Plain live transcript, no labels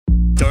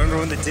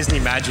ruin the Disney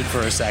magic for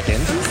a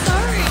second. I'm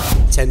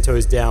sorry. 10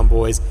 toes down,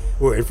 boys.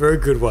 We're in for a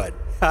good one.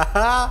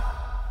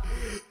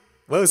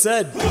 Well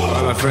said.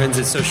 Alright, my friends,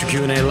 it's Social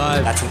QNA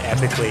Live. That's an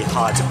epically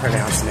hard to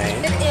pronounce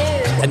name. It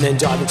is. And then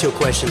dive into your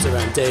questions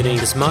around dating.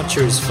 This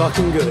matcha is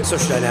fucking good.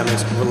 Social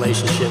dynamics,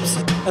 relationships.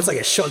 That's like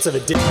a shots of a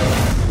dick.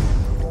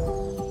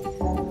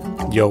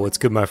 Yo, what's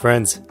good, my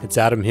friends? It's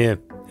Adam here,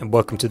 and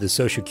welcome to the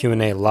Social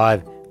Q&A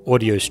Live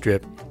audio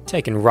strip,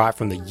 taken right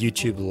from the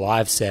YouTube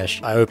live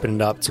sesh. I opened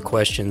it up to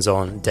questions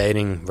on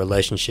dating,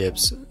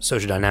 relationships,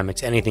 social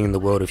dynamics, anything in the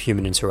world of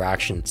human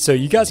interaction. So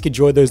you guys can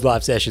join those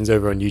live sessions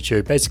over on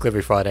YouTube, basically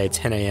every Friday,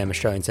 10 a.m.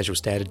 Australian Central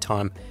Standard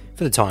Time,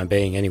 for the time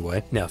being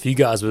anyway. Now, if you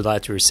guys would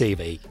like to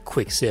receive a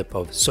quick sip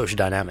of social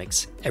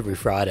dynamics every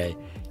Friday,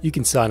 you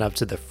can sign up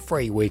to the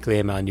free weekly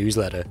email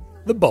newsletter,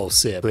 The Bowl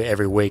Sip.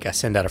 Every week I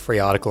send out a free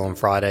article on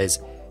Fridays.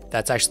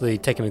 That's actually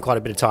taken me quite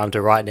a bit of time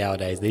to write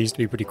nowadays. They used to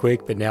be pretty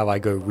quick, but now I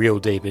go real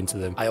deep into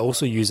them. I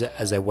also use it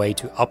as a way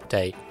to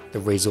update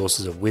the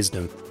resources of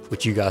wisdom,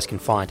 which you guys can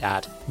find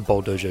at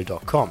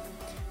bowldojo.com.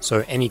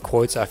 So any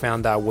quotes I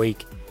found that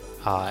week,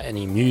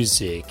 any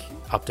music,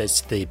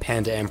 updates to the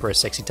Panda Emperor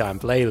Sexy Time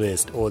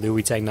playlist, or the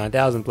Wu-Tang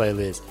 9000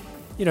 playlist,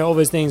 you know, all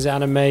those things,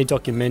 anime,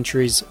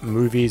 documentaries,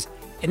 movies,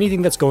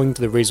 anything that's going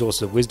to the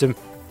resources of wisdom,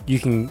 you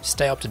can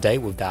stay up to date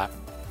with that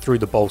through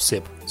the Bowl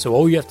Sip. So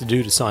all you have to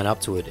do to sign up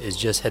to it is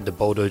just head to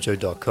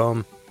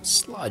bowldojo.com,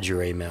 slide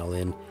your email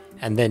in,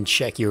 and then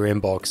check your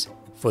inbox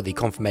for the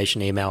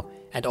confirmation email.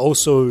 And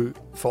also,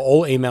 for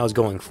all emails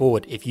going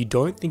forward, if you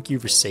don't think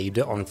you've received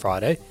it on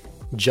Friday,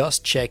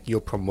 just check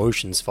your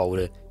promotions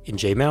folder in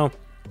Gmail,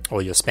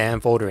 or your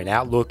spam folder in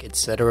Outlook,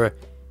 etc.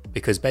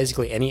 Because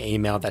basically any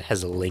email that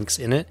has links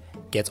in it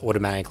gets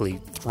automatically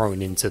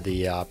thrown into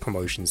the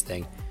promotions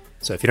thing.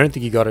 So if you don't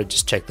think you got it,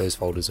 just check those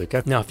folders,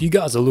 okay? Now, if you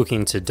guys are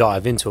looking to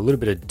dive into a little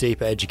bit of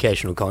deeper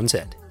educational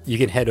content, you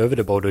can head over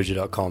to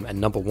bowldojo.com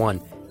and number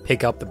one,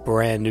 pick up the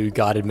brand new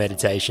guided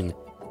meditation,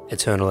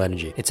 Eternal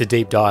Energy. It's a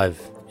deep dive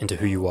into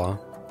who you are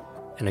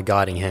and a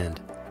guiding hand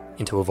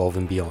into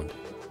evolving beyond.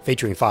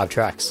 Featuring 5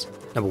 tracks.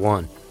 Number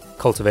 1,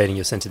 cultivating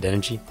your centered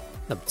energy.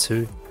 Number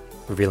 2,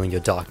 revealing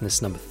your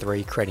darkness. Number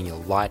 3, creating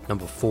your light.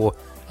 Number 4,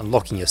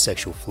 unlocking your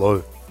sexual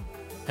flow.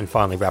 And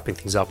finally, wrapping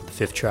things up with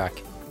the 5th track,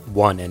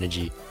 One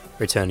Energy,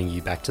 returning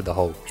you back to the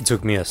whole. It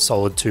took me a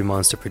solid 2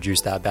 months to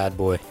produce that bad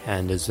boy,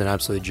 and it's an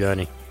absolute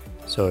journey.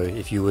 So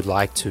if you would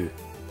like to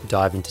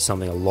dive into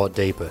something a lot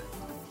deeper,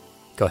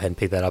 go ahead and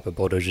pick that up at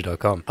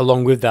bowldojo.com.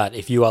 Along with that,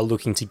 if you are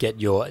looking to get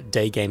your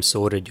day game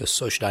sorted, your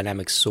social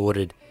dynamics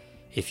sorted,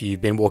 if you've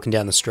been walking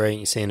down the street and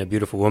you're seeing a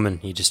beautiful woman,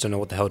 you just don't know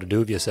what the hell to do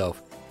with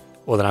yourself,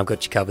 well then I've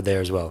got you covered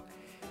there as well.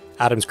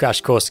 Adam's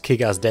Crash Course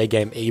Kick-Ass Day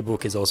Game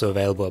ebook is also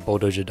available at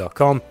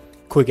bowldojo.com.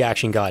 Quick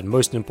action guide,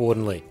 most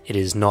importantly, it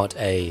is not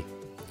a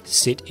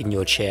sit in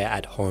your chair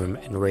at home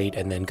and read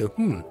and then go,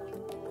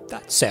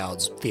 that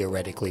sounds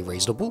theoretically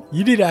reasonable.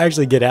 You need to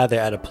actually get out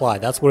there and apply.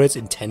 That's what it's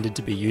intended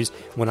to be used.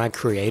 When I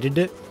created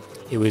it,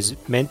 it was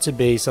meant to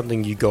be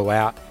something you go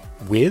out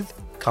with,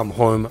 come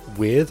home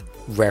with,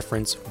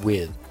 reference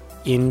with,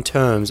 in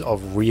terms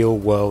of real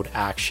world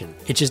action.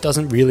 It just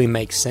doesn't really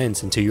make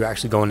sense until you're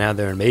actually going out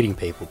there and meeting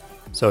people.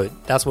 So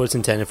that's what it's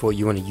intended for.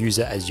 You want to use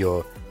it as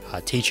your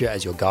teacher,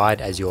 as your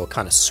guide, as your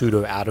kind of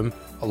pseudo Adam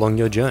along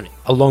your journey.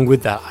 Along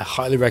with that, I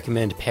highly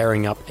recommend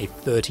pairing up a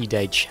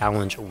 30-day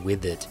challenge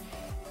with it.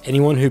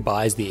 Anyone who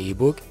buys the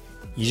ebook,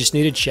 you just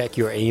need to check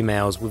your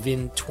emails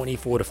within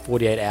 24 to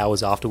 48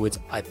 hours afterwards.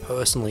 I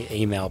personally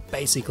email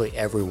basically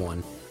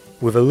everyone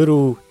with a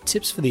little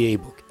tips for the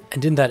ebook.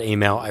 And in that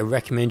email, I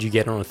recommend you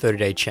get on a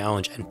 30-day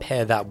challenge and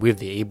pair that with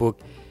the ebook.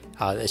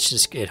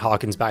 It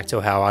harkens back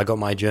to how I got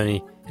my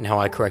journey and how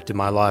I corrected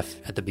my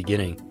life at the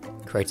beginning.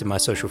 Corrected my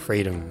social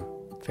freedom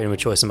of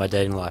choice in my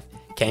dating life.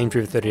 Came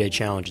through the 30-day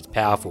challenge. It's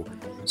powerful.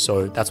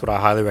 So that's what I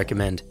highly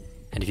recommend.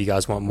 And if you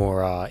guys want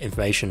more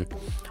information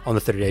on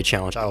the 30-day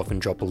challenge, I often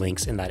drop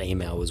links in that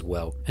email as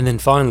well. And then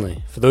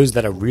finally, for those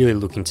that are really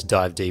looking to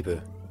dive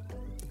deeper,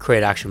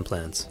 create action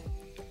plans,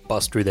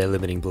 bust through their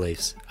limiting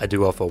beliefs. I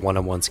do offer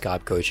one-on-one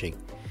Skype coaching.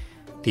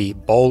 The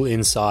Bowl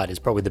Inside is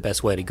probably the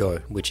best way to go,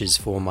 which is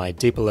for my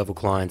deeper level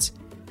clients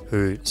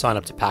who sign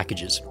up to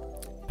packages.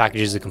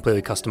 Packages are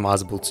completely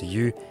customizable to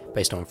you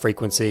based on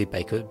frequency,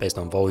 based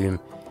on volume.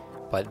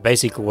 But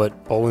basically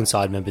what Bowl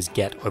Inside members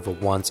get over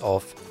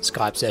once-off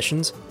Skype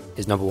sessions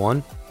is number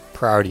 1,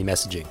 priority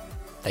messaging.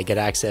 They get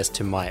access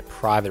to my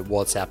private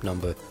WhatsApp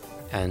number,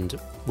 and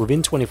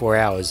within 24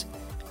 hours,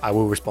 I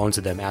will respond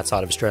to them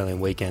outside of Australian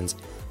weekends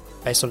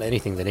based on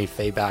anything. They need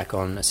feedback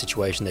on a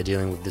situation they're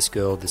dealing with, this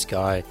girl, this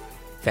guy,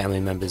 family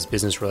members,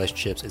 business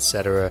relationships,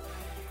 etc.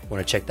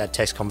 Want to check that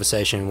text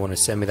conversation, want to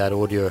send me that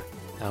audio,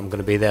 I'm going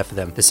to be there for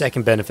them. The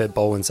second benefit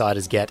Bowl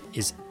Insiders get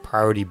is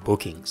priority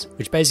bookings,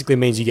 which basically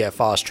means you get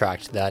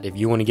fast-tracked, that if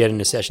you want to get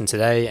in a session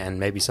today and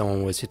maybe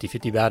someone was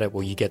 50-50 about it,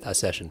 well, you get that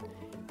session.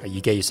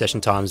 You get your session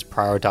times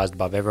prioritized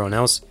above everyone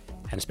else,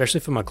 And especially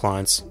for my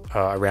clients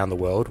around the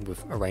world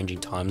with arranging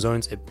time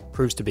zones, it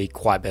proves to be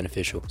quite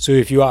beneficial. So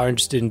if you are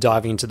interested in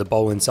diving into the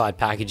Bowl Inside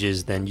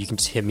packages, then you can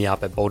just hit me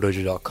up at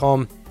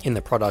bowldojo.com. In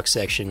the products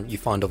section, you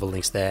find all the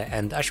links there,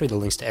 and actually the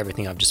links to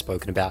everything I've just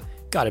spoken about,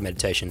 guided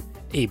meditation,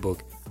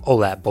 ebook,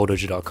 all at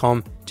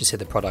bowldojo.com. Just hit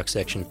the products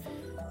section,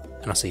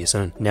 and I'll see you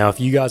soon. Now, if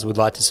you guys would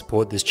like to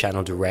support this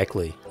channel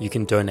directly, you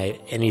can donate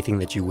anything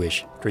that you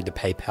wish through the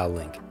PayPal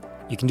link.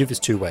 You can do this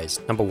two ways.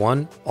 Number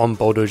one, on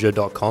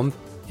bowldojo.com,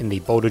 in the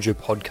Bowl Dojo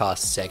podcast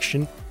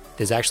section,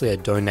 there's actually a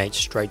donate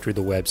straight through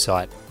the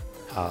website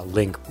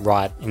link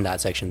right in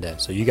that section there.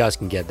 So you guys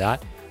can get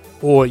that.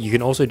 Or you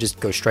can also just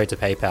go straight to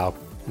PayPal,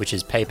 which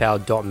is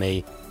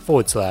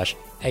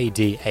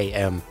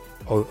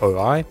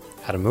paypal.me/ADAMOOI,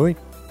 Adamui,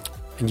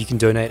 and you can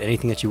donate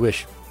anything that you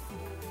wish.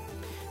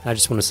 And I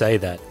just want to say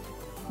that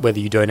whether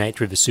you donate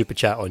through the super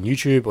chat on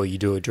YouTube or you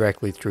do it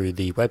directly through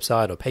the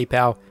website or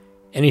PayPal,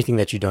 anything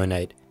that you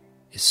donate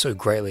is so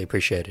greatly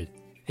appreciated.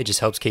 It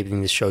just helps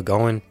keeping this show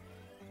going.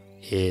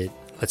 It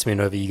lets me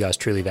know that you guys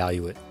truly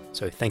value it.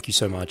 So thank you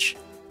so much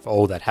for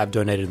all that have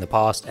donated in the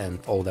past and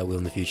for all that will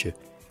in the future.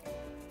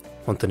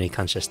 Hontoni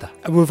kanshashita.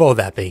 And with all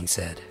that being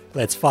said,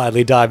 let's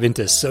finally dive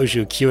into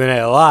Social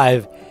Q&A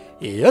Live.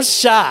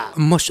 Yossha!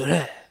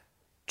 Moshore.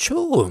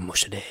 Chou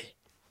moshore.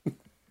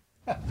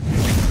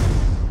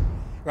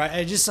 Right,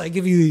 I just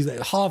give you these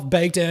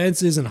half-baked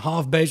answers and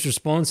half-baked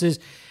responses,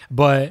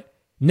 but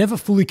never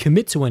fully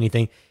commit to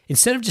anything.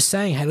 Instead of just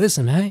saying, hey,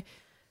 listen, hey,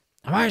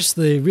 I'm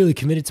actually really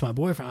committed to my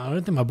boyfriend. I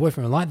don't think my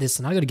boyfriend will like this,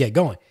 and I got to get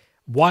going.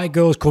 White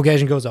girls,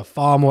 Caucasian girls are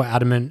far more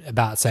adamant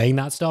about saying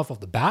that stuff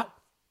off the bat.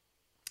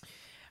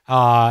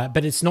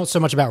 But it's not so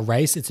much about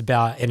race. It's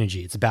about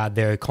energy. It's about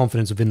their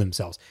confidence within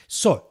themselves.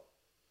 So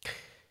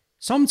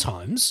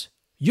sometimes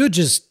you're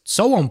just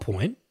so on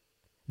point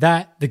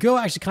that the girl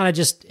actually kind of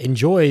just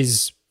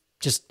enjoys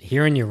just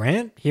hearing you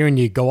rant, hearing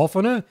you go off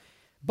on her,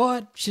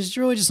 but she's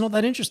really just not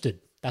that interested.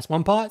 That's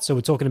one part. So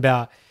we're talking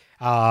about...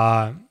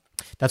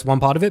 that's one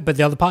part of it. But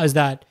the other part is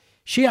that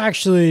she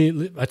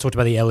actually, I talked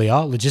about the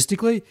LER,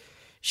 logistically,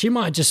 she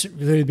might just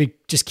really be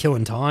just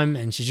killing time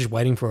and she's just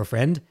waiting for a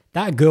friend.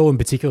 That girl in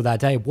particular that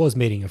day was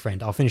meeting a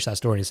friend. I'll finish that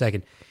story in a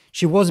second.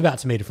 She was about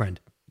to meet a friend.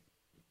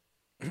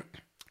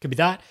 Could be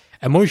that.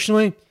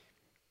 Emotionally,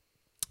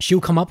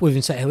 she'll come up with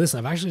and say, hey, listen,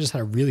 I've actually just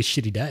had a really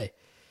shitty day.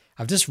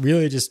 I've just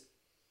really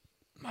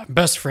my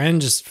best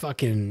friend just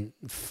fucking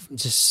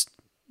just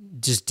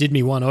did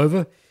me one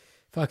over.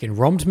 Fucking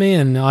romped me,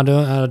 and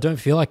I don't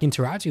feel like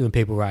interacting with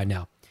people right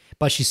now.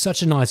 But she's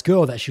such a nice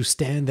girl that she'll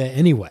stand there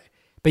anyway.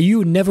 But you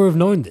would never have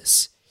known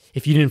this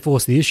if you didn't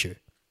force the issue.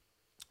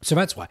 So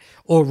that's why.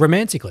 Or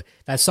romantically,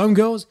 there's some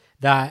girls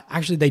that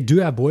actually they do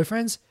have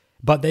boyfriends,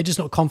 but they're just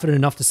not confident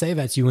enough to say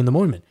that to you in the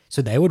moment.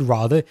 So they would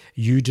rather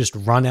you just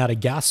run out of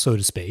gas, so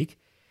to speak,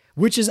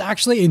 which is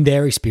actually, in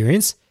their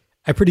experience,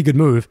 a pretty good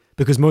move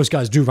because most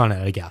guys do run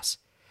out of gas.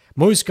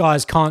 Most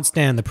guys can't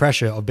stand the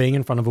pressure of being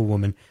in front of a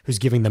woman who's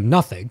giving them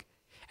nothing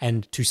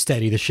and to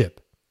steady the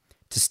ship,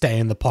 to stay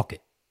in the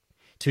pocket,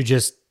 to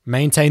just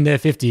maintain their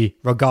 50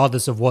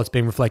 regardless of what's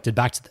being reflected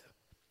back to them.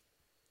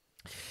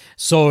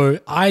 So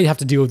I have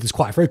to deal with this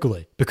quite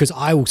frequently because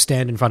I will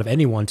stand in front of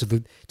anyone to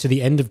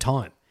the end of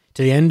time,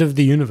 to the end of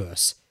the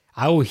universe.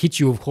 I will hit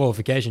you with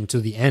qualification to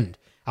the end.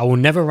 I will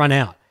never run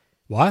out.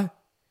 Why?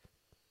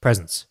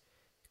 Presence.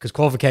 Because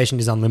qualification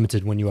is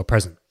unlimited when you are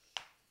present.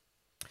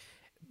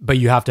 But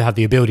you have to have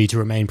the ability to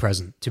remain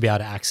present to be able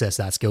to access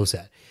that skill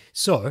set.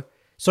 So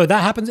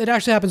that happens. It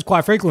actually happens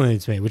quite frequently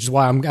to me, which is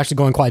why I'm actually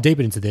going quite deep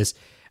into this,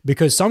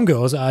 because some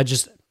girls are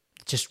just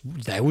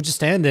they will just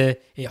stand there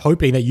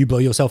hoping that you blow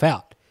yourself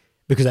out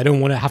because they don't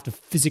want to have to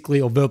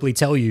physically or verbally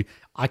tell you,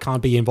 I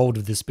can't be involved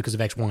with this because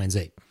of X, Y, and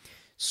Z.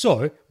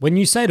 So when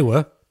you say to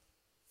her,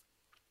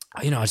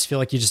 I just feel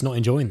like you're just not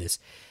enjoying this.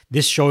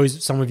 This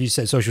shows, some of you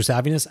said social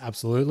savviness,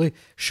 absolutely.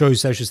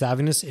 Shows social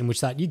savviness in which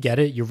that you get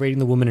it, you're reading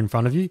the woman in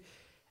front of you,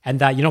 and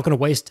that you're not going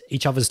to waste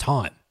each other's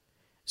time.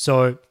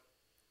 So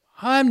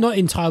I'm not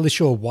entirely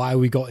sure why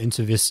we got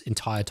into this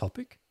entire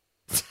topic.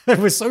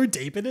 We're so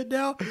deep in it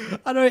now.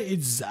 I don't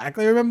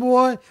exactly remember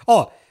why.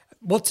 Oh,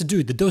 what to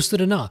do, the dos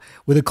de na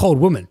with a cold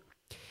woman.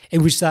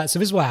 In which so this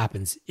is what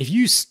happens. If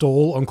you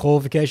stall on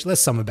qualification,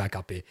 let's sum it back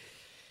up here.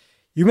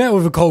 You met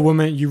with a cold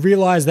woman, you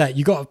realize that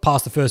you got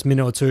past the first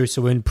minute or two,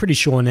 so we're pretty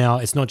sure now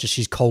it's not just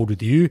she's cold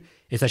with you,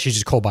 it's that she's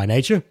just cold by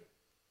nature.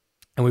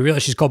 And we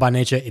realize she's cold by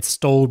nature, it's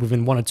stalled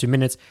within 1 or 2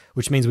 minutes,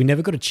 which means we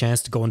never got a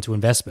chance to go into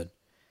investment.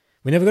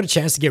 We never got a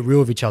chance to get real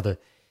with each other.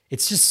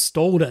 It's just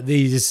stalled at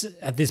this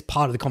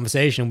part of the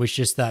conversation, which is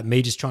just that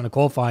me just trying to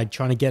qualify,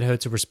 trying to get her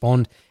to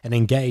respond and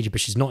engage,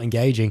 but she's not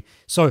engaging.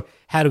 So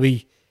how do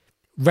we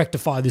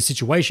rectify this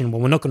situation?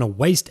 Well, we're not going to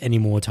waste any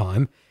more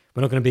time.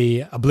 We're not going to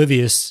be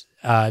oblivious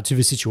to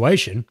the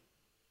situation.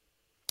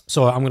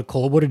 So I'm going to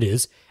call it what it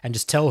is and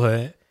just tell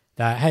her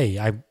that, hey,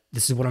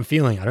 this is what I'm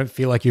feeling. I don't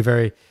feel like you're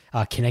very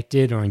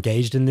connected or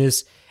engaged in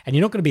this. And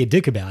you're not going to be a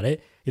dick about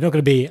it. You're not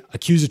going to be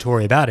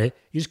accusatory about it.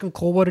 You're just going to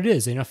call what it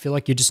is. And I feel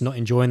like you're just not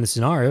enjoying the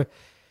scenario.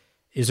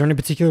 Is there any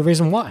particular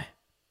reason why?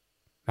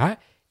 Right?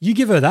 You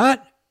give her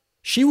that,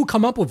 she will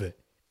come up with it.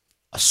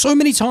 so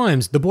many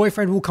times the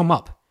boyfriend will come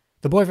up.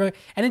 The boyfriend,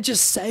 and it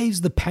just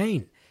saves the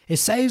pain. It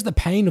saves the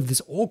pain of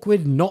this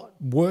awkward,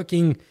 not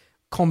working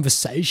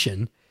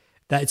conversation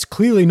that it's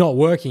clearly not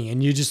working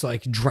and you're just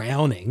like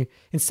drowning.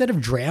 Instead of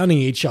drowning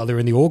each other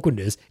in the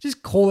awkwardness,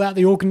 just call out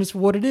the awkwardness for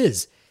what it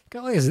is.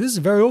 Go, like, this is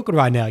very awkward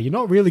right now. You're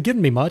not really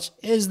giving me much.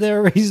 Is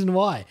there a reason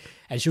why?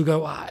 And she'll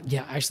go,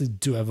 yeah, I actually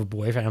do have a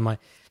boyfriend. I'm like,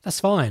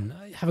 that's fine.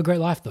 Have a great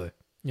life though.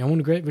 I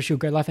want to wish you a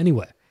great life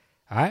anyway.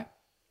 All right?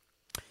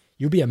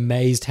 You'll be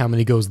amazed how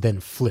many girls then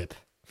flip.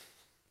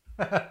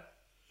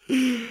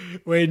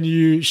 When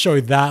you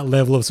show that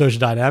level of social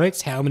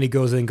dynamics, how many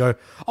girls then go,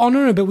 oh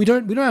no, but we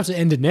don't have to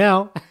end it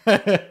now.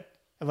 I'm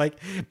like,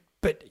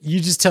 but you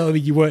just tell me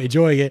you weren't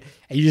enjoying it,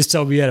 and you just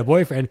tell me you had a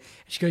boyfriend.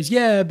 And she goes,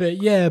 yeah,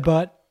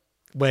 but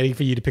waiting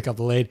for you to pick up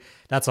the lead.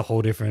 That's a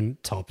whole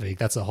different topic.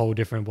 That's a whole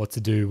different what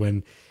to do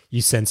when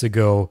you sense a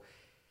girl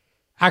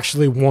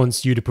actually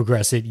wants you to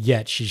progress it,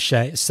 yet she's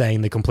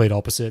saying the complete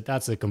opposite.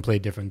 That's a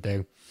complete different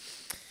thing.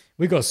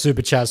 We got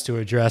super chats to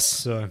address,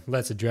 so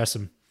let's address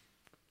them.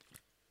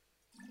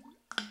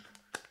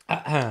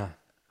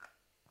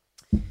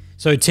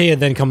 So Tia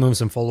then comes with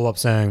some follow-up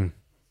saying,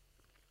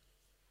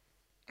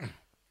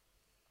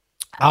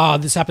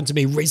 this happened to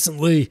me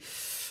recently.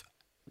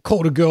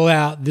 Called a girl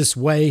out this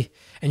way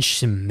and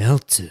she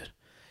melted,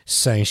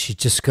 saying she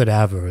just got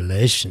out of a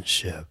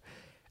relationship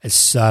and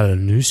started a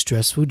new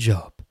stressful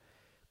job.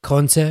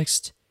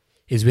 Context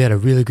is we had a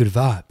really good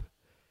vibe,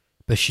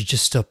 but she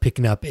just stopped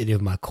picking up any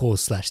of my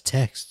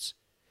calls/texts.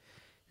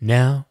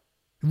 Now,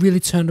 it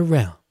really turned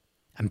around.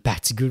 I'm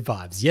back to good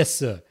vibes. Yes,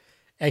 sir.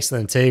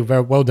 Excellent, T.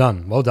 Very well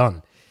done. Well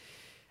done.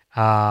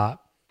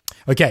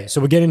 Okay,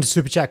 so we're getting into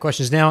super chat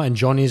questions now, and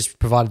Johnny's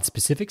provided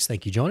specifics.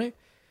 Thank you, Johnny.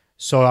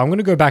 So I'm going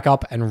to go back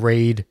up and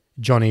read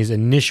Johnny's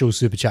initial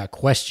super chat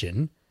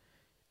question,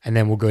 and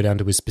then we'll go down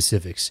to his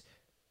specifics.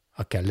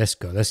 Okay, let's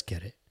go. Let's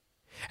get it.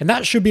 And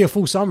that should be a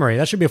full summary.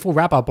 That should be a full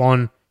wrap-up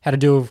on how to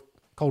deal with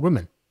cold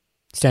women.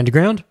 Stand your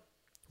ground.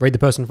 Read the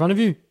person in front of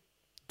you.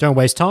 Don't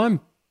waste time.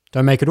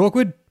 Don't make it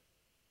awkward.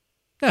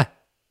 Yeah.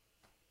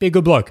 Be a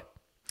good bloke.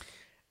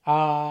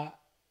 Johnny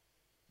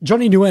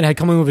Nguyen had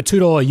come in with a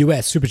 $2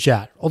 US super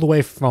chat all the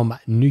way from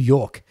New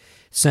York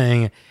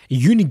saying,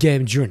 uni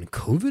game during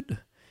COVID,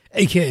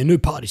 aka no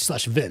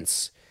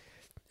party/events.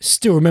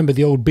 Still remember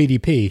the old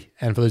BDP.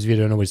 And for those of you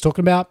who don't know what he's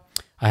talking about,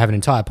 I have an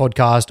entire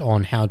podcast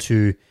on how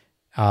to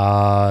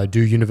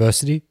do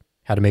university,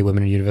 how to meet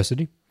women in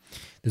university.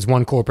 There's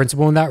one core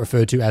principle in that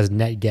referred to as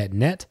net get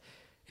net.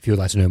 If you would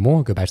like to know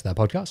more, go back to that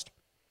podcast.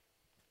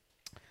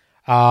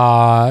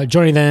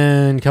 Johnny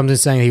then comes in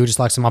saying he would just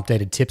like some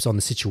updated tips on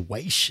the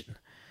situation.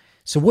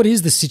 So what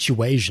is the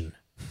situation?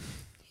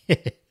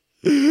 T.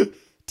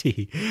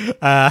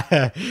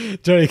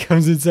 Johnny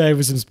comes in saying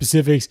with some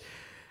specifics.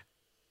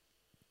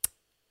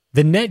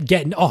 The net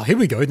get... Oh, here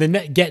we go. The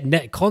net get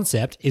net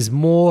concept is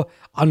more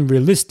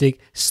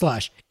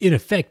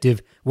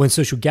unrealistic/ineffective when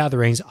social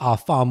gatherings are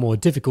far more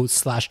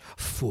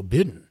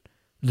difficult/forbidden.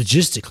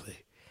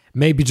 Logistically.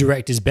 Maybe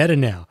direct is better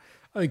now.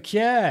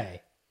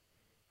 Okay.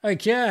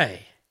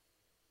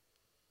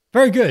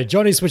 Very good.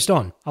 Johnny switched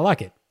on. I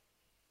like it.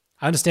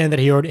 I understand that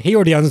he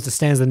already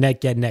understands the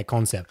net get net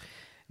concept.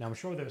 Now, I'm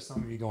sure there's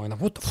some of you going,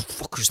 what the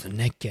fuck is the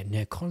net get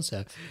net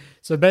concept?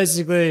 So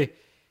basically,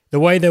 the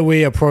way that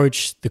we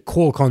approach the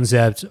core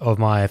concept of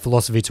my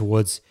philosophy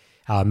towards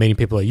meeting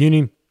people at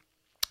uni,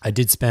 I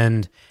did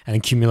spend an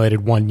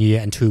accumulated 1 year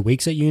and 2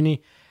 weeks at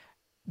uni,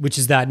 which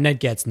is that net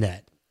gets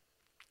net.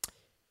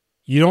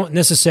 You're not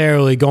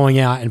necessarily going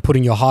out and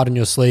putting your heart on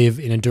your sleeve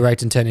in a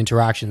direct intent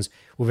interactions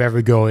with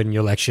every girl in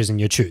your lectures and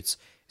your toots.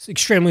 It's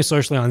extremely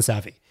socially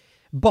unsavvy.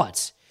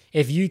 But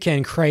if you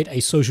can create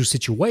a social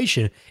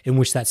situation in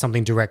which that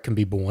something direct can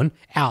be born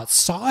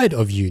outside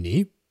of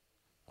uni,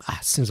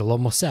 it seems a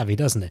lot more savvy,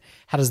 doesn't it?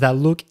 How does that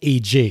look?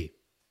 E.g.,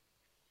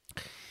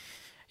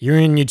 you're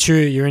in your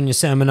toot, you're in your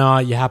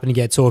seminar, you happen to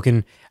get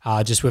talking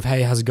just with,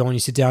 hey, how's it going? You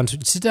sit down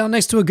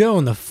next to a girl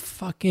in the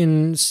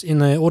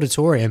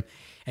auditorium,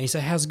 and you say,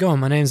 how's it going?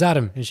 My name's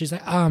Adam. And she's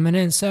like, my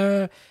name's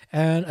Sarah,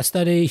 and I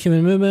study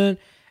human movement.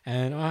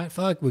 And all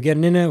right, we're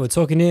getting in it. We're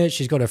talking here.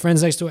 She's got her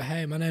friends next to her.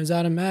 Hey, my name's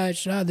Adam.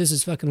 This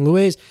is fucking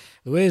Louise.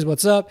 Louise,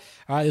 what's up?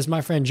 All right, this is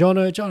my friend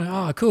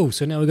Jono. Cool.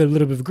 So now we've got a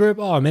little bit of a group.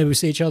 Maybe we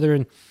see each other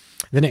in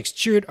the next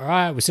shoot. All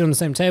right, we sit on the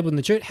same table in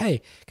the shoot.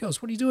 Hey, girls,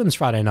 what are you doing this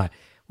Friday night?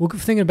 We're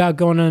thinking about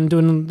going and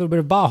doing a little bit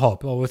of bar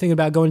hop, or we're thinking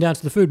about going down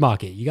to the food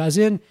market. You guys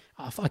in?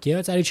 Fuck yeah,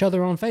 let's add each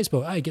other on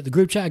Facebook. Hey, get the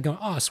group chat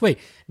going. Sweet.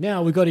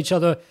 Now we got each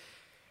other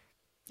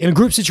in a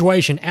group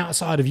situation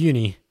outside of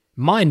uni.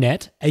 My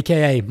net,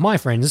 aka my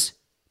friends,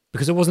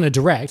 because it wasn't a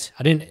direct,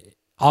 I didn't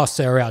ask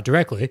Sarah out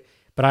directly,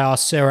 but I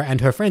asked Sarah and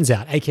her friends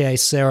out, aka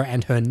Sarah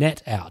and her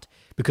net out,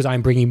 because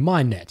I'm bringing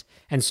my net.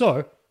 And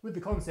so, with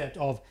the concept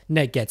of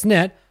net gets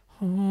net,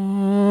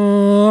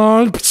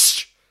 right,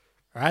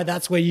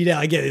 that's where you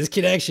now get this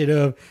connection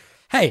of,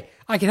 hey,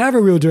 I can have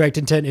a real direct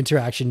intent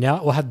interaction now,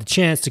 or have the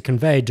chance to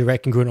convey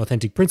direct, congruent,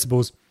 authentic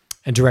principles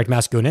and direct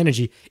masculine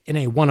energy in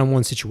a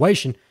one-on-one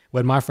situation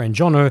when my friend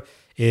Jono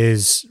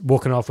is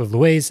walking off with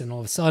Louise, and all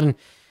of a sudden,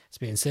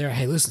 being Sarah,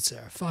 hey, listen,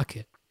 Sarah, fuck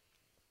it.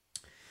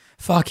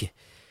 Fuck it.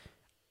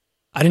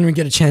 I didn't even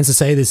get a chance to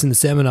say this in the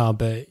seminar,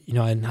 but,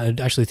 I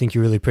actually think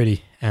you're really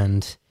pretty.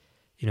 And,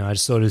 I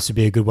just thought this would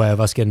be a good way of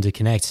us getting to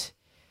connect.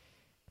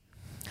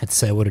 I had to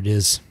say what it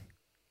is.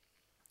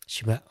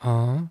 She went,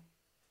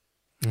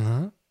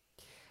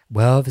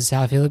 well, this is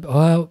how I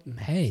feel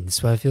hey, this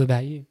is what I feel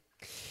about you.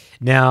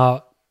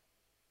 Now,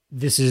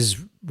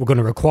 we're going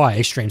to require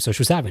extreme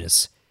social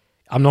savviness.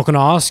 I'm not going to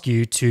ask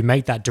you to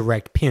make that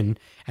direct pin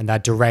and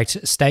that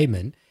direct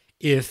statement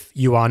if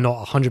you are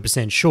not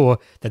 100% sure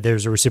that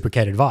there's a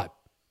reciprocated vibe.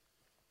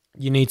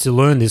 You need to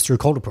learn this through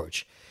cold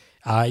approach.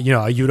 You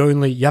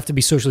have to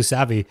be socially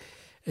savvy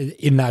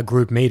in that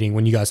group meeting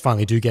when you guys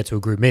finally do get to a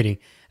group meeting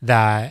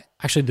that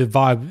actually the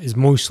vibe is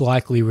most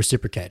likely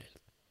reciprocated.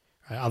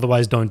 Right?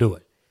 Otherwise, don't do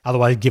it.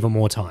 Otherwise, give them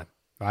more time,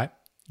 right?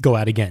 Go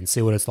out again,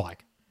 see what it's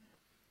like.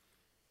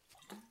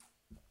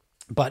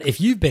 But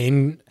if you've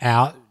been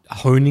out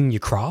honing your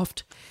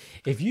craft,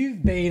 if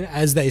you've been,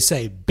 as they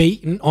say,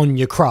 beaten on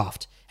your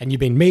craft, and you've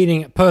been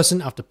meeting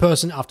person after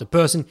person after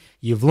person,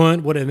 you've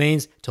learned what it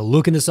means to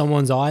look into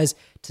someone's eyes,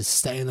 to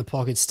stay in the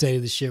pocket, stay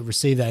the shit,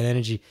 receive that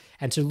energy,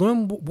 and to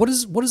learn what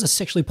does a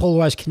sexually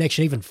polarized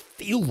connection even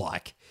feel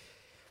like.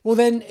 Well,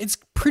 then it's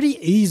pretty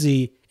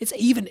easy. It's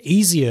even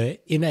easier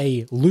in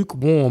a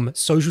lukewarm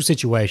social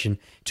situation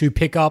to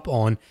pick up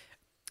on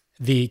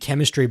the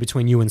chemistry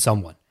between you and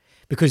someone,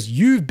 because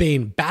you've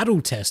been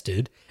battle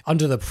tested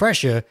under the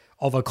pressure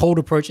of a cold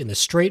approach in the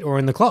street or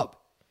in the club.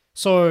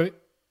 So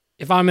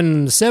if I'm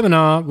in the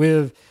seminar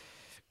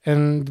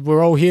and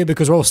we're all here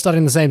because we're all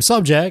studying the same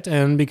subject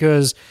and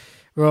because,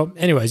 well,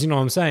 anyways, you know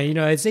what I'm saying?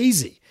 It's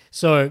easy.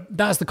 So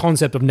that's the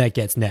concept of net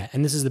gets net.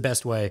 And this is the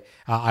best way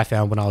I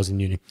found when I was in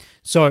uni.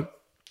 So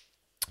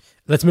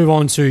let's move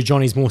on to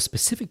Johnny's more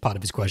specific part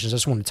of his questions. I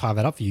just want to tie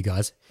that up for you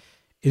guys.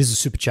 It is a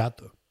super chat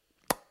though.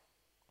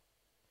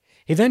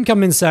 He then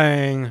come in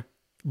saying,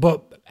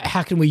 but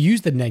how can we use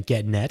the net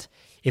get net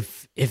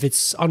if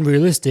it's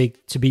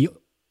unrealistic to be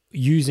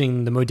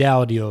using the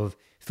modality of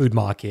food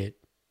market,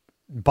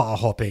 bar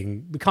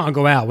hopping? We can't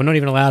go out. We're not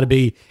even allowed to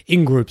be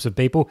in groups of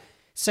people.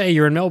 Say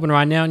you're in Melbourne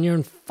right now and you're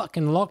in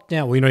fucking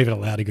lockdown. Well, you're not even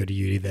allowed to go to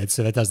uni then,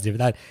 so that does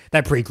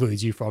that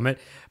precludes you from it.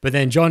 But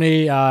then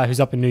Johnny, who's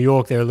up in New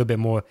York, they're a little bit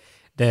more.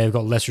 They've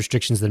got less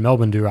restrictions than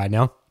Melbourne do right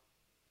now.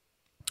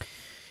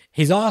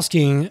 He's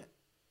asking,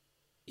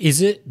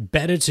 is it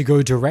better to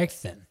go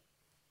direct then?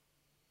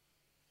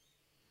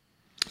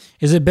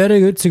 Is it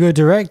better to go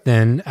direct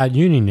then at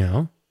uni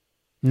now?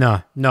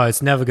 No,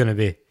 it's never going to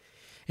be.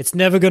 It's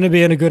never going to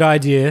be a good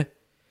idea.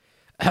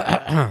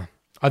 And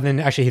then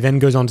actually he then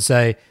goes on to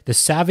say, the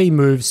savvy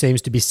move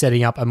seems to be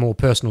setting up a more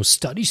personal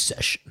study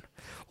session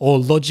or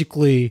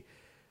logistically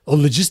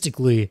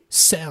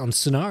sound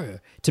scenario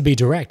to be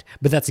direct.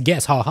 But that's a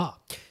guess, ha.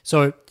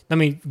 So let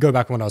me go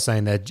back to what I was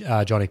saying there,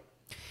 Johnny.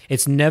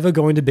 It's never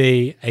going to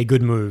be a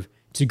good move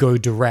to go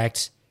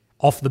direct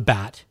off the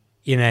bat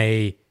in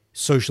a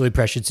socially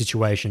pressured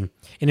situation,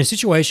 in a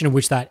situation in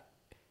which that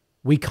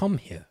we come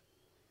here,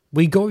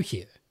 we go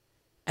here,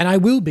 and I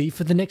will be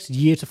for the next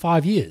year to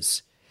 5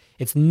 years.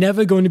 It's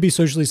never going to be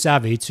socially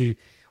savvy to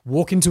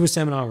walk into a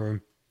seminar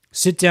room,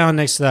 sit down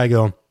next to that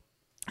girl,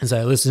 and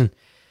say, listen,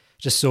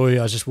 just saw you,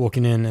 I was just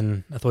walking in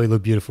and I thought you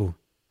looked beautiful.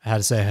 I had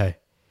to say hey.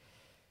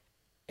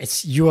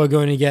 You are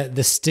going to get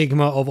the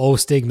stigma of all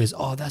stigmas.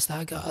 Oh, that's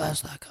that guy,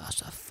 that's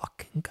that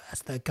fucking guy,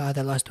 that's that guy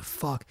that likes to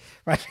fuck,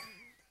 right?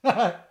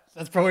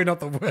 That's probably not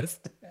the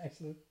worst,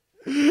 actually.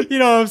 You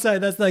know what I'm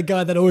saying? That's that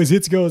guy that always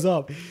hits girls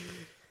up.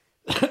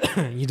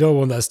 You don't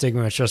want that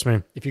stigma, trust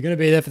me. If you're going to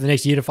be there for the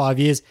next year to 5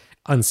 years,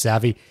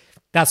 unsavvy.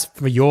 That's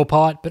for your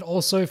part, but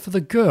also for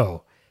the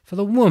girl, for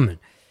the woman.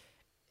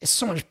 It's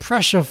so much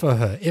pressure for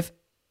her.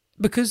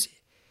 Because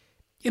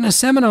in a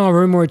seminar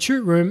room or a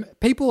shoot room,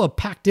 people are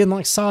packed in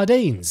like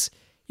sardines.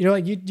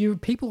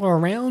 People are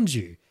around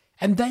you,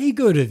 and they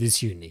go to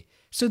this uni.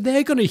 So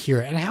they're going to hear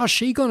it, and how's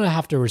she going to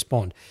have to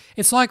respond?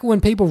 It's like when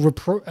people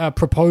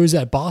propose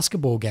at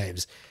basketball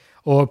games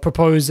or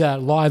propose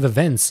at live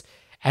events,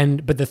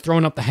 but they're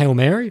throwing up the Hail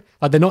Mary.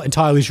 Like they're not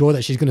entirely sure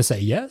that she's going to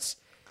say yes.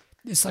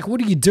 It's like,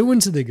 what are you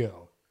doing to the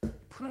girl?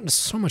 Put under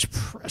so much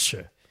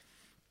pressure.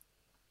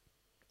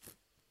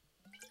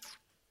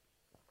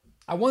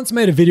 I once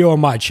made a video on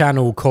my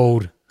channel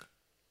called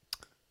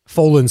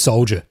Fallen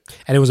Soldier,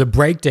 and it was a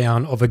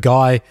breakdown of a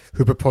guy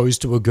who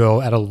proposed to a girl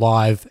in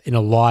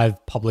a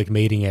live public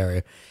meeting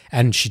area,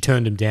 and she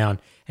turned him down,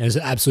 and it was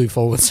an absolute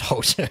fallen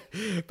soldier,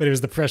 but it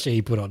was the pressure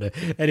he put on her.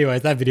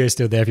 Anyways, that video is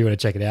still there if you want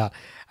to check it out.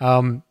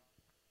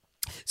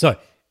 So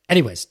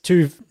anyways,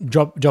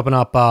 dropping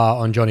up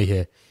on Johnny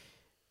here.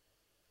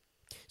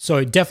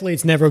 So definitely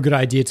it's never a good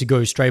idea to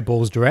go straight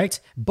balls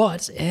direct,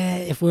 but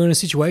if we're in a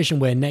situation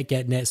where net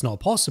get net's not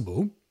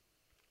possible,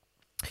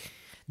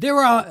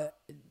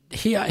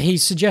 he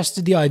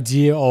suggested the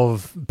idea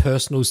of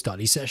personal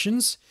study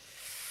sessions.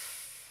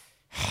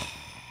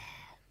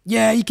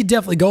 Yeah, you could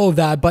definitely go with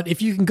that, but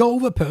if you can go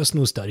with a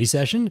personal study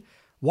session,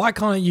 why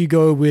can't you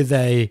go with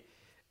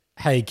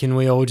hey, can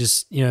we all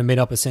just, meet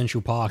up at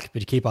Central Park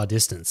but keep our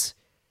distance?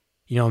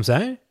 You know what I'm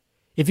saying?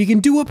 If you can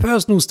do a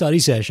personal study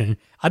session,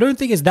 I don't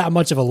think it's that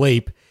much of a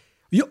leap.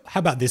 How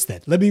about this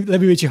then? Let me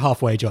meet you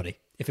halfway, Johnny.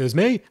 If it was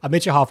me, I'd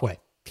meet you halfway.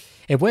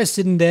 If we're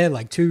sitting there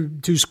like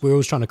two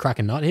squirrels trying to crack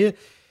a nut here,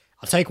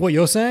 I'll take what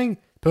you're saying,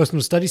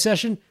 personal study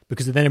session,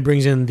 because then it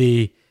brings in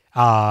the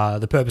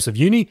purpose of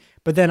uni.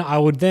 But then I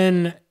would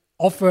then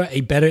offer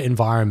a better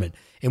environment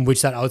in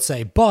which that I would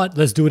say, but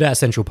let's do it at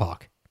Central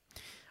Park.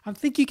 I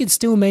think you can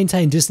still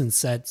maintain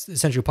distance at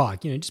Central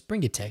Park. Just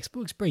bring your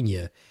textbooks, bring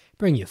your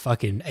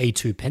fucking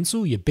A2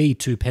 pencil, your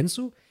B2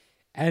 pencil,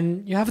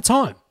 and you have a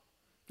time.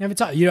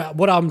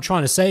 What I'm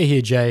trying to say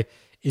here, Jay,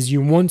 is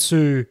you want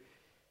to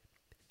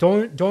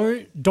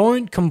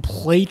don't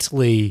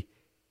completely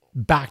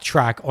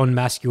backtrack on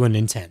masculine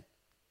intent.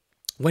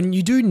 When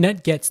you do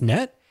net gets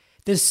net,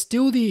 there's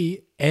still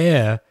the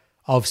air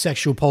of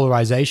sexual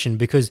polarization,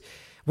 because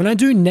when I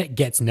do net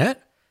gets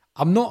net,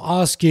 I'm not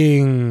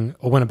asking,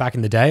 or when I'm back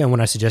in the day and when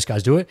I suggest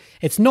guys do it,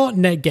 it's not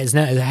net gets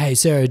net. Hey,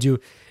 Sarah, do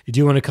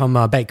you want to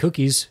come bake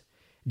cookies?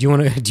 Do you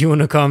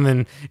want to come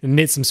and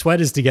knit some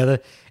sweaters together?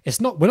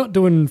 We're not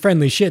doing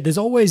friendly shit. There's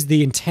always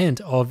the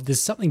intent of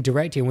there's something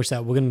direct here in which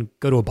that we're going to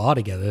go to a bar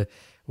together.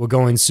 We're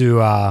going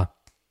to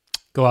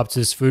go up to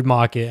this food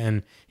market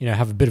and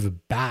have a bit of a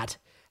bat,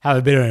 have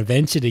a bit of an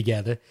adventure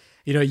together.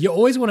 You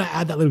always want to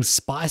add that little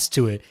spice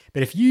to it.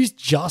 But if you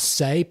just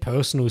say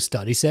personal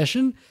study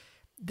session,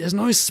 there's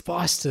no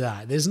spice to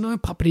that. There's no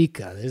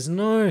paprika. There's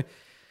no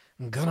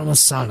garam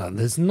masala.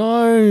 There's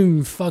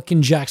no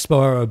fucking Jack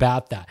Sparrow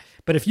about that.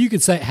 But if you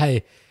could say,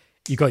 hey,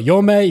 you got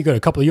your mate, you got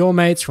a couple of your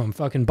mates from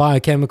fucking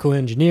biochemical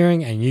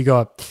engineering, and you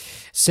got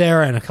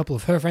Sarah and a couple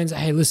of her friends.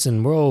 Hey,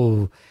 listen, we're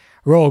all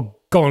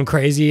going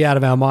crazy out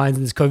of our minds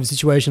in this COVID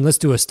situation. Let's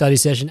do a study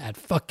session at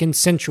fucking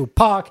Central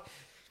Park.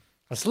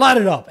 Let's light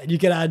it up. And you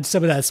can add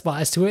some of that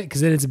spice to it, because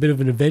then it's a bit of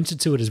an adventure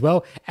to it as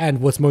well. And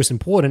what's most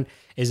important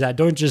is that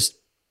don't just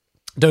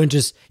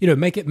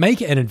make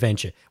it an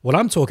adventure. What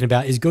I'm talking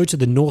about is go to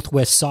the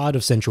northwest side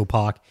of Central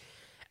Park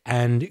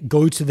and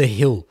go to the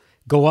hill.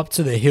 Go up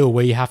to the hill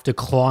where you have to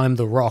climb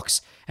the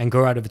rocks and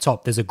go out of the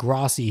top. There's a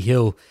grassy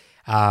hill,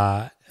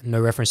 no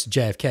reference to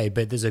JFK,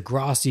 but there's a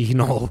grassy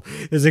hill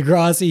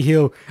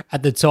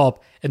at the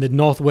top in the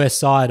northwest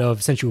side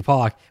of Central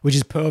Park, which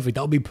is perfect.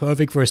 That would be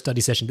perfect for a study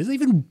session. There's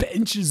even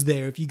benches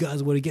there if you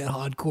guys want to get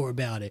hardcore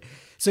about it.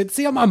 So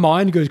see how my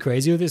mind goes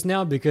crazy with this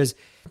now, because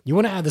you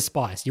want to add the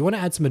spice. You want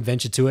to add some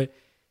adventure to it.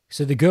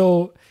 So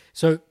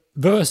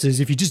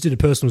versus if you just did a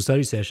personal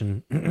study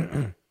session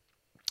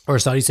or a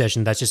study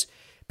session that's just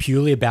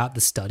purely about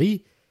the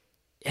study,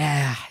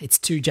 it's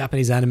too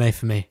Japanese anime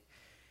for me.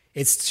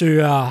 It's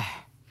too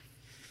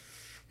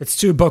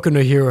Boku no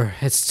Hero.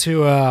 It's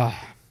too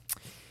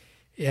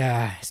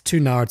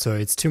Naruto.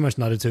 It's too much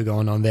Naruto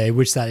going on there,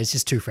 which that is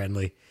just too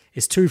friendly.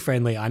 It's too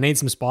friendly. I need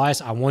some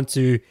spice. I want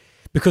to,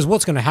 because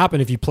what's going to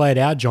happen if you play it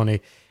out,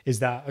 Johnny, is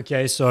that,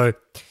 okay, so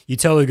you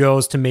tell the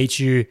girls to meet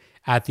you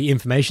at the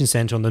information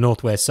center on the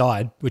northwest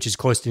side, which is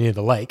close to near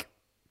the lake,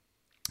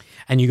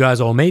 and you guys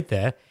all meet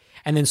there.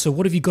 And then, so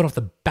what have you got off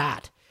the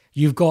bat?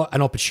 You've got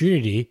an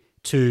opportunity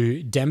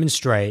to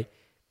demonstrate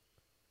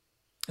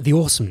the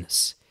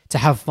awesomeness, to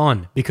have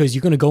fun, because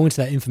you're going to go into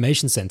that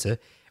information center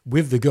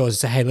with the girls and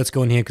say, hey, let's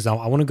go in here because I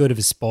want to go to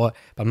this spot,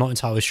 but I'm not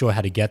entirely sure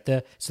how to get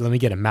there. So let me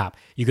get a map.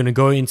 You're going to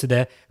go into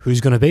there. Who's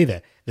going to be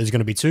there? There's going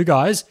to be two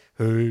guys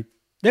who,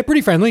 they're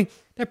pretty friendly.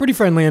 They're pretty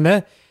friendly in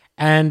there.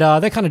 And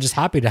they're kind of just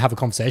happy to have a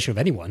conversation with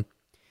anyone.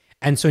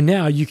 And so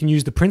now you can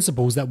use the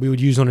principles that we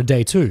would use on a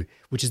day two,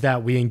 which is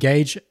that we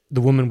engage the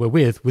woman we're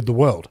with the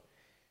world.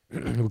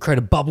 We create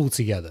a bubble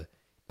together.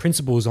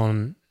 Principles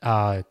on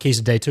keys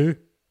to day two,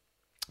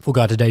 full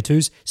guide to day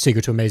twos,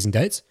 secret to amazing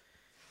dates.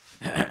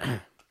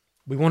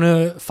 We want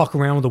to fuck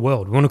around with the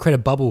world. We want to create a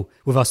bubble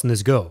with us and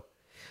this girl.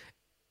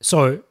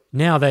 So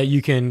now that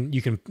you can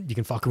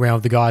fuck around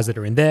with the guys that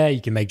are in there,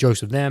 you can make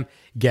jokes with them,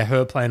 get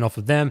her playing off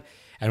with them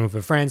and with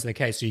her friends.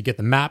 Okay, so you get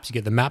the maps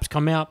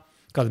come out.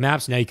 Got the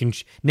maps.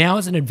 Now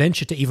it's an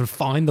adventure to even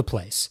find the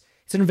place.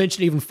 It's an adventure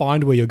to even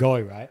find where you're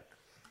going, right?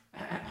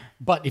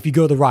 But if you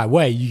go the right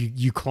way,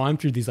 you climb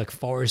through these like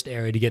forest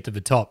area to get to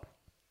the top.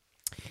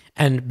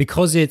 And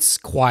because it's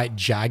quite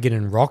jagged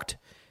and rocked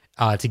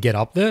to get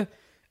up there,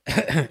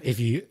 if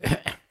you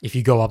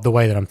go up the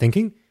way that I'm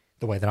thinking,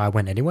 the way that I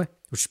went anyway,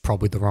 which is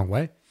probably the wrong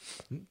way,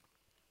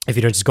 if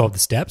you don't just go up the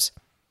steps,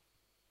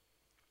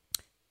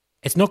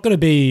 it's not going to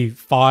be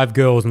 5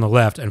 girls on the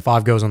left and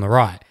 5 girls on the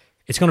right.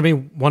 It's going to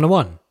be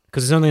 1-to-1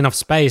 because there's only enough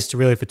space to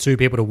really for 2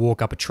 people to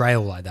walk up a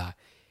trail like that.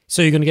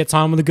 So you're going to get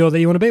time with the girl that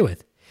you want to be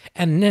with.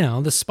 And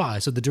now the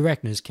spice of the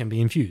directness can be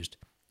infused.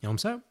 You know what I'm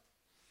saying?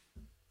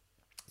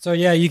 So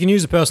yeah, you can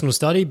use a personal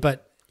study,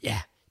 but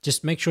yeah,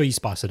 just make sure you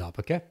spice it up,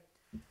 okay?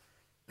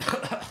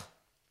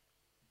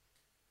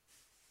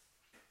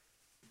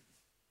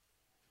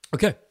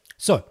 Okay,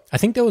 so I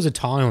think there was a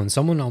tie on.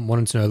 Someone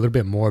wanted to know a little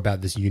bit more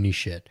about this uni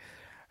shit.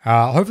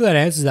 Hopefully that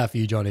answers that for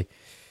you, Johnny.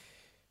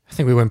 I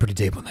think we went pretty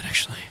deep on that,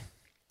 actually.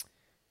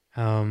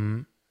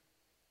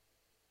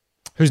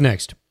 Who's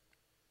next?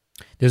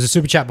 There's a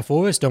super chat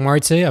before us. Don't worry,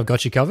 T. I've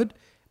got you covered.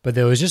 But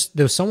there was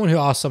someone who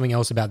asked something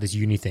else about this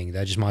uni thing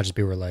that might just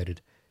be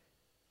related.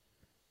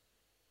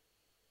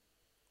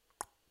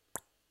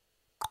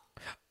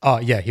 Oh,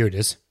 yeah, here it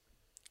is.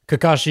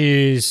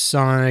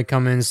 Kakashi-san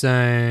come in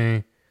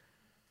saying,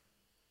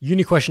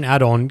 uni question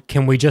add-on,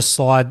 can we just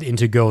slide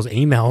into girls'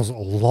 emails?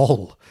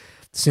 Lol,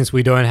 since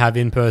we don't have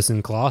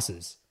in-person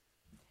classes.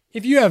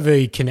 If you have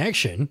a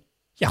connection,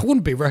 yeah, I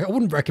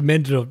wouldn't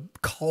recommend it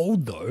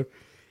cold though.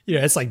 You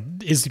know, it's like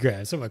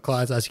Instagram. Some of my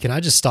clients ask, can I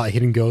just start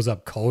hitting girls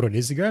up cold on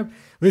Instagram?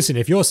 Listen,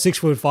 if you're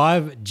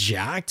 6'5",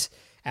 jacked,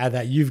 and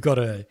that you've got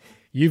a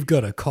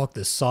cock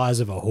the size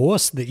of a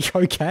horse, then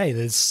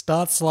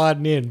start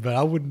sliding in. But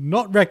I would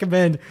not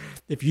recommend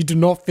if you do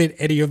not fit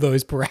any of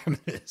those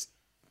parameters.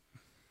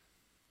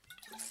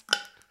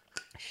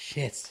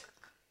 Shit.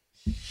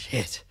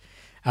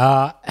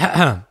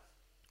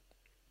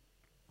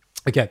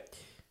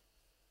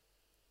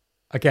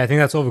 Okay, I think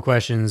that's all the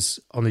questions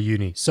on the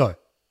uni. So,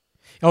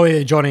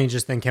 yeah, Johnny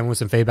just then came with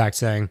some feedback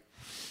saying,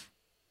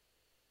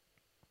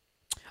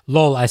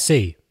 lol, I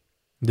see.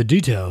 The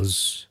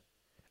details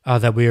are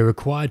that we are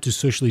required to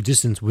socially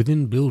distance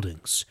within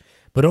buildings,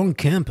 but on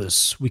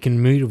campus, we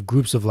can meet of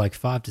groups of like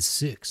 5 to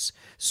 6.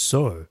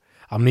 So,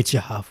 I'll meet you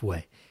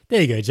halfway.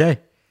 There you go, Jay.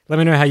 Let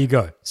me know how you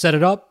go. Set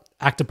it up,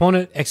 act upon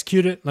it,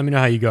 execute it. Let me know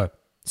how you go.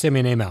 Send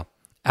me an email,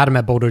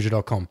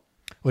 adam@bowldojo.com,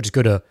 or just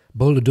go to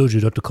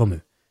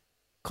bowldojo.com.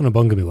 この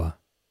番組は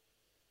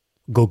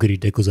ごくり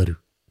でござる。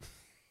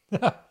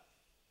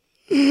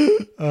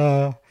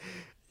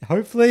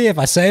Hopefully, if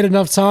I say it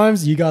enough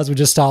times, you guys will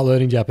just start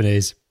learning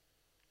Japanese.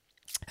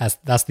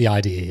 That's the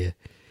idea here.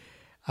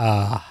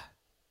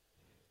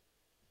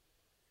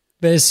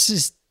 But it's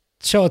just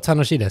超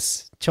楽しいで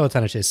す。超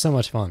楽しいです。So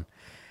much fun.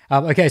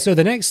 Okay, so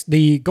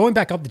going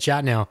back up the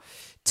chat now,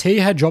 T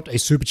had dropped a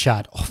super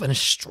chat of an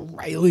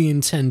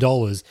Australian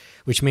 $10,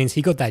 which means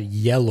he got a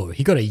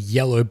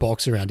yellow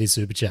box around his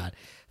super chat.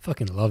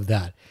 Fucking love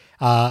that.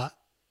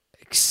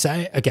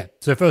 Okay,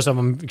 so first off,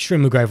 I'm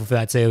extremely grateful for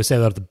that, T. I will say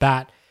that off the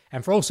bat.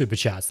 And for all super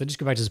chats, they just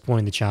go back to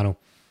supporting the channel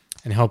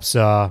and helps.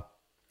 It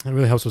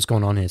really helps what's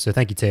going on here. So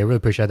thank you, T. I really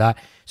appreciate that.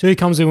 So he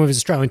comes in with his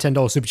Australian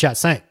 $10 super chat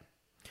saying,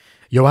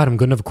 yo, Adam,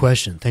 got another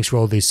question. Thanks for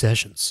all these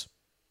sessions.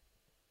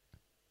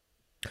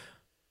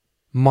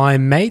 My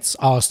mates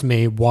asked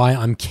me why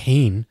I'm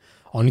keen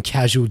on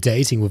casual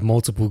dating with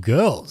multiple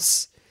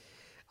girls.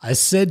 I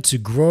said to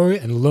grow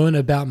and learn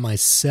about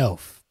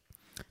myself.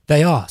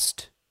 They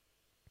asked,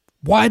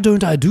 why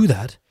don't I do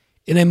that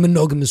in a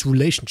monogamous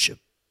relationship?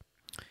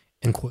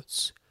 End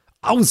quotes.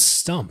 I was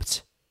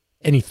stumped.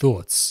 Any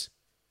thoughts?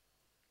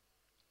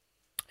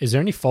 Is there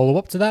any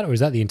follow-up to that, or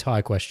is that the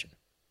entire question?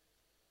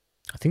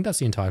 I think that's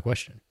the entire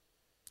question.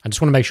 I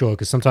just want to make sure,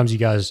 because sometimes you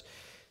guys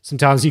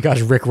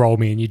rickroll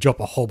me and you drop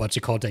a whole bunch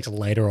of context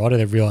later on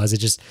and then realize it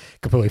just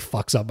completely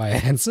fucks up my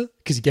answer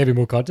because you gave me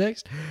more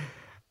context.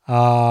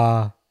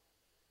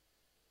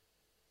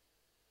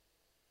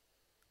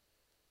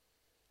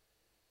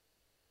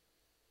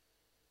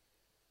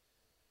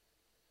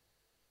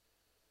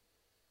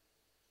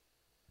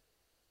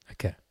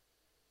 Okay.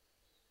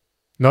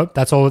 Nope,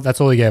 that's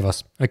all he gave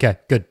us. Okay,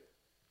 good.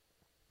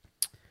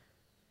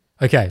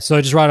 Okay, so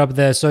just right up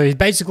there. So he's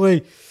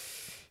basically...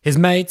 His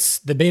mates,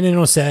 they've been in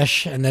on a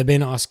sesh and they've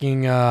been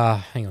asking,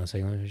 hang on a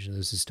second,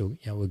 this is still,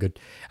 yeah, we're good.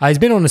 He's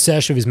been on a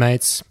sesh with his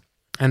mates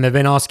and they've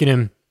been asking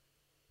him,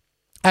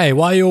 hey,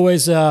 why are you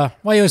always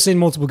seeing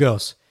multiple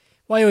girls?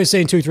 Why are you always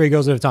seeing 2-3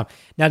 girls at a time?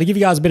 Now, to give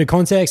you guys a bit of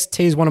context,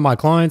 T is one of my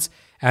clients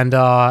and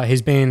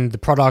he's been the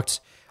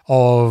product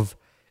of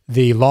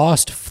the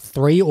last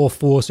 3 or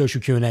 4 social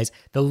Q&As.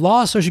 The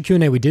last social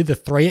Q&A we did, the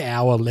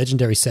 3-hour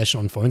legendary session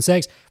on phone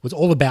sex, was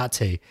all about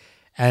T.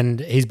 And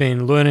he's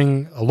been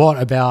learning a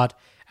lot about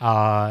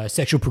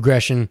sexual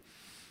progression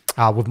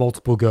with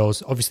multiple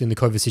girls. Obviously, in the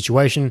COVID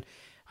situation,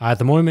 at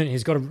the moment,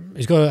 he's got.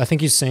 I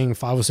think he's seeing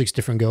 5 or 6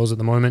 different girls at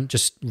the moment,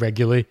 just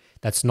regularly.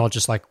 That's not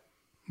just like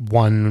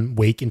 1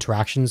 week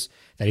interactions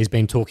that he's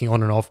been talking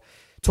on and off,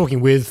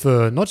 talking with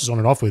for not just on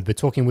and off with, but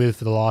talking with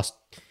for the last,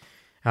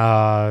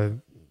 a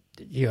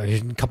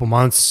couple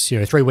months,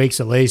 3 weeks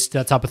at least,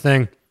 that type of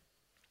thing.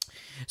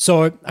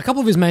 So a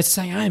couple of his mates are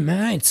saying, hey,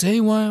 mate, see,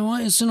 why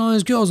are you seeing all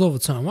those girls all the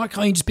time? Why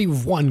can't you just be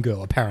with one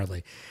girl,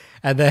 apparently?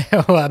 And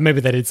well, maybe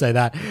they didn't say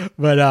that.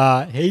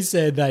 But he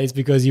said that it's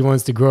because he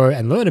wants to grow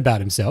and learn about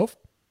himself.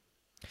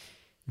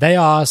 They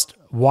asked,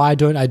 why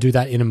don't I do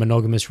that in a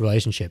monogamous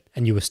relationship?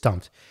 And you were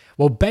stumped.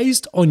 Well,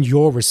 based on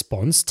your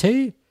response,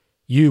 T,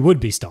 you would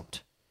be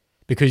stumped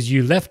because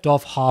you left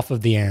off half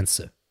of the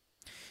answer.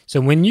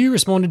 So when you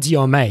responded to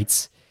your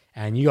mates,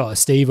 and you got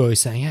Steve-O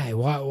saying, hey,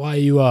 why are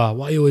you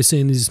always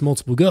seeing these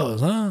multiple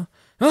girls,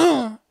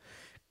 huh?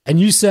 And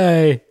you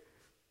say,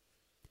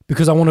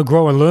 because I want to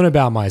grow and learn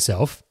about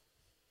myself.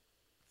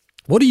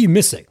 What are you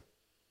missing?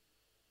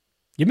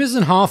 You're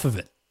missing half of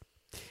it.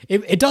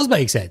 It does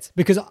make sense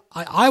because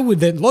I would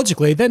then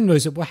logically then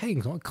say, well, hey,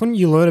 couldn't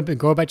you learn and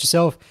grow about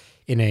yourself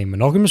in a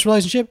monogamous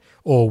relationship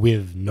or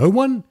with no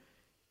one?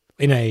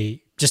 In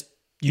a just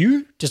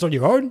on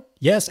your own?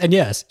 Yes and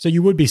yes. So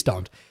you would be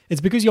stumped.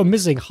 It's because you're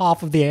missing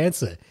half of the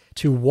answer.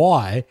 to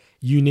why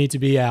you need to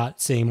be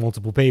out seeing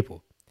multiple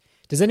people.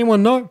 Does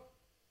anyone know?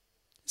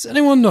 Does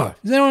anyone know?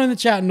 Does anyone in the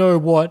chat know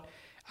what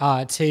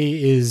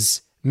T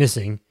is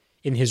missing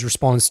in his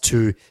response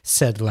to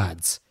said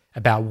lads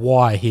about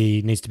why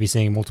he needs to be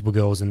seeing multiple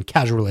girls and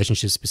casual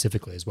relationships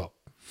specifically as well?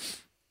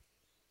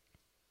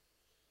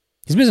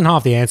 He's missing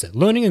half the answer.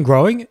 Learning and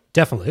growing,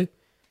 definitely.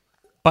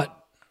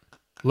 But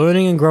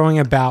learning and growing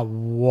about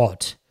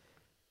what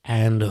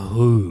and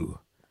who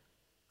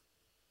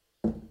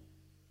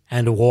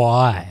and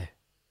why?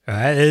 All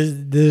right,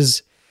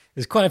 there's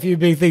quite a few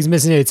big things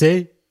missing here,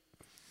 T.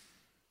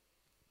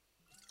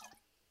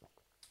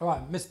 All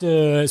right,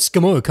 Mr.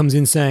 Skimo comes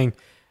in saying,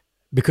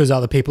 because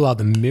other people are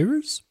the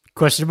mirrors?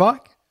 Question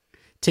mark.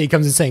 T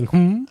comes in saying,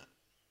 Hold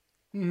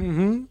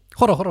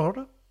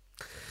on.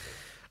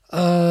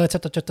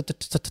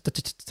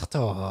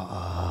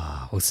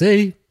 We'll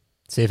see.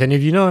 See if any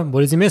of you know.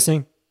 What is he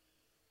missing?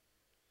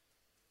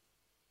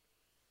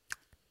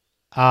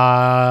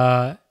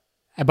 And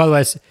by the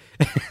way,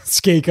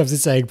 Ski comes in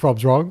saying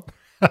Prob's wrong.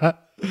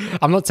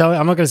 I'm not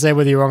going to say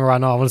whether you're wrong or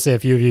not. I want to see a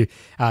few of you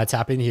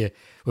tap in here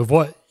with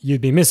what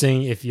you'd be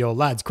missing if your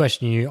lads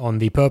question you on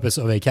the purpose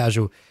of a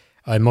casual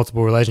and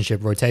multiple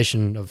relationship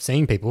rotation of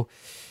seeing people.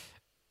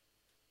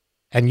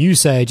 And you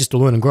say, just to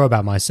learn and grow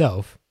about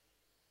myself,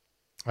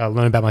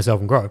 learn about myself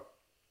and grow,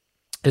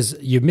 is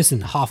you're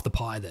missing half the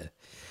pie there.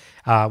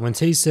 When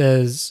T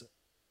says,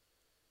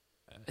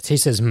 so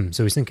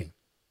he's thinking.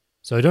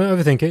 So don't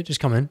overthink it, just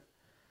come in.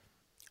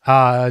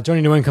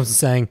 Johnny Nguyen comes in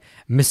saying,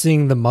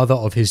 missing the mother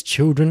of his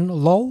children,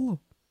 lol?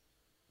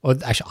 Or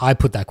actually, I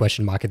put that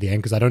question mark at the end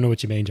because I don't know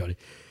what you mean, Johnny.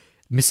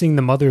 Missing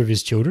the mother of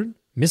his children?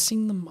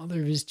 Missing the mother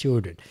of his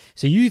children.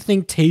 So you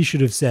think T should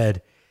have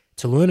said,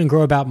 to learn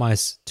about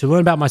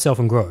myself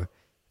and grow,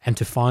 and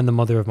to find the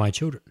mother of my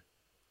children.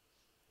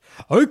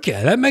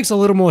 Okay, that makes a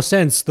little more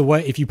sense the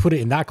way if you put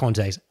it in that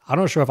context. I'm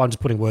not sure if I'm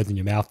just putting words in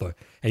your mouth though,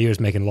 and you're just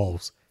making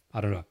lols.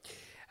 I don't know.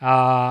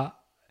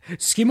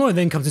 Skimo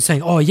then comes in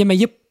saying, "Oh, yeah,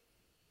 yep.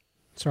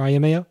 Sorry,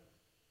 yeah.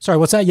 Sorry,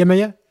 what's that,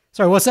 yeah?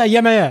 Sorry, what's that,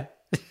 yeah?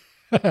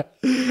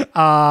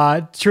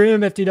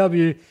 Trim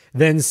FTW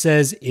then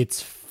says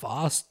it's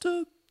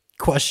faster?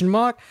 Question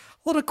mark.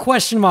 A lot of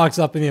question marks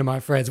up in here,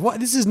 my friends. What?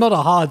 This is not a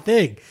hard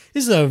thing.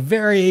 This is a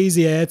very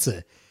easy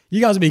answer.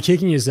 You guys will be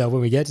kicking yourself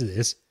when we get to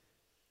this.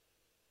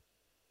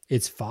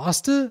 It's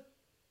faster?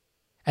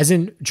 As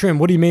in, Trim,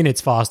 what do you mean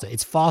it's faster?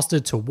 It's faster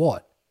to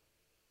what?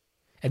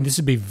 And this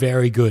would be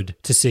very good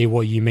to see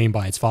what you mean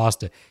by it's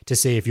faster, to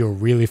see if you're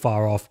really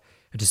far off,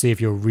 or to see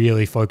if you're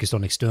really focused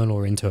on external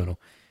or internal.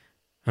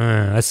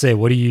 Let's see,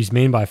 what do you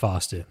mean by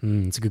faster?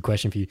 It's a good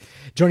question for you.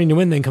 Johnny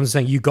Nguyen then comes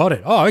saying, you got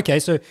it. Oh, okay,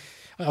 so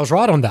I was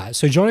right on that.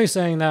 So Johnny's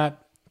saying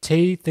that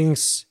T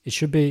thinks he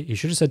should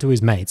have said to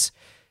his mates,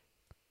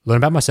 learn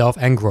about myself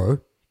and grow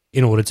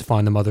in order to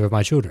find the mother of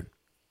my children.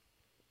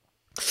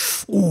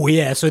 Oh,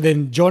 yeah. So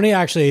then Johnny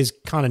actually has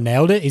kind of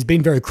nailed it. He's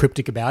been very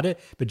cryptic about it,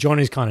 but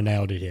Johnny's kind of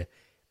nailed it here.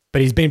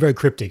 But he's been very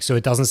cryptic, so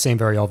it doesn't seem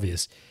very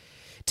obvious.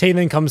 T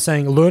then comes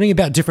saying, learning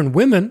about different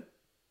women,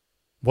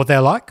 what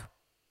they're like,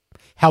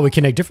 how we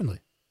connect differently.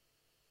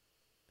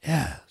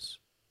 Yes.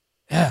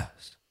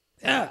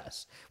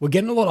 We're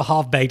getting a lot of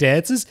half-baked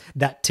answers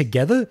that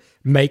together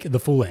make the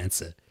full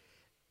answer.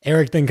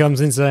 Eric then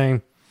comes in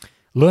saying,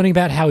 learning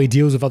about how he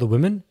deals with other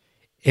women,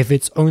 if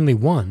it's only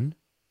one,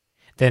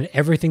 then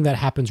everything that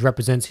happens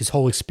represents his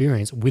whole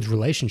experience with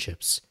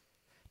relationships. ...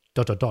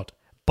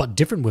 But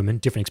different women,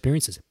 different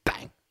experiences.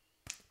 Bang.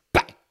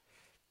 Bang.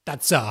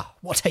 That's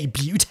what a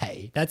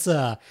beauty. That's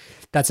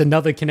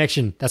another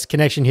connection. That's a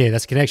connection here.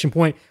 That's a connection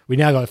point. We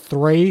now got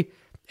 3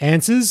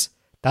 answers.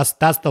 That's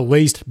the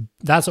least.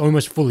 That's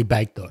almost fully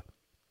baked though.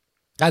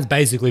 That's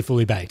basically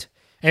fully baked.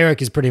 Eric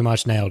has pretty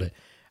much nailed it.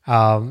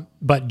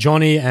 But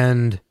Johnny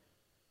and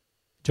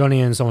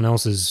someone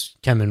else is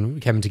coming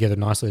together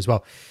nicely as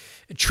well.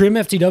 Trim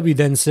FTW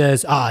then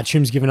says,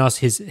 Trim's given us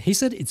he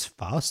said it's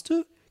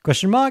faster?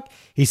 Question mark.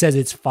 He says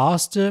it's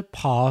faster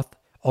path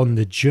on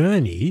the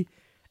journey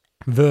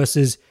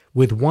versus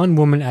with one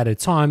woman at a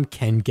time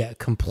can get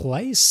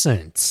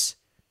complacent.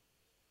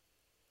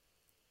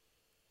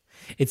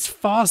 It's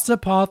faster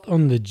path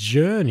on the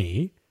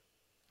journey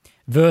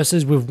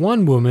versus with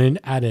one woman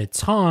at a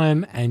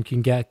time and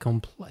can get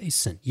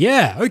complacent.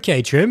 Yeah,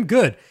 okay, Trim,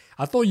 good.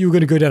 I thought you were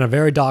going to go down a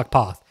very dark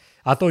path.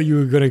 I thought you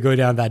were going to go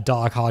down that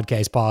dark, hard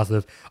case path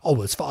of,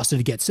 it's faster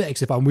to get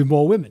sex if I'm with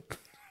more women.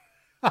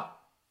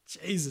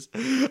 Jesus.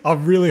 I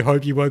really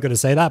hope you weren't going to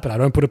say that, but I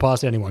don't put it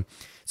past anyone.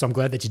 So I'm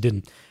glad that you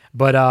didn't.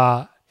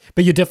 But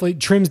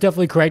Trim's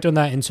definitely correct on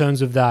that in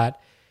terms of that.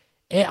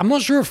 I'm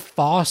not sure if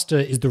faster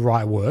is the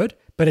right word,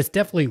 but it's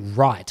definitely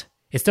right.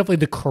 It's definitely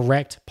the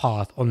correct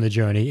path on the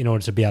journey in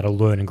order to be able to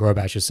learn and grow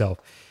about yourself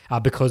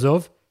because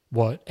of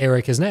what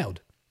Eric has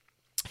nailed.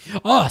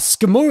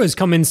 Skamura's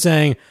come in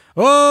saying,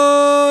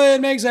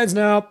 it makes sense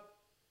now.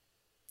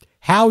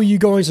 How are you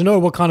going to know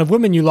what kind of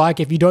women you like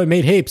if you don't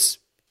meet heaps?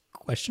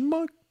 Question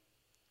mark?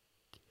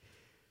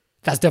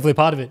 That's definitely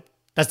part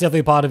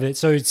of it.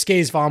 So Ski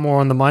is far more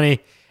on the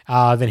money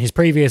than his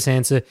previous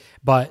answer.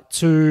 But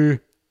to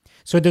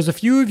So there's a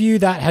few of you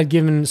that had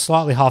given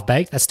slightly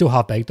half-baked. That's still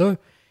half-baked though.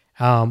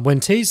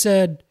 When Ski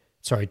said,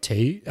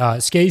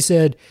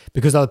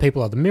 because other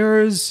people are the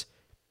mirrors,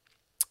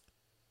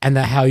 and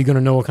that how you're going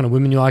to know what kind of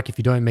women you like if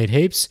you don't meet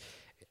heaps.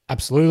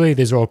 Absolutely,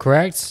 these are all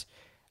correct.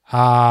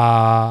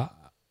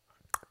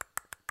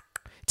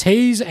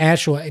 T was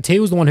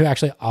the one who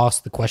actually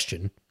asked the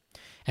question,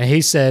 and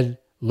he said,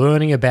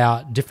 learning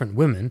about different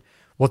women,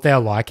 what they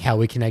are like, how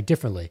we connect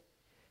differently.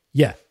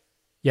 Yeah,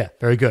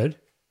 very good.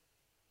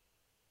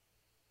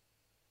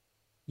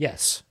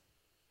 Yes,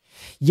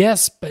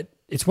 but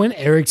it's when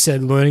Eric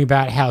said learning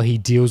about how he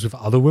deals with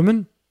other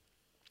women.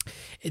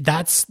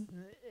 It's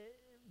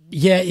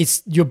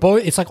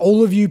like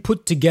all of you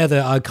put together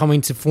are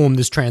coming to form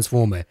this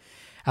transformer.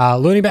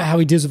 Learning about how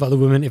he deals with other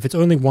women. If it's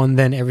only one,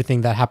 then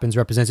everything that happens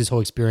represents his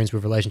whole experience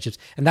with relationships.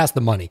 And that's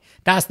the money.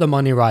 That's the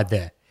money right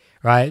there.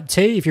 Right?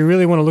 T, if you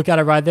really want to look at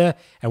it right there,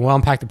 and we'll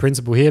unpack the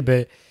principle here,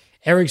 but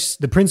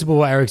the principle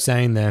what Eric's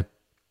saying there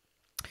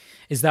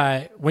is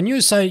that when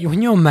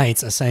your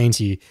mates are saying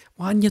to you,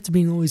 why do you have to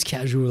be in all these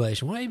casual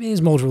relations? Why are you being in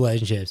these multiple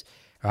relationships?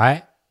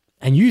 Right?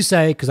 And you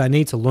say, because I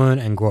need to learn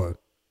and grow.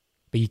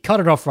 But you cut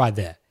it off right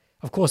there.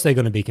 Of course they're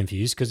going to be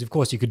confused, because of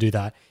course you could do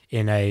that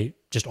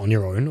just on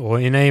your own or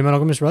in a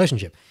monogamous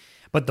relationship.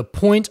 But the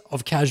point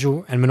of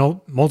casual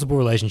and multiple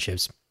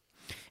relationships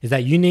is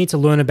that you need to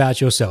learn about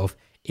yourself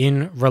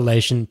in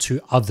relation to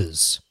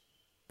others.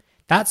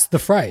 That's the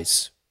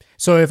phrase.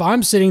 So if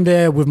I'm sitting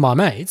there with my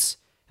mates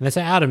and they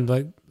say, Adam,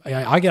 like,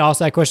 I get asked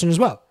that question as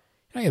well.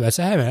 I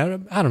say, hey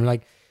man, Adam,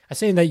 like, I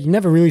see that you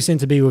never really seem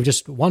to be with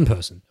just one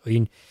person.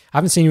 I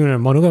haven't seen you in a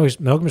monogamous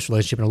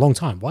relationship in a long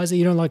time. Why is it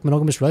you don't like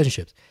monogamous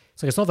relationships?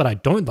 It's like, it's not that I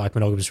don't like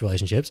monogamous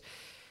relationships.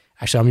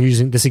 Actually, I'm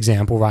using this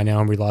example right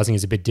now. I'm realizing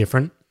it's a bit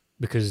different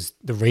because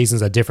the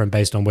reasons are different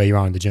based on where you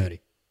are in the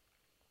journey.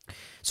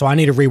 So I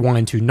need to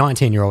rewind to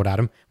 19-year-old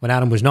Adam, when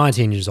Adam was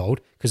 19 years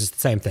old, because it's the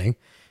same thing.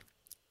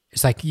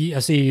 It's like, I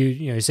see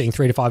you seeing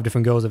 3 to 5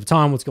 different girls at a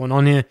time. What's going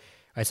on here?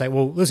 I say,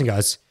 well, listen,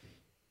 guys,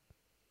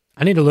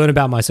 I need to learn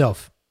about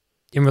myself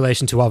in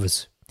relation to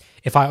others.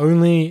 If I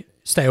only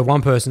stay with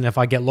one person, if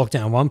I get locked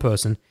down one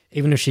person,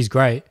 even if she's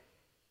great,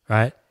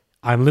 right,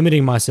 I'm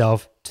limiting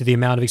myself to the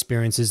amount of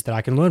experiences that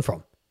I can learn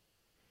from.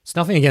 It's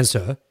nothing against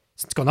her.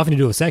 It's got nothing to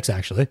do with sex,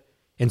 actually,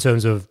 in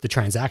terms of the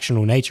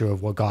transactional nature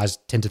of what guys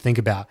tend to think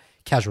about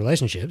casual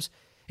relationships.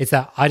 It's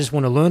that I just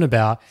want to learn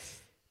about,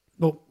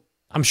 well,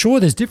 I'm sure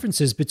there's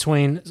differences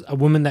between a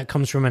woman that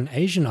comes from an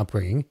Asian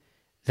upbringing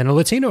than a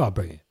Latino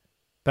upbringing.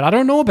 But I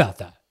don't know about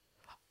that.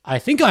 I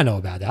think I know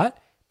about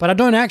that, but I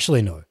don't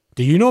actually know.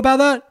 Do you know about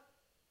that?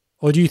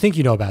 Or do you think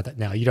you know about that?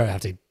 Now, you don't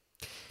have to.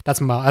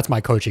 That's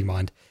my coaching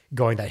mind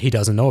going that he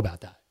doesn't know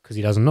about that because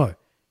he doesn't know.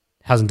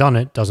 Hasn't done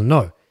it, doesn't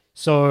know.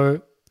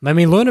 So let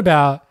me learn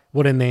about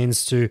what it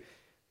means to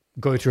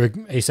go through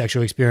a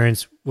sexual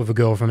experience with a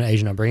girl from an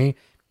Asian upbringing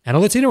and a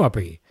Latino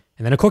upbringing,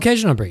 and then a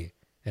Caucasian upbringing,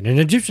 and an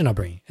Egyptian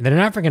upbringing, and then an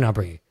African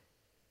upbringing.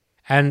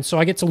 And so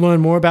I get to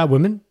learn more about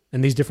women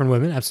and these different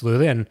women,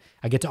 absolutely, and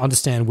I get to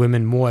understand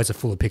women more as a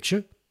fuller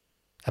picture,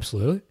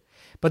 absolutely.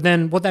 But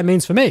then what that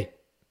means for me,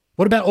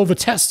 what about all the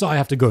tests I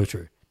have to go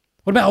through?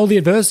 What about all the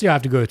adversity I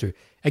have to go through?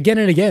 Again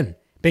and again,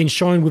 being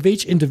shown with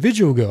each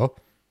individual girl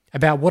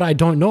about what I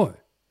don't know.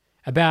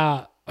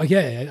 About,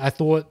 okay, I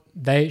thought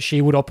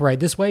she would operate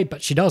this way,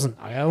 but she doesn't.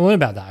 I gotta learn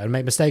about that. I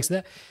make mistakes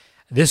there.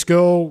 This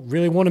girl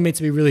really wanted me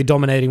to be really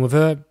dominating with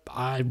her.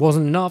 I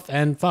wasn't enough,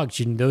 and fuck,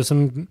 there was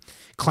some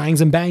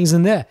clangs and bangs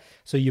in there.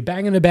 So you're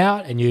banging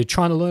about and you're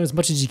trying to learn as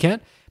much as you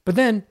can. But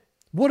then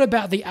what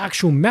about the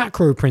actual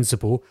macro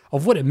principle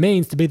of what it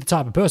means to be the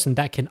type of person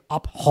that can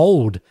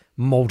uphold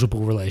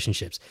multiple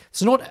relationships?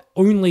 So not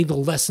only the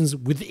lessons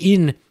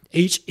within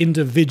each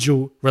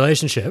individual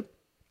relationship,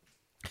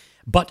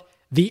 but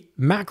the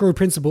macro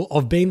principle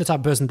of being the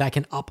type of person that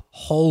can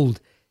uphold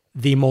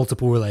the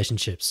multiple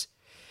relationships,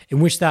 in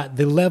which that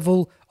the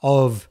level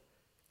of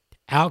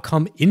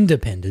outcome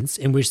independence,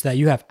 in which that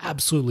you have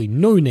absolutely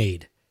no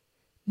need,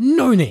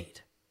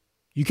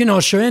 you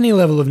cannot show any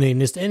level of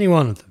neediness to any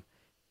one of them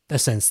that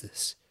sense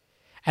this.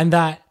 And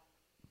that,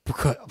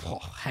 because,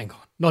 hang on,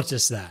 not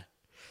just that.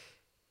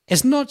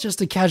 It's not just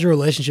a casual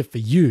relationship for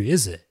you,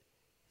 is it?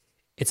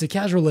 It's a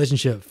casual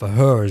relationship for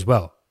her as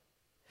well.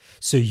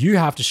 So you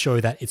have to show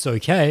that it's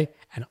okay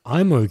and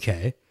I'm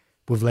okay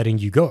with letting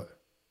you go.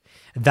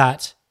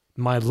 That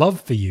my love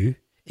for you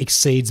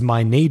exceeds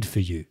my need for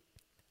you.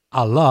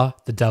 Allah,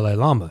 the Dalai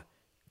Lama,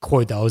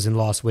 quote that was in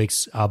last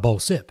week's bowl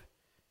sip.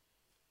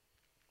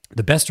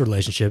 The best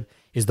relationship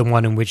is the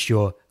one in which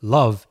your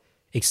love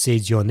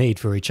exceeds your need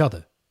for each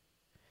other.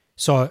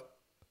 So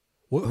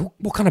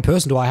what kind of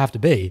person do I have to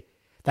be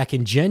that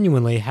can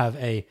genuinely have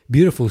a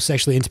beautiful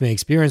sexually intimate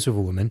experience with a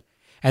woman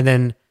and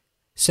then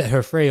set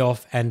her free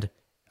off and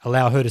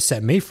allow her to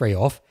set me free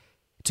off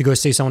to go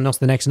see someone else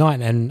the next night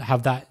and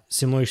have that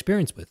similar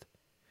experience with?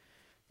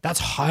 That's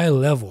high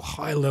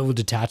level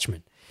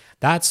detachment.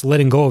 That's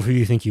letting go of who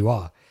you think you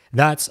are.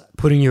 That's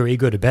putting your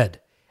ego to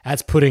bed.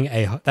 That's putting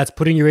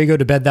your ego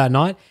to bed that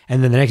night,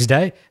 and then the next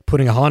day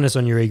putting a harness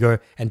on your ego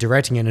and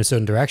directing it in a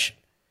certain direction.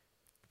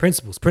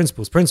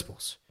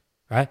 Principles,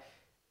 right?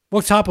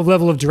 What type of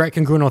level of direct,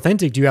 congruent,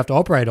 authentic do you have to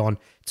operate on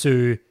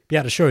to be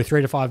able to show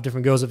 3 to 5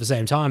 different girls at the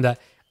same time that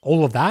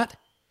all of that,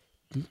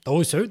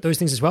 also those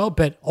things as well,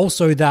 but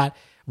also that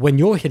when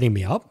you're hitting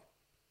me up,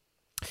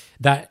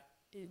 that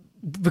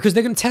because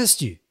they're going to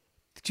test you.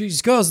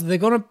 These girls, the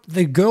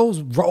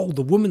girl's role,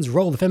 the woman's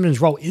role, the feminine's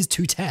role is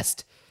to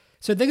test.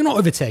 So they're going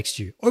to overtext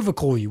you,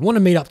 overcall you, want to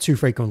meet up too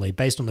frequently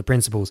based on the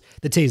principles,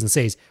 the T's and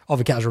C's of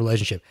a casual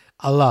relationship.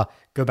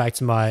 Go back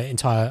to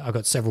I've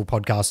got several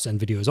podcasts and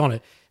videos on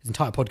it. There's an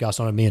entire podcast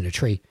on it, me and a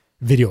tree,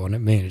 video on it,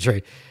 me and a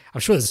tree. I'm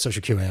sure there's a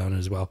social QA on it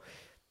as well.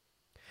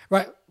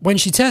 Right, when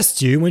she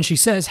tests you, when she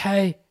says,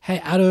 hey,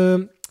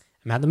 Adam,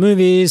 I'm at the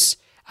movies,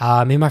 me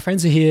and my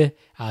friends are here,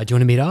 do you want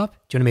to meet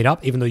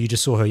up? Even though you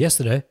just saw her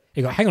yesterday.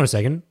 You go, hang on a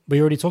second,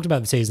 we already talked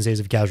about the T's and C's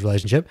of a casual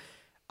relationship.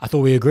 I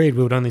thought we agreed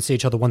we would only see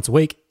each other once a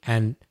week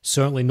and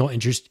certainly not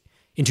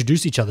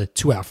introduce each other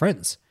to our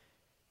friends.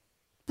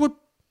 What?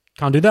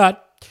 Can't do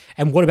that.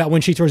 And what about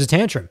when she throws a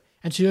tantrum?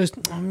 And she goes,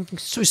 I'm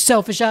so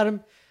selfish,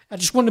 Adam. I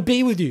just want to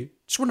be with you.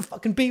 Just want to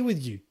fucking be with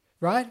you,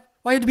 right?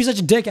 Why you have to be such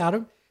a dick,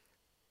 Adam?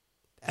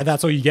 And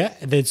that's all you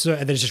get? And then it's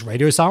just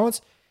radio silence?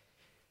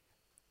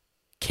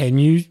 Can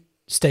you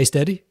stay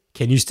steady?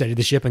 Can you steady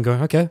the ship and go,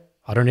 okay,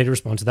 I don't need to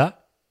respond to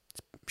that.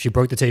 She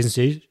broke the T's and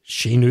C's.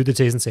 She knew the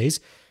T's and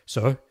C's.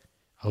 So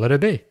I'll let her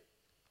be.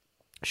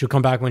 She'll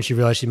come back when she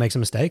realizes she makes a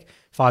mistake.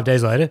 5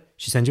 days later,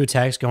 she sends you a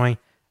text going,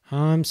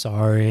 I'm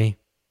sorry.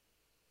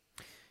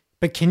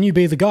 But can you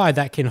be the guy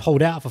that can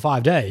hold out for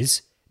 5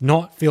 days,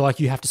 not feel like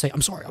you have to say,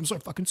 I'm sorry, I'm so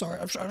fucking sorry,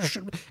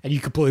 and you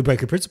completely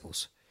break your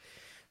principles?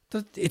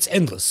 It's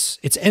endless.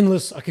 It's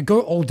endless. I could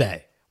go all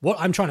day. What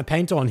I'm trying to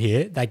paint on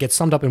here that gets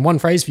summed up in one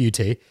phrase for you,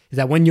 T, is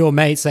that when your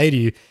mates say to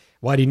you,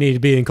 why do you need to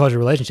be in casual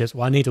relationships?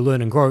 Well, I need to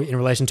learn and grow in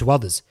relation to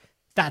others.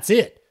 That's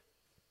it.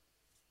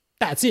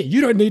 That's it.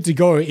 You don't need to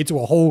go into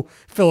a whole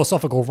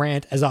philosophical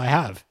rant as I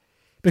have,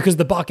 because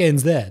the buck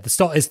ends there.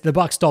 The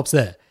buck stops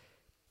there.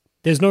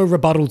 There's no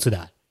rebuttal to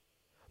that.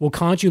 Well,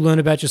 can't you learn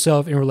about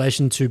yourself in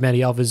relation to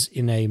many others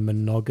in a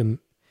monogam?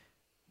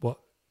 What?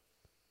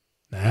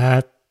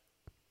 Nah.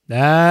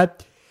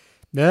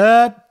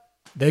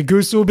 Their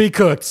goose will be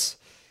cooked.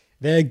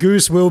 Their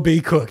goose will be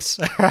cooked.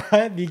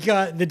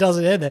 It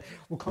doesn't end there.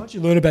 Well, can't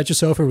you learn about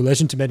yourself in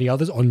relation to many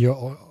others on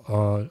your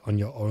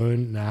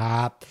own?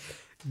 Nah.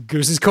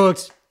 Goose is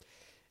cooked.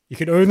 You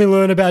can only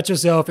learn about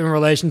yourself in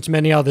relation to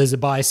many others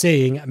by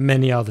seeing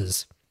many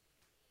others.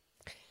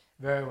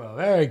 Very well.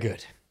 Very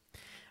good.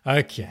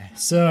 Okay.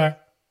 So,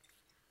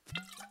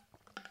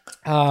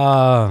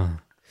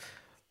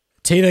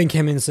 T then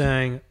came in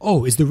saying,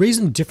 oh, is the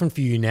reason different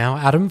for you now,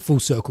 Adam? Full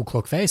circle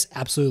clock face?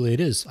 Absolutely it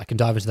is. I can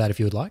dive into that if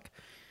you would like.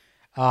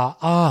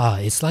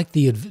 It's like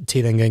T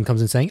then again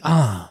comes in saying,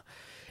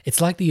 it's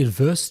like the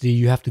adversity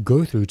you have to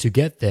go through to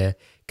get there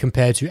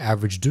compared to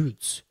average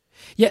dudes.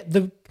 Yeah,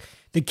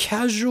 the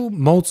casual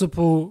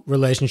multiple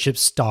relationship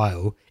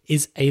style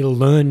is a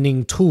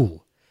learning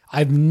tool.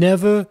 I've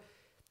never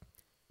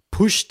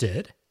pushed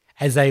it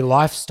as a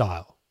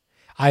lifestyle.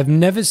 I've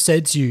never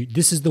said to you,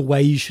 this is the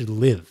way you should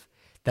live,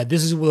 that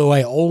this is the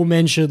way all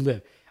men should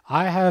live.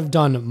 I have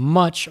done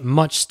much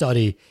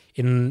study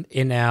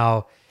in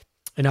our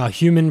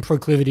human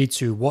proclivity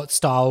to what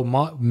style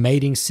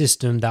mating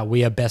system that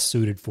we are best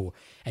suited for.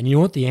 And you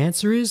know what the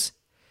answer is?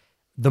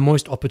 The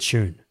most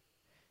opportune.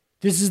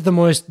 This is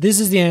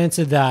the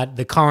answer that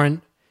the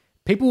current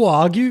people will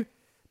argue,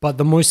 but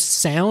the most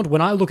sound,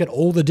 when I look at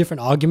all the different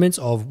arguments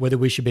of whether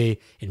we should be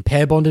in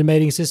pair bonded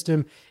mating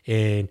system,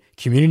 in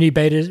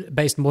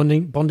community-based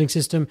bonding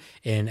system,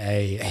 in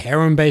a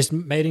harem-based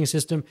mating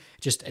system,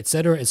 just et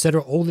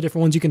cetera, all the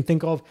different ones you can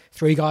think of,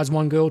 3 guys,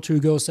 1 girl, 2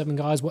 girls, 7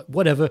 guys,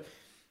 whatever.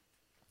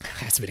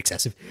 That's a bit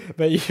excessive,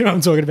 but you know what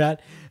I'm talking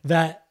about.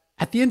 That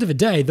at the end of the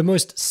day, the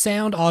most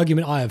sound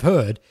argument I have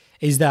heard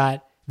is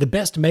that the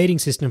best mating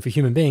system for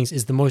human beings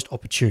is the most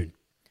opportune,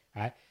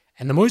 right?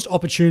 And the most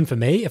opportune for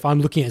me, if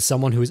I'm looking at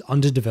someone who is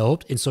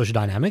underdeveloped in social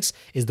dynamics,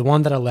 is the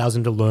one that allows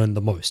them to learn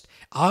the most.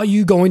 Are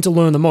you going to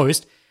learn the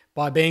most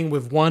by being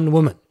with one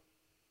woman?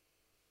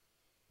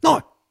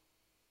 No,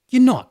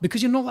 you're not,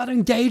 because you're not allowed to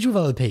engage with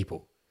other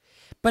people.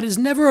 But it's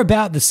never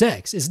about the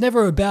sex. It's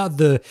never about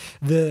the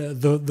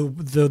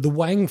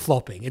wang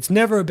flopping. It's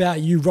never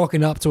about you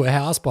rocking up to a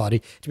house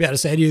party to be able to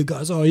say to you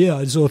guys, oh yeah,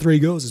 I saw 3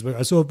 girls this week.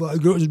 I saw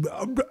 5 girls.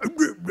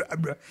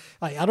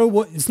 Like,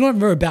 it's not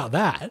ever about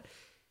that.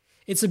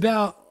 It's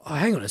about, oh,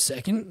 hang on a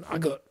second, I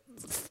got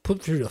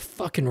put through the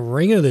fucking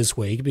ringer this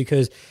week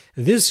because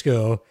this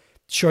girl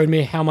showed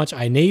me how much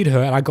I need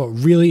her, and I got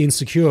really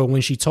insecure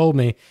when she told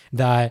me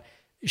that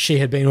she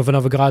had been with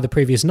another guy the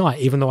previous night,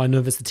 even though I know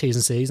it's the T's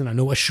and C's and I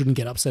know I shouldn't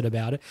get upset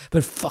about it.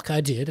 But fuck, I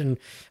did. And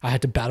I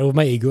had to battle with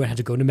my ego and had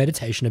to go into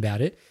meditation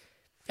about it.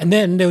 And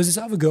then there was this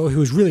other girl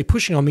who was really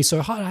pushing on me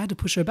so hard, I had to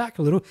push her back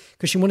a little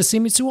because she wanted to see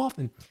me too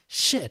often.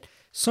 Shit.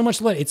 So much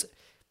later. It's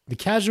the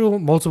casual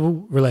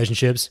multiple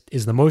relationships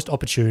is the most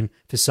opportune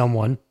for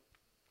someone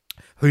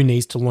who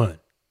needs to learn,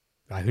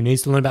 right? Who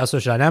needs to learn about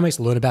social dynamics,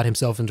 learn about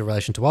himself in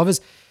relation to others.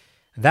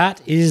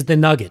 That is the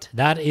nugget.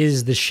 That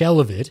is the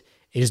shell of it.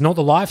 It is not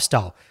the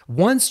lifestyle.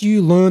 Once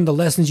you learn the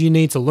lessons you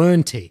need to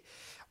learn,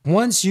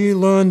 once you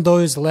learn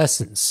those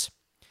lessons,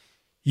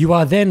 you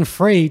are then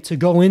free to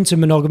go into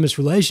monogamous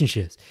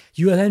relationships.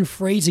 You are then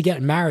free to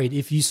get married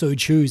if you so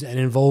choose and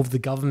involve the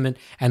government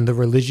and the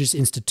religious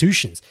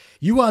institutions.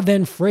 You are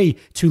then free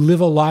to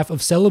live a life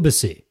of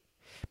celibacy.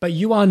 But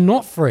you are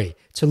not free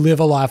to live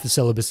a life of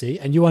celibacy,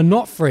 and you are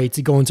not free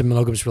to go into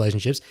monogamous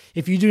relationships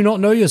if you do not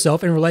know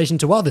yourself in relation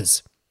to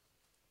others.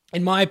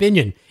 In my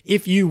opinion,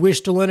 if you wish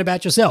to learn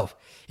about yourself.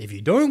 If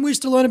you don't wish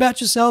to learn about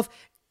yourself,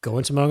 go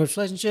into monogamous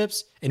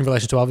relationships in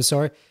relation to others,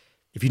 sorry.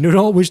 If you do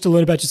not wish to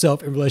learn about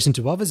yourself in relation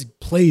to others,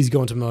 please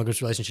go into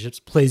monogamous relationships.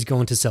 Please go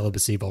into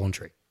celibacy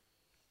voluntary.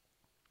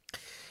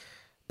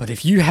 But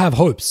if you have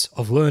hopes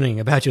of learning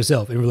about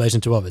yourself in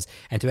relation to others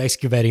and to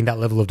excavating that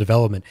level of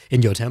development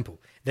in your temple,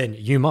 then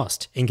you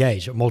must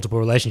engage multiple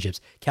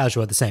relationships,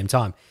 casual at the same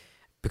time,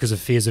 because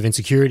of fears of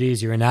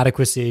insecurities, your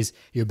inadequacies,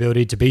 your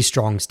ability to be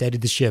strong, steady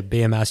the ship,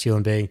 be a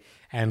masculine being,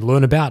 and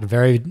learn about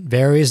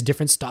various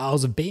different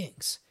styles of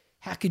beings.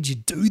 How could you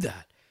do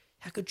that?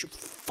 How could you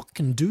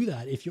fucking do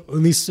that if you're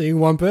only seeing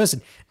one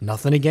person?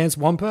 Nothing against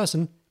one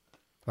person,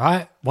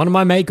 right? One of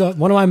my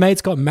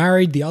mates got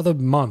married the other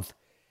month,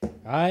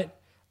 right?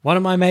 One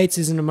of my mates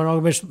is in a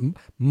monogamous.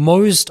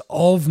 Most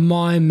of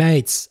my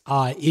mates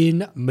are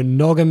in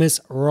monogamous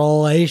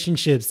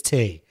relationships.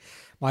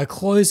 My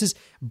closest,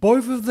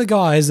 both of the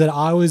guys that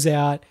I was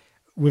out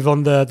with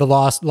on the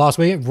last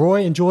week,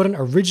 Roy and Jordan,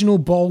 original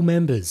Bowl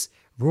members.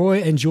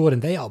 Roy and Jordan,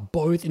 they are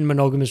both in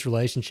monogamous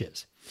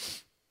relationships.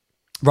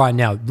 Right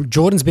now,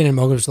 Jordan's been in a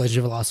monogamous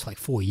relationship for the last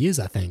 4 years,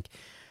 I think.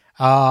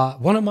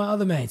 One of my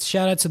other mates,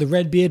 shout out to the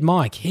Redbeard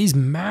Mike. He's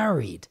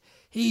married,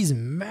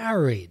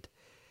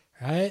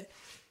 right?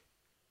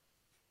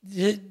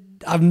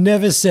 I've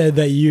never said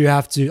that you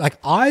have to,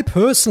 I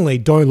personally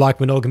don't like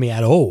monogamy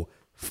at all.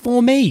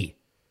 For me,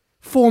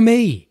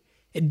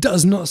 it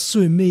does not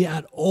suit me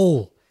at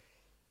all.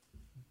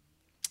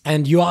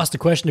 And you asked a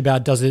question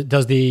about does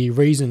the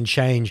reason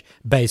change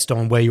based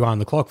on where you are in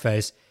the clock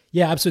face?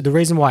 Yeah, absolutely. The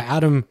reason why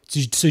Adam,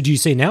 so do you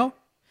see now?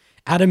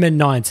 Adam at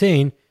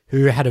 19,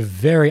 who had a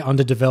very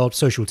underdeveloped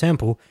social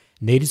temple,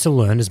 needed to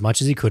learn as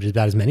much as he could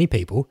about as many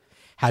people,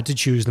 had to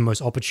choose the most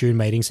opportune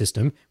mating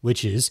system,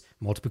 which is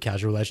multiple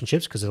casual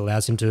relationships, because it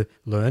allows him to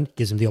learn,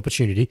 gives him the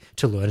opportunity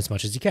to learn as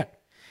much as he can.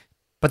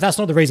 But that's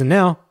not the reason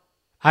now.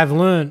 I've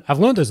learned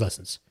those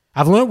lessons.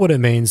 I've learned what it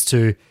means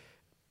to,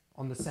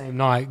 on the same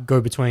night, go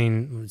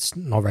between, it's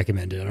not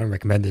recommended, I don't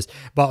recommend this,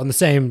 but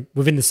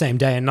within the same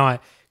day and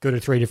night, go to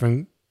 3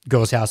 different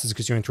girls' houses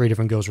because you're in 3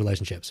 different girls'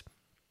 relationships.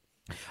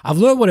 I've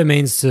learned what it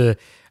means to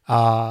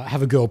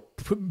have a girl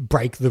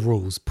break the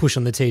rules, push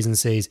on the T's and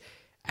C's,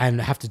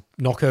 and have to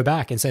knock her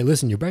back and say,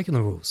 listen, you're breaking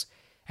the rules.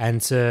 And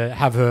to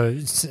have her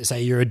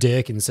say you're a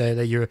dick and say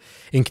that you're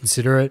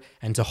inconsiderate,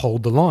 and to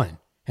hold the line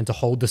and to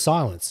hold the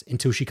silence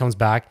until she comes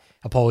back,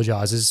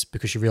 apologizes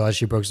because she realized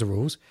she broke the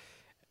rules.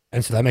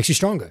 And so that makes you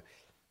stronger.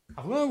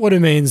 I've learned what it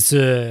means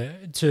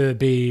to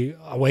be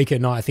awake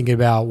at night thinking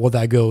about what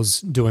that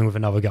girl's doing with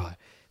another guy.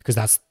 Because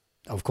that's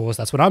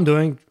what I'm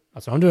doing.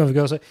 That's what I'm doing with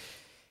girls. So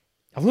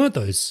I've learned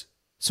those.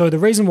 So the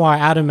reason why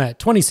Adam at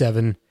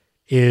 27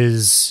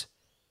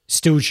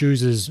 still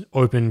chooses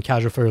open,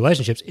 casual-free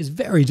relationships is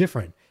very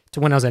different to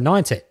when I was at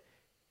 19.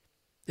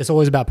 It's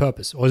always about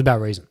purpose, always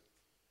about reason.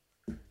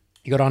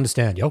 You got to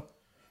understand, yo.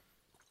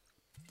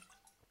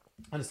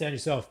 Understand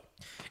yourself.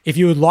 If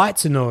you would like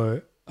to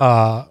know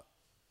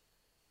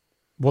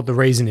what the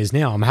reason is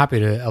now, I'm happy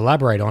to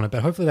elaborate on it,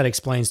 but hopefully that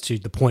explains to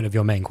the point of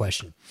your main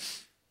question.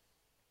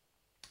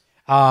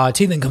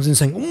 T then comes in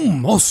saying,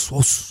 Trim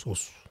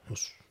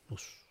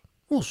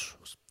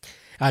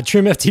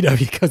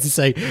FTW comes to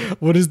say,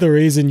 what is the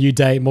reason you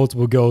date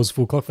multiple girls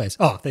full clock face?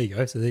 Oh, there you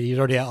go. So he's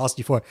already asked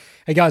you for it.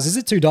 Hey guys, is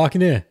it too dark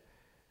in here?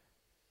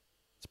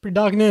 It's pretty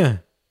dark in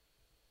here.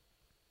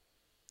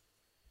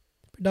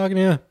 I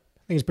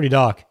think it's pretty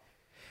dark.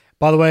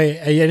 By the way,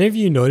 are any of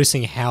you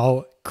noticing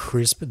how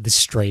crisp the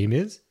stream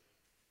is?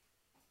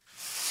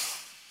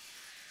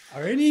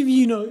 Are any of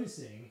you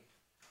noticing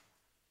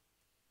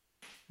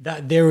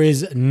that there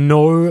is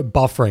no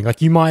buffering?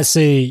 Like you'll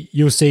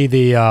see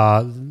the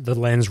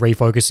lens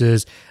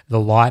refocuses. The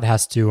light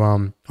has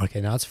to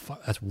okay, now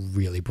that's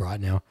really bright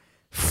now.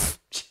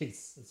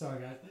 Jeez,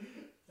 sorry guys,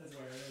 that's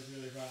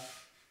really bright.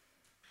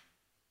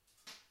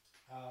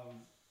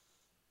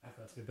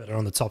 That's a bit better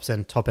on the top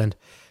end.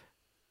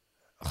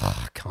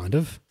 Kind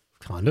of.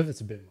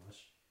 It's a bit much.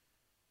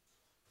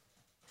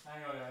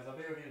 Hang on guys, I'll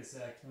be over in a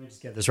sec. Let me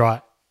just get this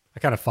right. I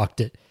kind of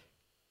fucked it.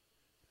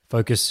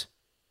 Focus.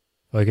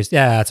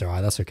 Yeah, that's all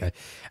right. That's okay.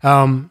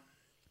 Are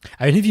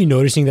any of you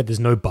noticing that there's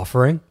no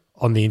buffering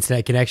on the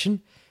internet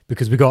connection?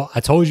 Because I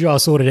told you I'll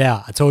sort it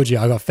out. I told you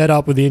I got fed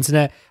up with the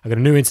internet. I got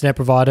a new internet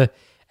provider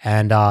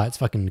and it's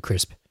fucking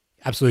crisp.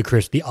 Absolutely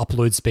crisp. The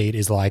upload speed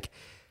is like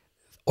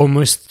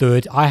almost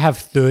 30. I have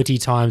 30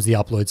 times the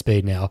upload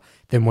speed now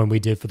than when we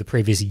did for the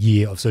previous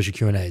year of social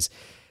Q&As.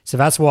 So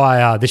that's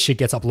why this shit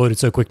gets uploaded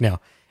so quick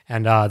now.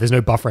 And there's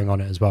no buffering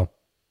on it as well.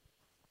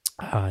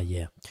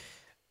 Yeah.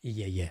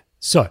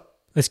 So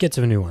let's get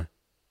to a new one.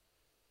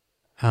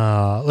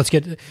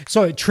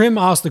 So Trim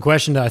asked the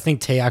question that I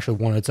think T actually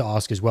wanted to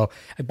ask as well.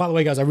 And by the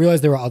way, guys, I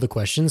realize there are other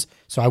questions,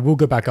 so I will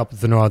go back up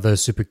with no other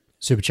super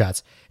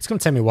chats. It's going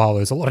to take me a while.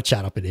 There's a lot of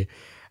chat up in here.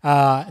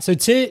 So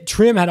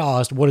Trim had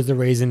asked, what is the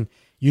reason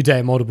you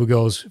date multiple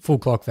girls full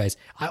clock face?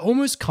 I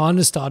almost kind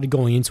of started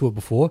going into it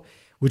before,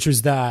 which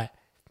was that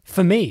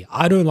for me,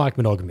 I don't like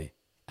monogamy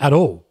at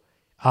all.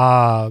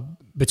 From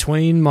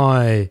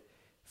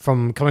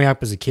coming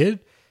up as a kid,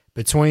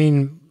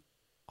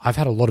 I've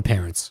had a lot of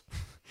parents.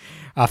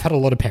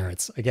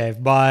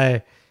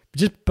 Okay,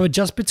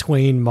 just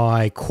between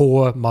my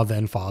core mother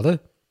and father,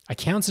 I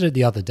counted it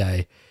the other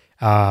day.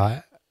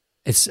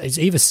 It's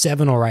either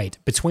 7 or 8.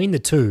 Between the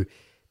two,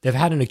 they've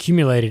had an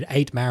accumulated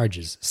 8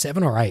 marriages,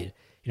 7 or 8.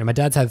 My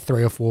dad's had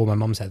 3 or 4. My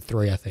mom's had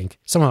 3, I think.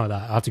 Something like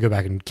that. I'll have to go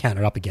back and count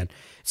it up again.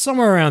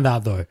 Somewhere around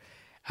that, though.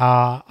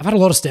 I've had a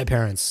lot of step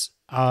parents.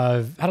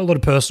 I've had a lot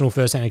of personal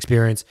first-hand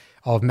experience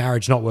of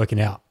marriage not working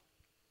out.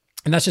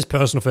 And that's just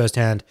personal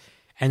first-hand.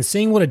 And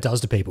seeing what it does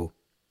to people.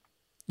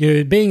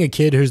 Being a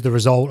kid who's the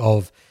result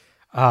of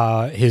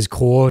his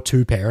core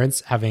 2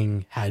 parents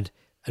having had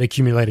an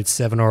accumulated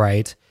 7 or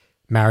 8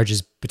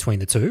 marriages between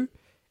the two,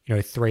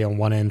 3 on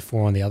one end,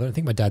 4 on the other. I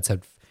think my dad's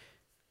had,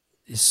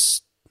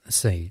 let's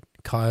see,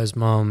 Kaya's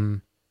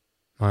mum,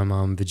 my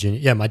mum, Virginia.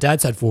 Yeah, my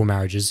dad's had 4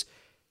 marriages,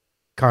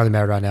 currently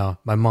married right now.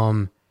 My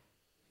mum,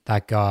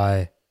 that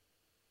guy,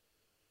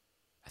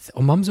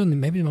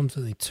 maybe mom's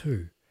only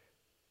 2.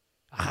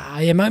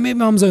 Yeah, maybe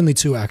mom's only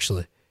 2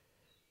 actually.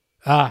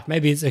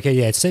 Maybe it's okay.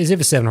 Yeah, it's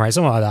either 7 or 8,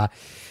 something like that,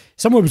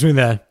 somewhere between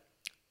there.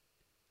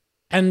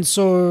 And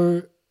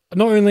so,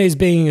 not only as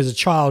being as a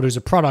child who's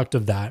a product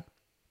of that,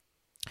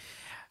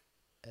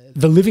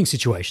 the living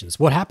situations,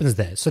 what happens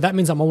there. So that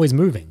means I'm always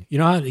moving.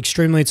 I had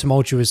extremely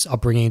tumultuous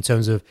upbringing in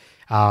terms of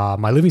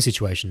my living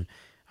situation.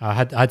 I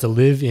had to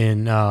live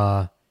in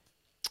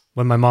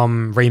when my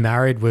mom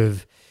remarried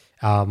with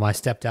my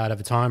stepdad at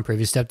the time,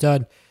 previous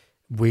stepdad.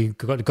 We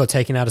got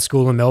taken out of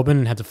school in Melbourne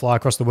and had to fly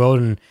across the world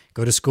and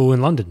go to school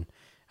in London.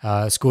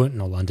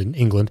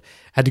 England.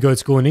 Had to go to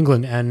school in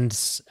England, and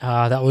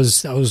that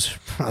was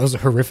a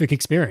horrific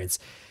experience.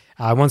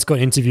 I once got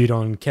interviewed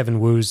on Kevin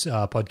Woo's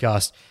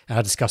podcast, and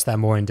I discussed that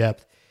more in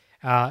depth.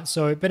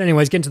 But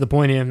anyways, getting to the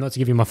point here, not to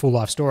give you my full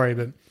life story,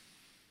 but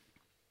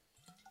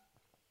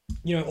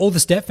all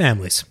the step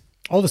families,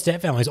 all the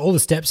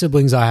step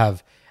siblings I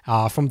have.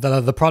 From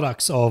the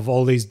products of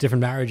all these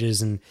different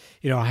marriages, and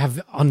I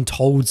have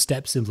untold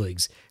step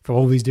siblings from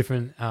all these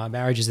different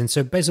marriages. And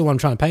so basically what I'm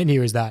trying to paint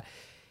here is that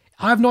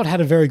I've not had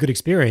a very good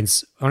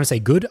experience. I want to say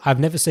good. I've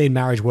never seen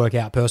marriage work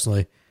out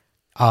personally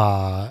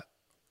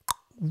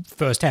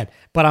firsthand,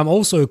 but I'm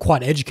also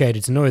quite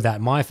educated to know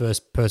that my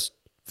first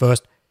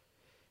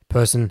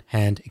person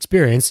hand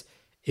experience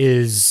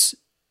is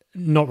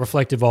not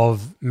reflective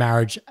of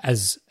marriage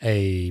as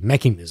a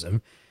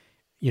mechanism.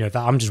 That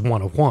I'm just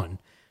one of one,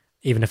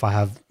 even if I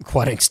have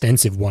quite an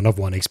extensive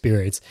one-of-one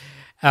experience.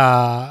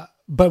 But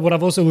what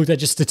I've also looked at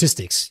just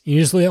statistics.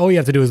 All you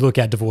have to do is look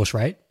at divorce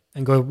rate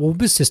and go, well,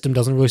 this system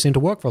doesn't really seem to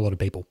work for a lot of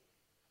people.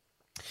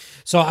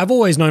 So I've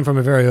always known from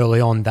a very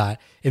early on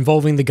that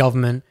involving the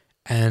government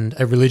and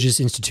a religious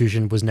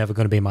institution was never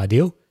going to be my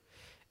deal.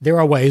 There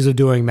are ways of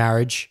doing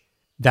marriage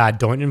that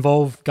don't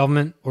involve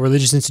government or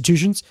religious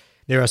institutions.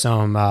 There are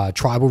some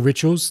tribal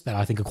rituals that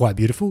I think are quite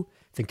beautiful,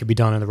 I think could be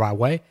done in the right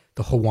way.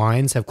 The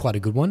Hawaiians have quite a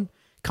good one.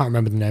 Can't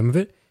remember the name of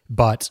it,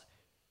 but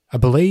I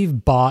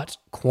believe Bart,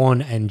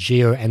 Quan, and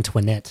Gio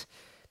Antoinette,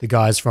 the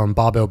guys from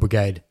Barbell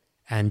Brigade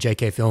and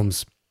JK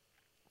Films,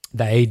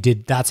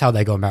 that's how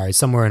they got married,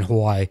 somewhere in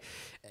Hawaii,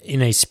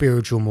 in a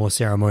spiritual more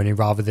ceremony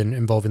rather than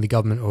involving the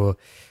government or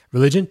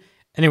religion.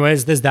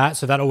 Anyways, there's that.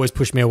 So that always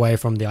pushed me away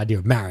from the idea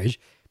of marriage.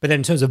 But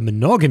then in terms of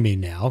monogamy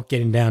now,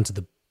 getting down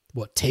to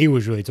what T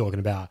was really talking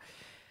about,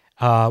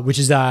 which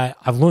is that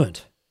I've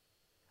learned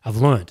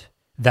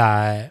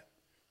that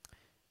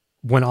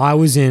when I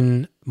was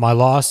in my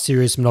last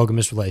serious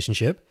monogamous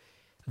relationship,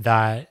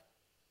 that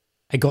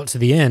I got to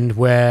the end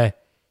where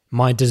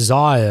my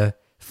desire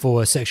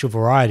for sexual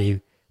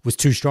variety was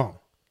too strong,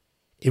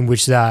 in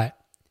which that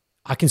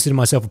I consider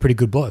myself a pretty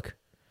good bloke.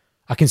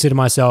 I consider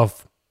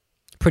myself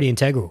pretty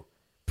integral,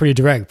 pretty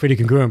direct, pretty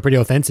congruent, pretty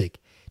authentic,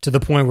 to the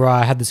point where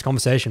I had this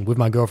conversation with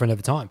my girlfriend at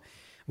the time,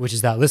 which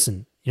is that,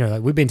 listen,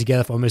 we've been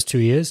together for almost 2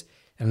 years,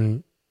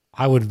 and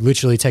I would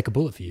literally take a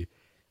bullet for you.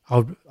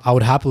 I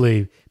would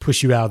happily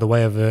push you out of the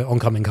way of an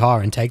oncoming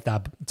car and take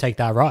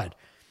that ride.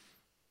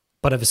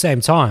 But at the same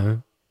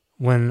time,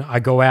 when I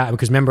go out,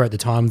 because remember at the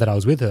time that I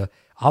was with her,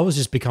 I was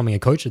just becoming a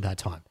coach at that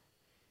time.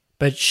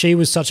 But she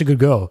was such a good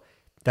girl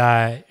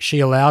that she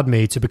allowed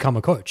me to become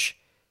a coach.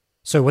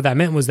 So what that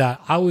meant was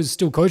that I was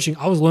still coaching.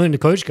 I was learning to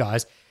coach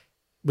guys,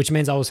 which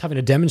means I was having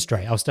to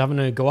demonstrate. I was having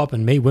to go up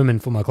and meet women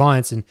for my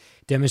clients and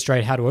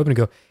demonstrate how to open and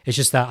go. It's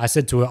just that I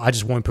said to her, I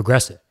just won't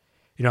progress it.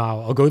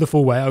 I'll go the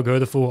full way. I'll go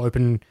the full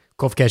open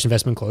qualification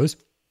investment close,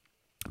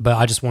 but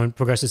I just won't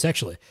progress it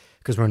sexually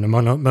because we're in a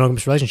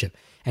monogamous relationship.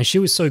 And she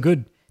was so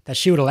good that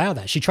she would allow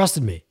that. She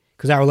trusted me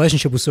because our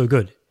relationship was so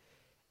good.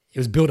 It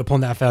was built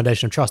upon that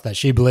foundation of trust that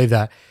she believed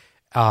that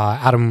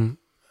Adam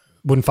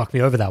wouldn't fuck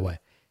me over that way.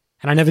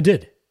 And I never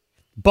did.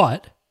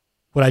 But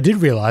what I did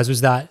realize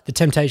was that the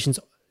temptation's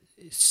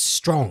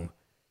strong.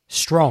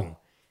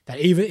 That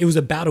even it was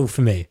a battle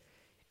for me.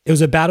 It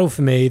was a battle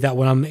for me that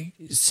when I'm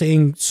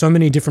seeing so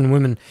many different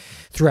women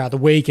throughout the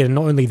week, and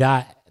not only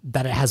that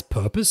it has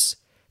purpose,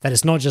 that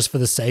it's not just for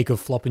the sake of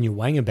flopping your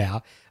wang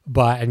about,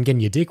 and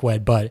getting your dick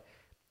wet, but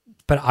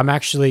I'm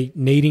actually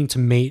needing to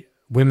meet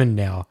women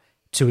now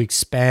to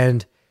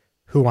expand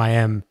who I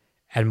am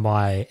and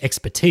my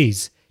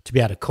expertise to be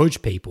able to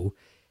coach people.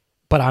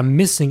 But I'm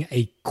missing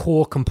a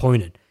core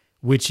component,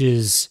 which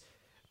is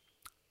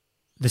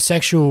the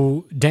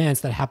sexual dance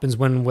that happens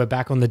when we're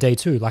back on the day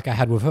 2, like I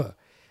had with her,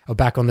 or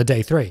back on the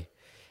day 3.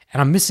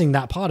 And I'm missing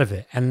that part of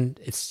it. And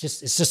it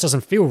just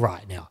doesn't feel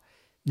right now.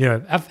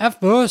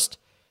 At first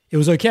it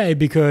was okay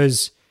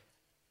because,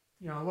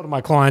 a lot of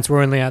my clients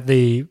were only at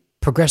the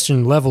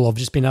progression level of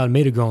just being able to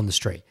meet a girl on the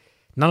street.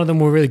 None of them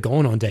were really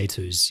going on day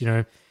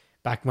 2s,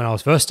 back when I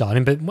was first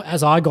starting. But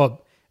as I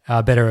got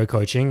better at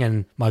coaching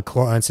and my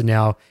clients are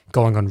now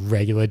going on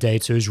regular day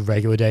 2s,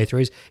 regular day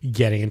 3s,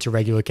 getting into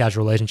regular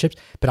casual relationships,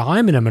 but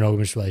I'm in a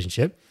monogamous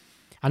relationship,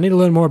 I need to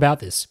learn more about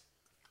this.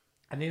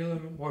 I need to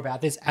learn more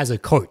about this as a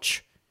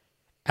coach.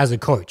 That's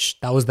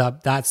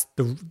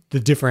the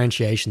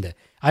differentiation there.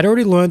 I'd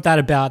already learned that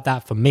about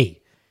that for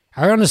me.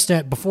 I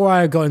understand before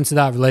I got into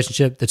that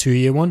relationship, the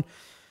 2-year one,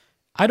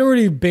 I'd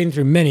already been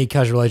through many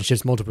casual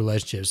relationships, multiple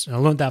relationships, and I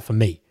learned that for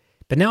me.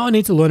 But now I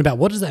need to learn about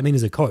what does that mean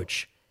as a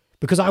coach?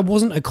 Because I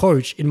wasn't a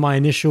coach in my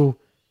initial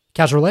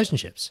casual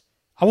relationships.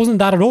 I wasn't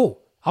that at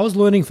all. I was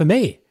learning for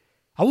me.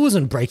 I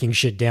wasn't breaking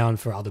shit down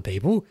for other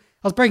people.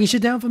 I was breaking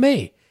shit down for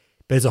me.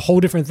 But it's a whole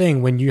different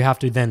thing when you have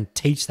to then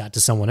teach that to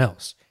someone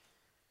else.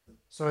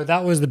 So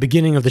that was the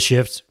beginning of the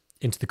shift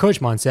into the coach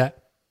mindset.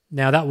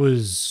 Now that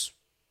was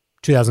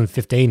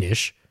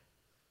 2015-ish.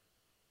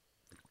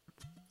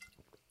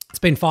 It's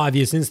been 5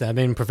 years since then. I've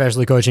been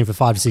professionally coaching for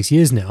 5 to 6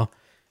 years now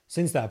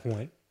since that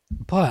point.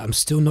 But I'm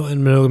still not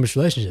in monogamous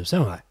relationships,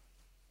 am I?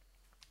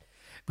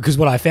 Because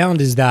what I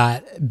found is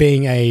that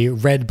being a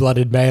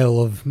red-blooded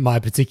male of my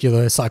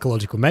particular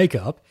psychological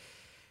makeup,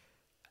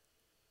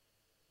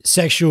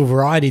 sexual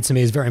variety to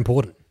me is very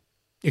important,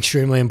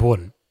 extremely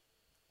important.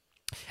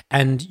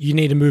 And you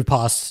need to move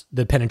past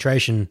the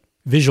penetration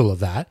visual of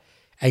that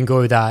and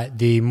go that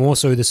the more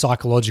so the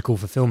psychological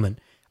fulfillment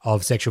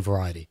of sexual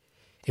variety,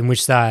 in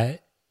which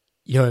that,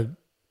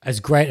 as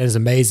great and as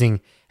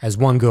amazing as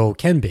one girl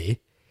can be,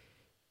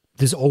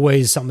 there's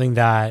always something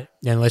that,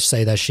 let's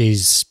say that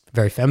she's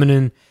very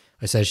feminine,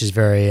 let's say she's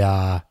very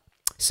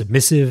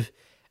submissive,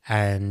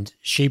 and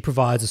she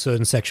provides a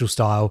certain sexual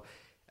style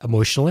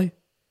emotionally,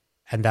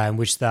 and that in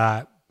which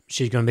that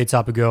she's going to be the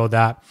type of girl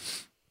that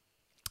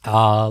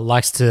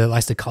likes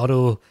to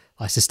cuddle,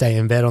 likes to stay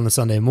in bed on the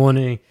Sunday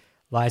morning,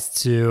 likes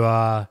to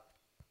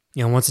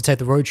wants to take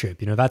the road trip,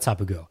 that type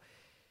of girl.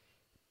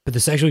 But the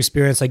sexual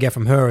experience I get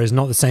from her is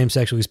not the same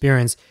sexual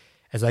experience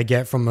as I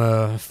get from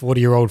a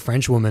 40-year-old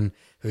French woman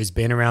who's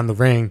been around the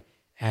ring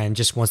and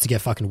just wants to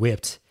get fucking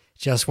whipped.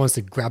 Just wants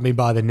to grab me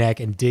by the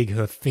neck and dig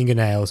her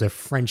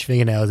French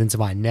fingernails into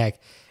my neck,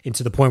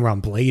 into the point where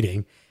I'm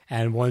bleeding,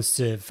 and wants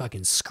to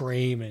fucking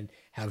scream and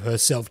have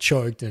herself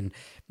choked and,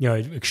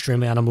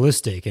 extremely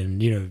animalistic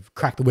and,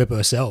 crack the whip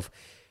herself.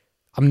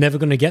 I'm never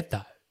going to get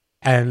that.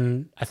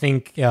 And I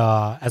think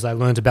as I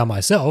learned about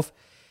myself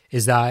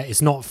is that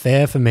it's not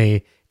fair for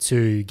me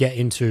to get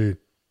into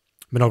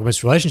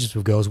monogamous relationships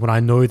with girls when I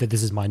know that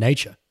this is my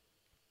nature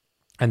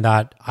and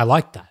that I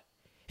like that.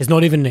 It's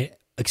not even an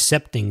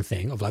accepting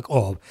thing of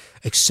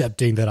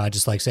accepting that I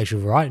just like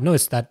sexual variety. No,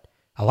 it's that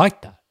I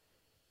like that.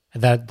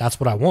 And that's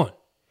what I want.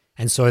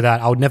 And so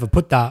that I would never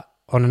put that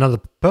on another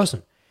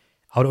person.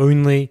 I would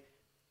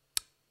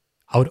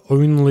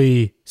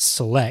only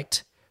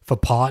select for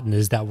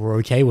partners that were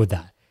okay with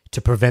that,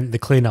 to prevent the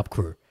cleanup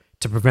crew,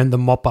 to prevent the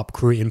mop-up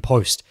crew in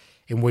post,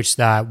 in which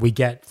that we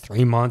get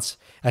 3 months.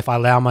 If I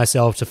allow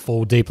myself to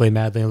fall deeply,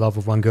 madly in love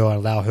with one girl, I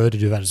allow her to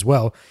do that as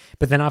well.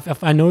 But then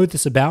if I know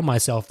this about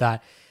myself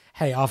that,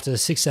 hey, after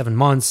 6-7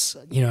 months,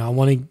 I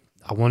want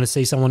to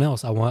see someone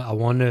else. I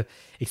want to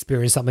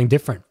experience something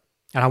different.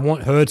 And I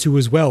want her to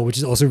as well, which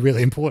is also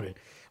really important.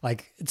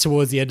 Like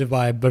towards the end of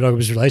my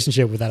monogamous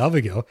relationship with that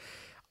other girl,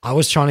 I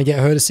was trying to get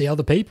her to see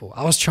other people.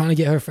 I was trying to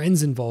get her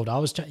friends involved. I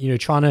was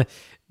trying to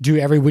do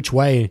every which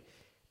way.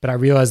 But I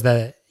realized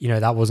that,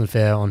 that wasn't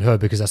fair on her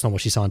because that's not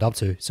what she signed up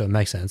to. So it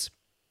makes sense.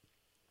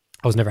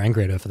 I was never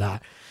angry at her for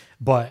that.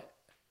 But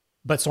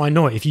so I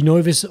know if you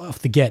know this off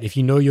the get, if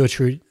you know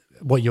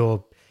what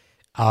your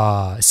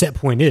set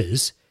point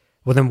is,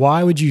 well, then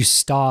why would you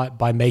start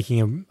by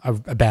making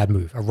a bad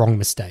move, a wrong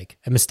mistake,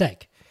 a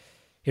mistake?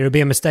 It would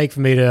be a mistake for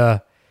me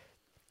to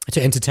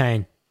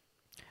entertain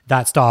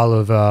that style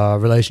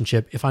of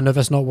relationship if I know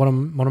that's not what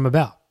I'm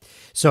about.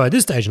 So at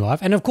this stage in life,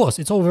 and of course,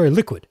 it's all very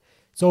liquid.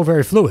 It's all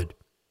very fluid.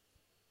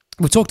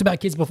 We've talked about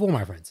kids before,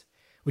 my friends.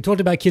 We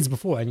talked about kids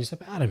before, and you said,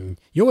 Adam,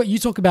 you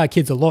talk about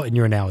kids a lot in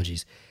your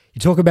analogies. You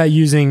talk about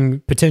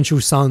using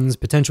potential sons,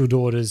 potential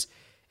daughters,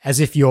 as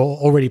if you're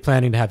already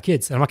planning to have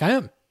kids. And I'm like, I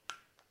am.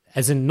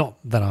 as in not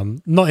that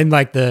I'm not in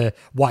like the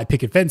white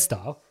picket fence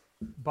style,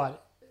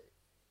 but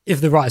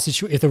if the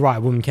right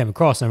woman came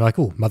across and I'm like,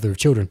 oh, mother of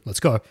children, let's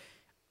go,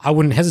 I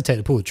wouldn't hesitate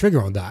to pull the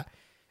trigger on that.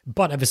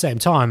 But at the same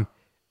time,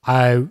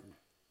 I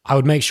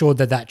would make sure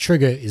that that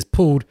trigger is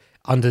pulled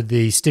under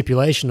the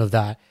stipulation of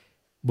that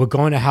we're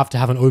going to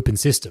have an open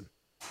system.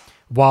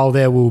 While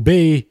there will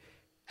be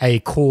a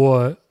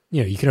core,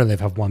 you can only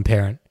have one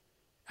parent,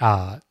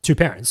 two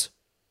parents.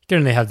 You can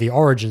only have the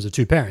origins of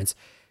two parents,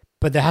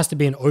 but there has to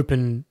be an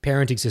open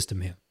parenting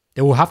system here.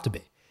 There will have to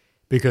be,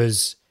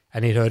 because I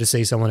need her to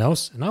see someone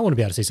else, and I want to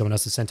be able to see someone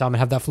else at the same time and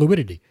have that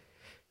fluidity.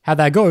 How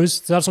that goes,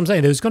 so that's what I'm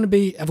saying. There's going to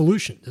be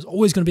evolution. There's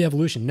always going to be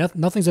evolution.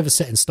 Nothing's ever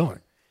set in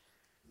stone.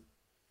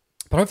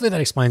 But hopefully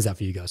that explains that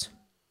for you guys.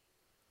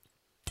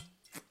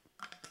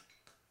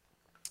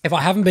 If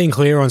I haven't been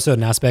clear on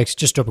certain aspects,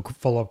 just drop a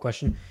follow-up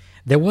question.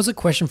 There was a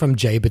question from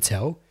Jay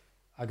Patel.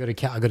 I got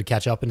to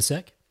catch up in a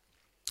sec,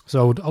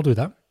 so I'll do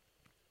that.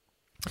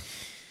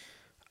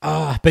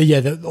 But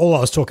yeah, all I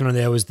was talking on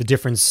there was the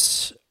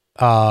difference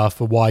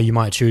for why you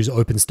might choose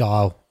open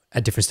style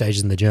at different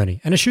stages in the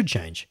journey, and it should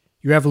change.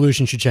 Your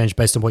evolution should change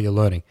based on what you're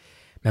learning.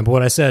 Remember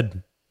what I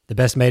said? The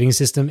best mating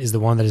system is the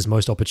one that is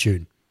most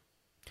opportune,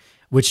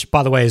 which,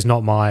 by the way, is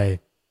not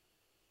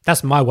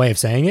that's my way of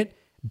saying it.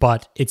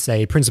 But it's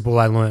a principle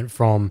I learned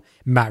from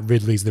Matt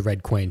Ridley's The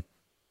Red Queen.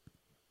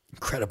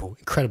 Incredible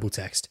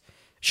text.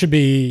 Should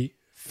be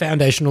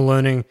foundational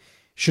learning.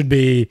 Should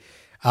be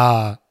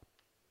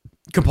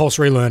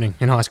compulsory learning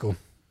in high school.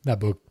 That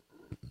book.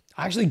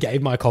 I actually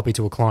gave my copy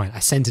to a client. I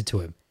sent it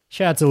to him.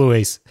 Shout out to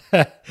Luis.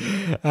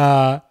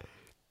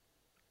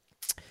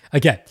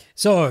 Okay,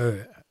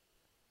 so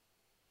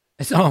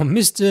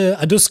Mr.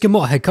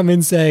 Aduskimo had come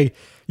in saying,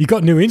 you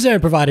got a new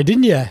internet provider,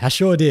 didn't you? I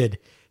sure did.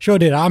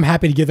 I'm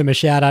happy to give them a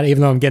shout out, even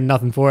though I'm getting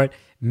nothing for it.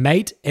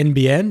 Mate,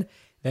 NBN,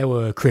 they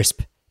were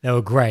crisp. They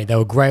were great. They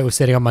were great with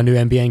setting up my new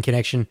NBN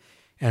connection,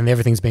 and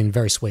everything's been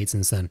very sweet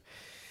since then.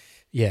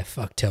 Yeah,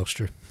 fuck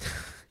Telstra.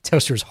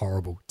 Telstra is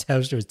horrible.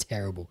 Telstra is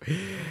terrible.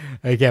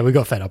 Okay, we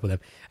got fed up with them.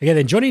 Okay,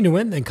 then Johnny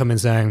Nguyen then come in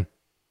saying,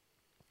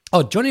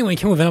 oh, Johnny Nguyen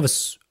came with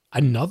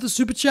another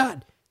super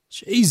chat.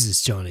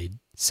 Jesus, Johnny.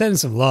 Send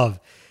some love.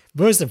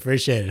 Most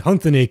appreciated.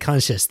 Hontoni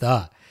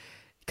kanshesta.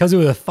 Comes in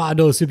with a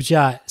 $5 super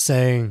chat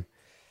saying,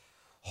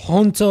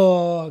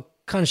 Honto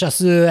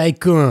kanshasu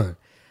eikun.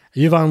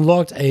 You've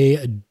unlocked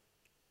a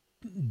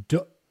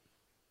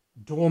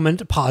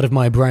dormant part of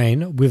my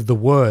brain with the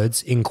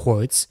words, in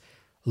quotes,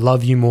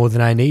 love you more than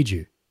I need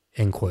you,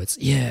 end quotes.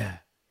 Yeah,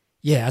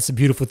 that's a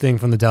beautiful thing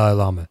from the Dalai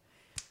Lama.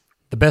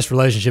 The best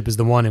relationship is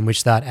the one in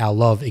which that our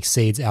love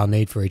exceeds our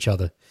need for each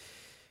other.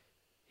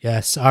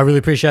 Yes, I really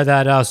appreciate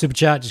that super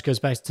chat. Just goes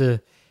back to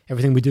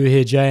everything we do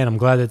here, Jay, and I'm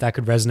glad that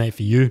could resonate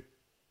for you.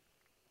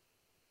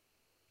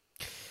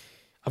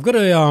 I've got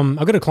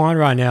a client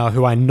right now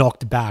who I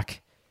knocked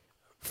back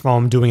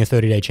from doing a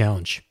 30-day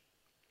challenge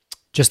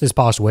just this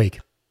past week.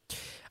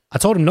 I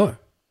told him no.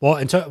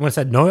 Well, when I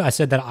said no, I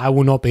said that I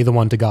will not be the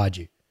one to guide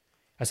you.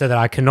 I said that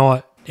I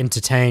cannot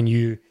entertain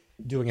you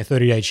doing a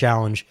 30-day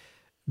challenge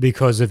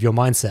because of your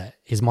mindset.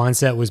 His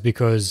mindset was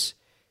because,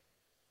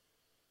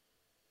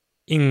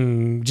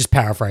 in just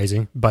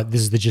paraphrasing, but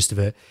this is the gist of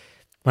it.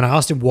 When I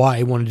asked him why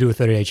he wanted to do a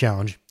 30-day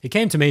challenge, he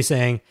came to me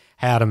saying,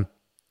 hey, Adam,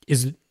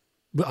 is it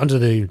under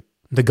the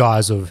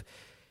guise of,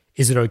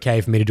 is it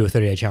okay for me to do a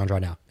 30-day challenge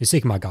right now? He's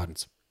seeking my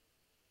guidance.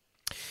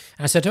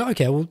 And I said,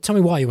 okay, well, tell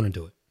me why you want to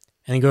do it.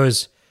 And he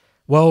goes,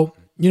 well,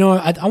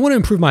 I want to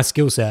improve my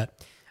skill set,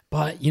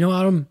 but,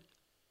 Adam,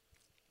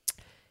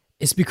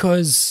 it's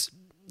because,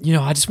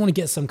 I just want to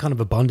get some kind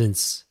of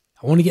abundance.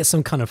 I want to get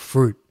some kind of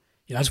fruit.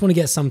 I just want to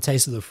get some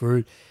taste of the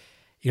fruit.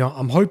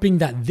 I'm hoping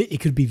that it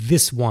could be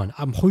this one.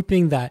 I'm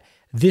hoping that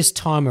this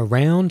time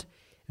around,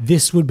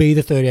 this would be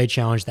the 30-day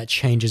challenge that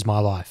changes my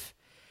life.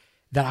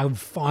 That I would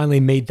finally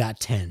meet that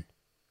 10.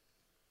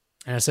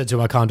 And I said to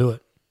him, I can't do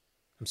it.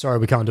 I'm sorry,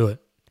 we can't do it.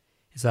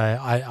 He's like,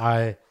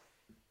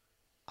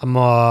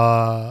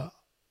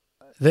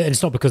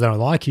 it's not because I don't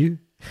like you.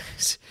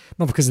 It's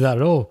not because of that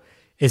at all.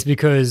 It's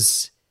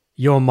because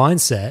your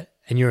mindset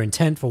and your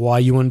intent for why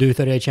you want to do a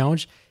 30-day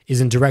challenge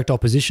is in direct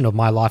opposition of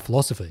my life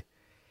philosophy.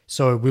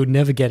 So we would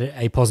never get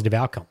a positive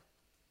outcome.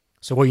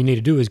 So what you need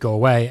to do is go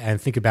away and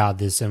think about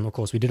this. And of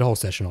course, we did a whole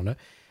session on it.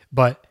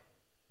 But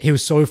he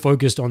was so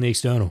focused on the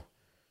external.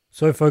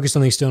 So focused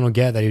on the external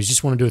get that he was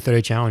just want to do a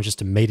 30-day challenge just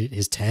to meet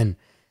his 10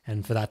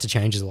 and for that to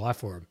change his life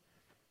for him.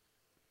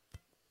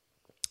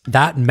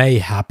 That may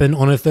happen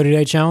on a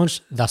 30-day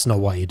challenge. That's not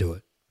why you do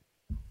it.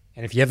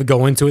 And if you ever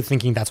go into it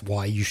thinking that's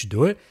why you should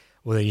do it,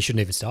 well, then you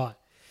shouldn't even start.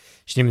 You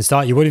shouldn't even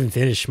start. You won't even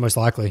finish, most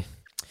likely.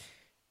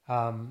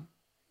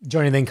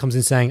 Johnny then comes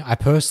in saying, I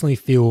personally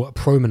feel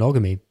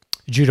pro-monogamy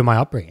due to my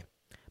upbringing,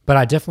 but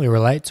I definitely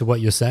relate to what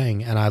you're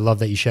saying, and I love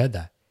that you shared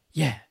that.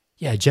 Yeah,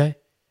 Jay.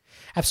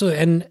 Absolutely.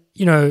 And,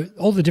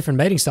 all the different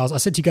mating styles, I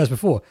said to you guys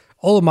before,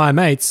 all of my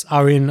mates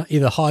are in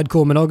either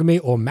hardcore monogamy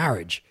or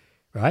marriage,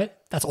 right?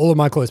 That's all of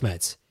my close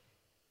mates.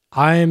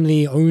 I am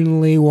the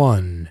only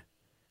one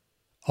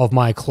of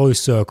my close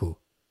circle.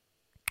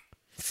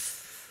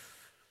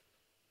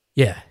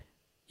 Yeah,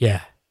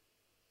 Yeah.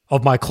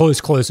 Of my close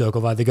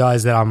circle, like the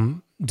guys that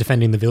I'm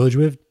defending the village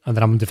with and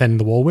that I'm defending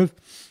the wall with,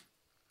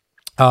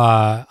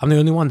 I'm the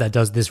only one that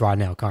does this right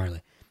now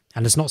currently.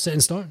 And it's not set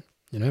in stone.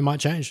 You know, it might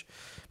change.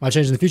 Might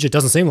change in the future. It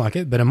doesn't seem like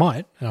it, but it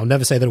might. And I'll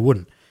never say that it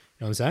wouldn't. You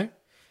know what I'm saying?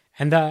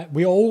 And that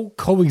we all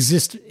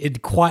coexist in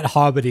quite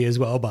harmony as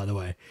well, by the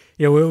way.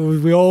 You know,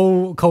 we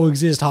all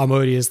coexist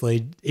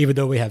harmoniously, even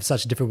though we have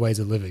such different ways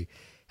of living.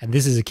 And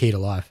this is a key to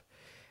life,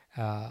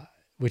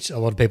 which a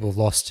lot of people have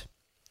lost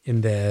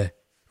in their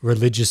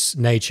religious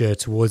nature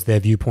towards their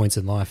viewpoints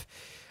in life.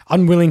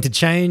 Unwilling to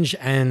change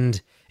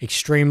and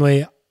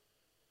extremely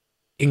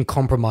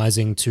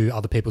uncompromising to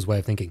other people's way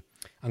of thinking.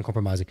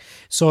 Uncompromising.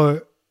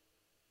 So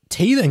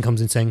T then comes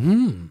in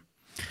saying,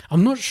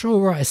 I'm not sure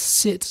where I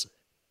sit.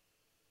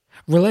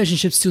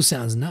 Relationship still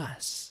sounds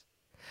nice,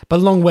 but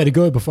a long way to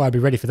go before I'd be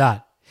ready for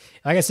that.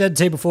 Like I said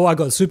to you before, I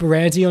got super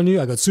ranty on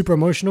you. I got super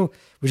emotional,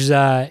 which is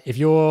if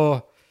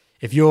you're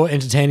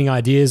entertaining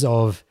ideas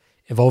of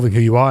evolving who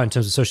you are in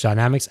terms of social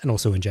dynamics and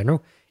also in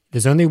general,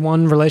 there's only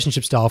one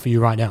relationship style for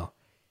you right now.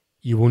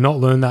 You will not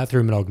learn that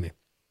through monogamy.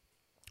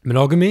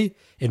 Monogamy,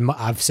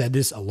 I've said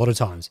this a lot of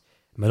times,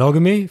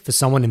 monogamy for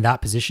someone in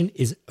that position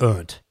is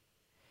earned.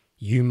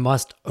 You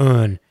must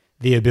earn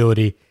the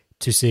ability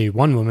to see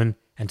one woman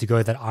and to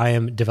go that I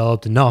am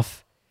developed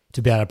enough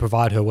to be able to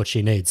provide her what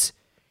she needs.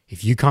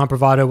 If you can't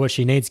provide her what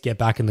she needs, get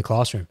back in the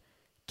classroom.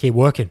 Keep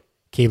working.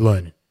 Keep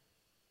learning.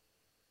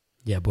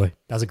 Yeah, boy,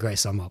 that's a great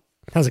sum up.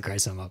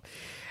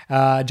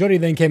 Johnny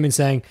then came in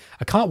saying,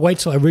 I can't wait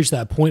till I reach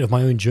that point of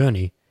my own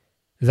journey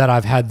that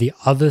I've had the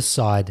other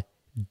side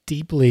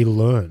deeply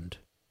learned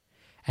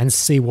and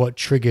see what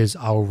triggers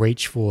I'll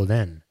reach for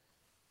then.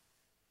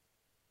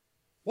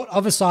 What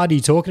other side are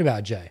you talking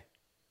about, Jay?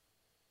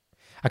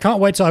 I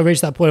can't wait till I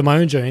reach that point of my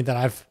own journey that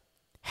I've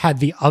had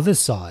the other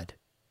side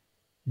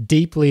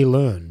deeply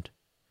learned.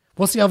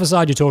 What's the other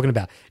side you're talking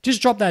about?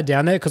 Just drop that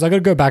down there because I got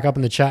to go back up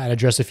in the chat and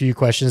address a few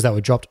questions that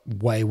were dropped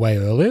way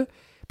earlier,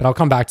 but I'll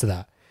come back to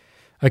that.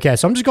 Okay,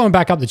 so I'm just going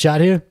back up the chat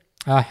here.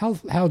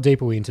 How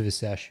deep are we into this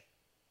sesh?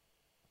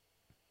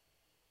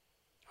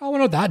 Oh, we're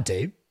not that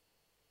deep.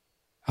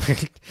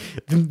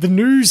 the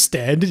new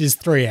standard is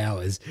 3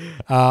 hours.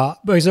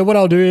 So what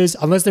I'll do is,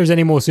 unless there's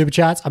any more super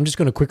chats, I'm just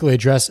going to quickly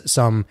address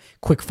some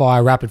quick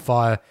fire, rapid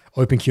fire,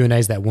 open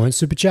Q&As that weren't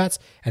super chats,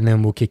 and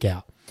then we'll kick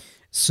out.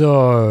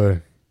 So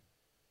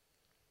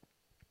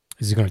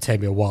this is going to take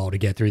me a while to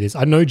get through this.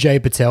 I know Jay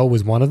Patel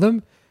was one of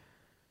them.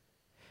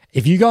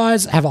 If you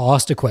guys have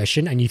asked a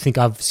question and you think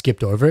I've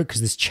skipped over it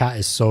because this chat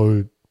is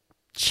so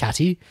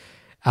chatty,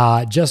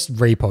 just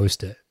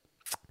repost it.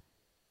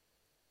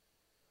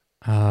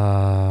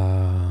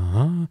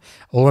 All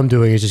I'm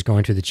doing is just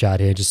going through the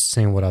chat here, just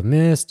seeing what I've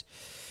missed.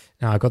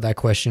 Now I got that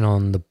question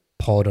on the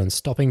pod on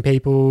stopping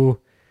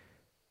people.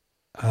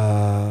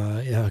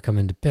 Come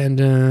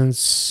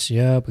independence.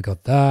 Yeah, we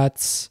got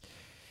that.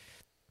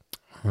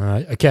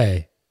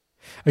 Okay,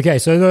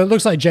 so it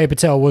looks like Jay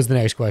Patel was the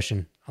next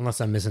question,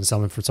 unless I'm missing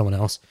something from someone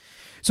else.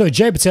 So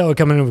Jay Patel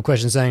coming in with a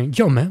question saying,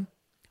 yo man,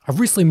 I've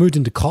recently moved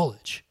into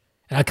college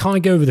and I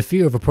can't get over the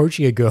fear of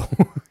approaching a girl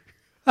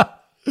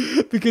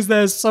because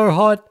they're so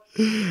hot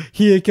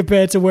here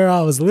compared to where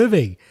I was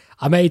living.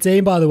 I'm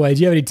 18, by the way.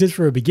 Do you have any tips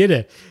for a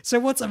beginner? So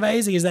what's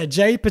amazing is that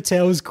Jay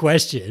Patel's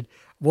question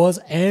was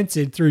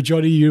answered through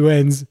Johnny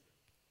Yuen's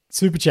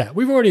super chat.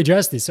 We've already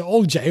addressed this. So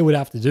all Jay would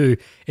have to do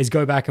is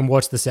go back and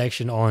watch the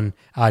section on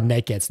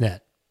Nate Gets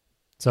Net.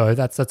 So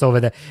that's over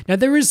there. Now,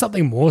 there is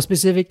something more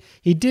specific.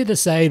 He did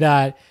say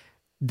that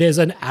there's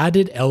an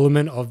added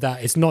element of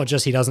that. It's not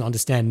just he doesn't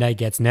understand Nate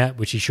Gets Net,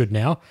 which he should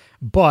now,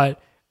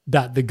 but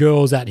that the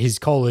girls at his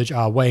college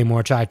are way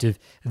more attractive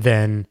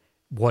than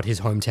what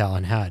his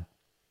hometown had.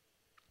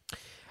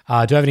 Do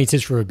I have any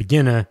tips for a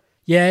beginner?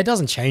 Yeah, it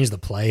doesn't change the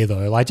play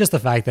though. Like just the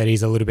fact that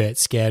he's a little bit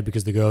scared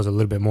because the girls are a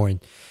little bit more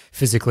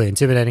physically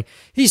intimidating.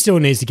 He still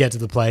needs to get to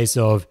the place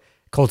of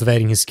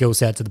cultivating his skill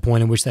set to the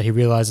point in which that he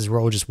realizes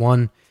we're all just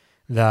one,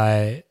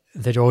 that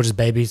they're all just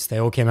babies. They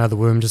all came out of the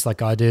womb just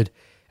like I did.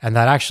 And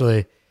that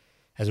actually,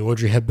 as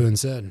Audrey Hepburn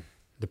said,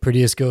 the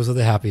prettiest girls are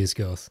the happiest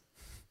girls.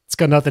 It's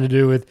got nothing to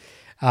do with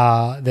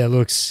their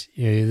looks.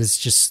 You know,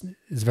 it's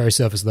very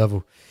surface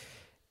level.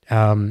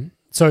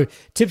 So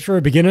tips for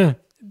a beginner.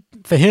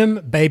 For him,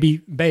 the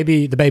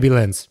baby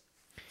lens.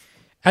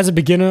 As a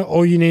beginner,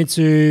 all you need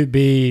to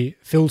be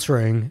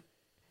filtering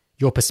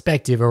your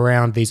perspective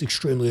around these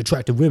extremely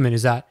attractive women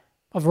is that,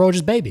 we're all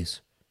just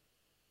babies.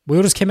 We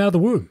all just came out of the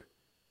womb.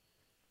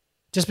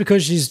 Just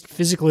because she's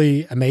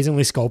physically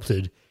amazingly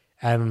sculpted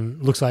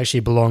and looks like she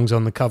belongs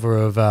on the cover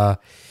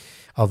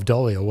of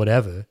Dolly or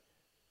whatever,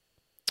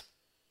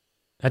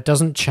 that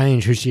doesn't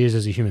change who she is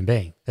as a human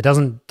being. That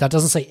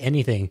doesn't say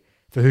anything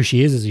for who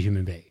she is as a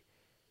human being.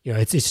 You know,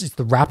 it's just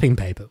the wrapping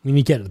paper. We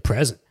need to get to the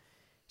present.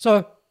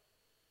 So,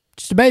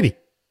 just a baby.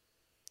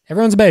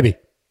 Everyone's a baby.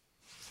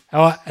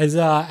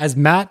 As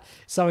Matt,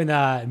 something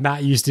that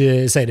Matt used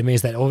to say to me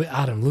is that, oh,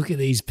 Adam, look at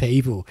these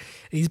people.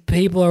 These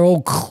people are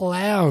all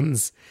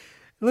clowns.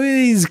 Look at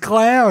these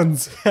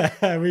clowns.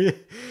 That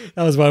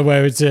was one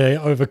way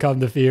to overcome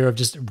the fear of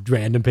just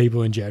random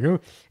people in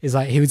general. Is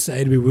like he would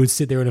say to me, we would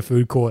sit there in a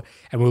food court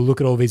and we'll look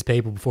at all these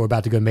people before we're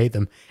about to go meet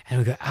them. And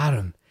we'll go,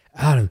 Adam,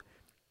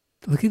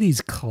 look at these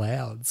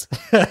clowns.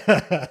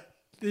 They're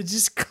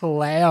just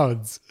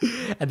clowns.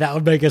 And that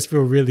would make us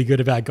feel really good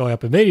about going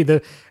up and meeting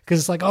them because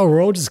it's like, oh,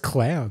 we're all just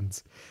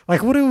clowns.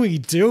 Like, what are we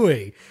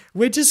doing?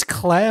 We're just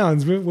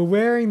clowns. We're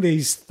wearing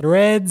these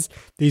threads,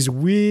 these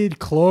weird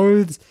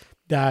clothes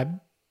that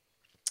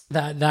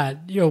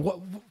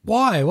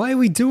why are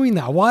we doing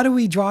that? Why do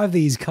we drive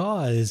these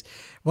cars?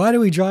 And why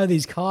do we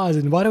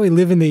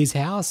live in these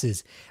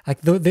houses? Like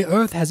the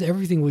earth has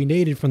everything we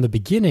needed from the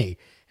beginning.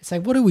 It's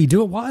like, what do we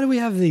do? Why do we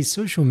have these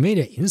social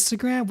media?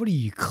 Instagram? What are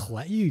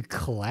you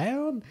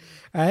clown?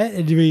 Right?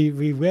 And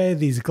we wear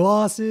these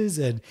glasses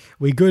and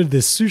we go to the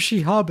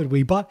sushi hub and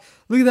we buy.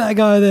 Look at that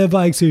guy there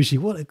buying sushi.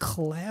 What a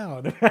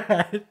clown.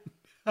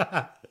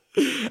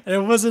 And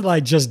it wasn't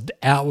like just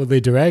outwardly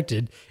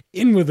directed,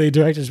 inwardly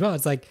directed as well.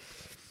 It's like,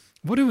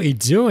 what are we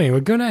doing? We're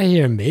going out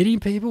here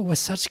meeting people. We're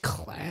such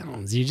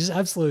clowns. You're just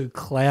absolute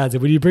clowns.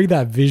 And when you bring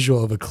that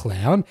visual of a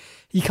clown,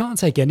 you can't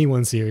take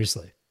anyone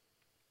seriously.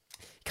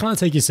 You can't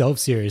take yourself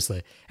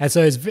seriously. And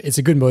so it's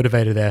a good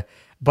motivator there.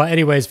 But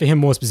anyways, for him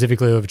more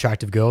specifically of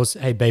attractive girls,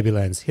 hey, baby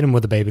lens. Hit him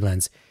with a baby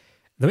lens.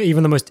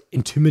 Even the most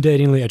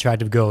intimidatingly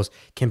attractive girls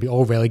can be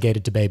all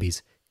relegated to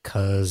babies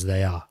because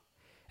they are.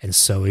 And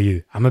so are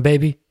you. I'm a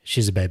baby.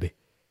 She's a baby.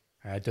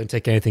 All right, don't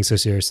take anything so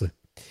seriously.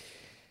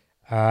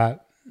 Now,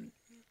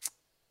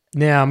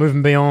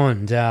 moving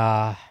beyond.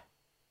 Johnny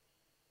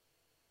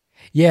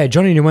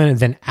Nguyen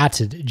then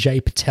added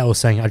Jay Patel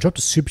saying, I dropped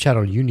a super chat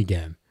on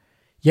Unigame.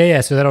 Yeah,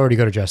 so that already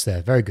got addressed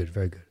there. Very good,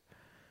 very good.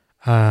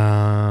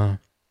 Okay.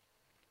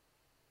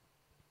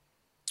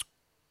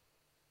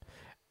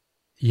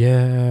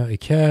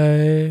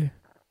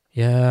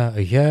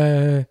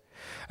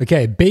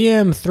 Okay,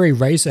 BM3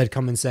 Racer had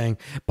come in saying,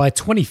 by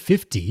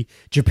 2050,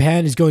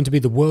 Japan is going to be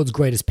the world's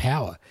greatest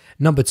power.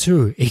 Number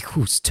 2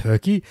 equals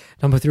Turkey.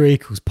 Number 3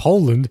 equals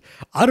Poland.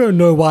 I don't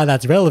know why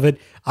that's relevant.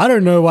 I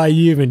don't know why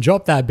you even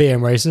dropped that,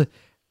 BM Racer,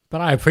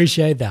 but I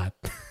appreciate that.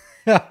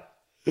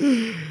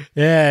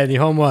 Yeah,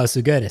 Nihon wa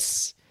sugai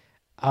desu.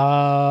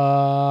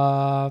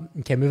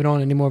 Okay, moving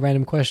on. Any more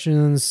random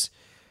questions?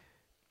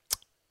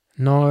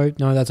 No,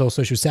 that's all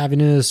social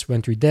savviness.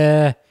 Went through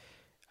there.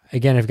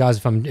 Again,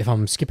 if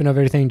I'm skipping over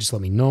everything, just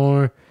let me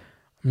know.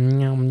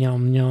 Meow, meow,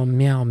 meow,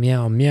 meow,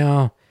 meow,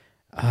 meow.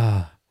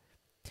 I'm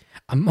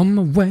on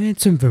my way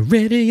to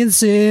Viridian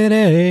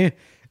City.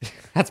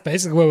 That's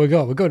basically where we're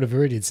going. We're going to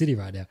Viridian City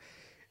right now.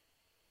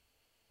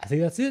 I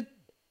think that's it.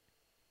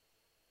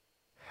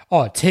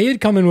 Oh, T had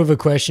come in with a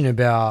question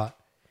about...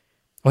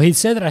 Well, he'd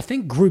said that I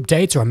think group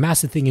dates are a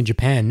massive thing in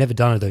Japan. Never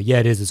done it though. Yeah,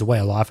 it is. It's a way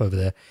of life over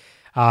there.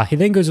 He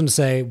then goes on to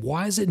say,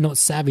 why is it not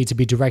savvy to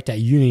be direct at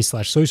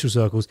uni/social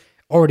circles?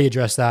 Already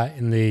addressed that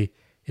in the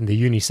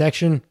uni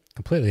section.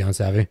 Completely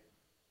unsavvy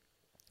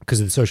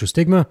because of the social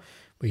stigma.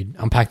 We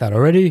unpacked that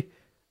already.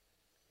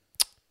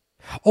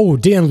 Oh,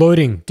 Dan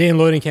Loading came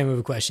with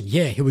a question.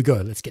 Yeah, here we go.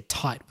 Let's get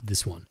tight with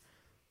this one.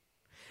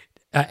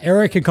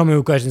 Eric had come in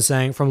with a question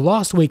saying, from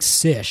last week's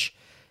sesh,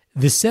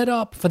 the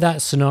setup for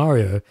that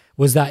scenario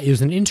was that it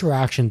was an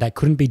interaction that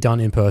couldn't be done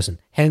in person,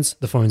 hence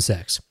the phone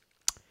sex.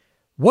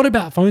 What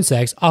about phone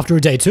sex after a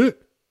day 2?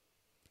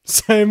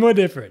 Same or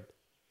different?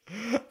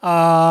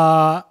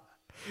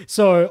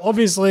 So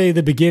obviously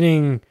the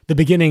beginning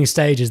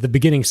stages, the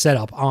beginning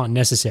setup aren't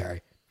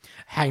necessary.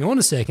 Hang on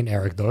a second,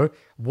 Eric, though.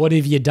 What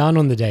have you done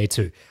on the day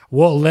 2?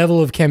 What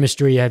level of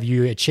chemistry have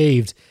you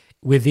achieved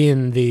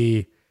within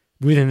the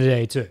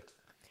day 2?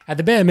 At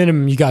the bare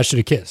minimum, you guys should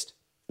have kissed.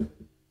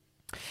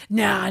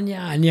 Meow,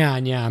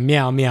 meow,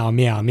 meow,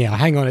 meow, meow.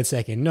 Hang on a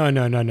second. No.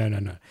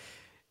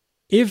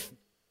 If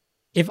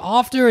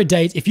after a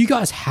date, if you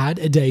guys had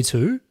a day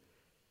 2,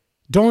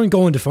 don't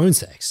go into phone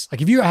sex.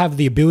 Like if you have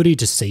the ability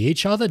to see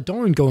each other,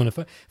 don't go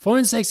into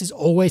phone sex is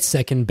always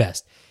second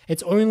best.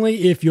 It's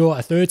only if you're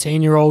a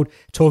 13-year-old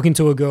talking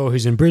to a girl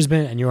who's in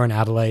Brisbane and you're in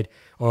Adelaide,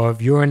 or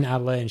if you're in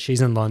Adelaide and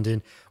she's in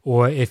London,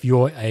 or if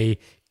you're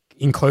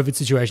in COVID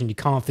situation, you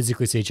can't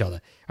physically see each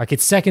other. Like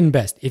it's second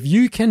best. If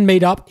you can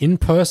meet up in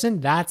person,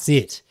 that's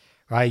it,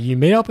 right? You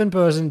meet up in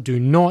person, do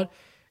not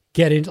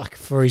get into, like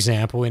for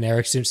example, in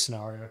Eric's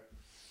scenario,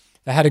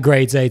 they had a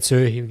great day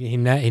too. He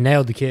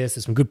nailed the kiss.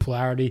 There's some good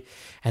polarity.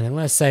 And then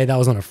let's say that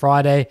was on a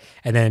Friday.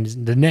 And then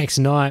the next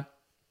night,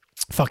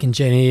 fucking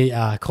Jenny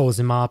calls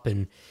him up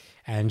and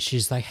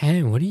she's like,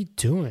 hey, what are you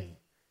doing?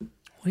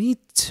 What are you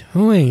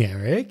doing,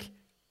 Eric?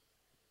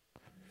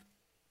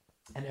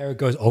 And Eric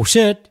goes, oh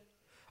shit,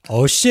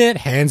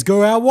 hands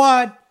go out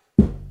wide.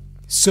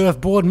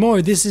 Surfboard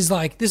mode. This is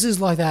like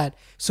that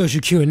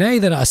social Q&A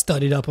that I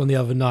studied up on the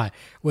other night,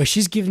 where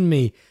she's giving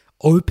me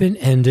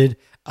open-ended,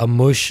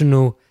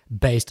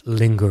 emotional-based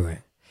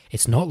lingering.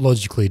 It's not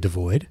logically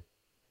devoid,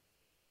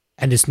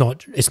 and it's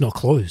not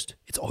closed.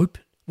 It's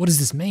open. What does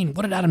this mean?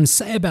 What did Adam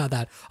say about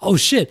that? Oh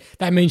shit,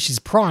 that means she's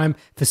prime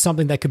for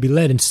something that could be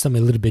led into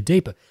something a little bit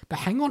deeper. But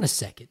hang on a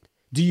second.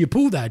 Do you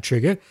pull that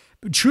trigger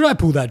But should I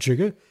pull that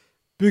trigger?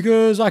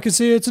 Because I could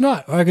see her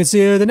tonight or I could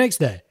see her the next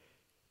day.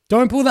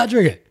 Don't pull that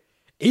trigger.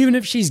 Even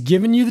if she's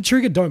given you the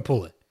trigger, don't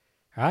pull it.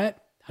 All right?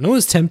 I know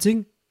it's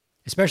tempting,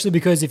 especially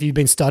because if you've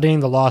been studying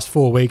the last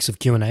 4 weeks of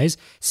Q&As,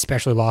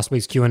 especially last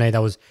week's Q&A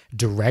that was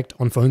direct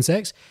on phone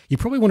sex, you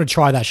probably want to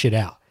try that shit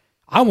out.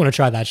 I want to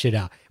try that shit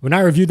out. When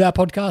I reviewed that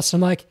podcast,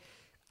 I'm like,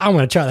 I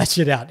want to try that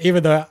shit out,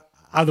 even though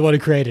I'm the one who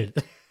created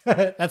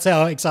it. That's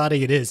how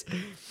exciting it is.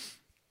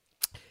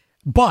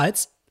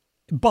 But,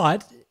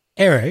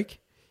 Eric,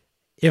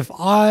 if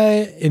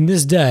I, in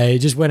this day,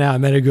 just went out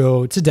and met a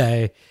girl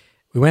today,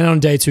 we went on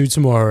day 2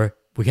 tomorrow,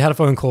 we had a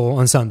phone call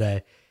on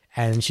Sunday,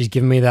 and she's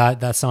given me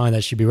that sign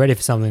that she'd be ready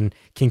for something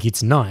kinky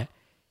tonight,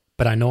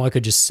 but I know I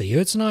could just see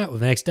her tonight or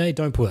the next day,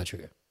 don't pull that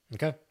trigger.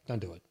 Okay? Don't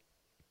do it.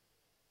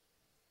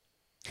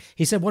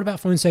 He said, what about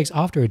phone sex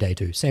after a day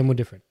 2? Same or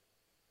different?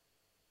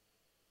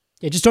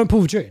 Yeah, just don't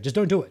pull the trigger. Just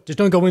don't do it. Just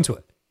don't go into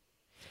it.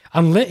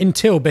 But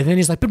then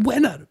he's like, but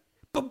when, Adam?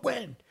 But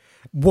when?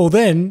 Well,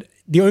 then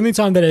the only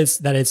time that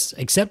it's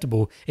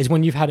acceptable is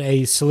when you've had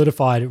a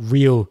solidified,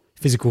 real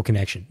physical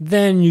connection.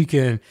 Then you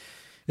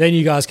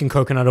guys can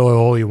coconut oil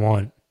all you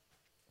want.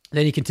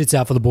 Then you can tits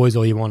out for the boys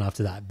all you want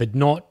after that, but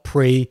not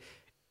primary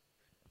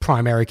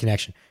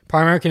connection.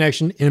 Primary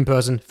connection, in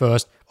person,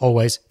 first,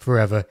 always,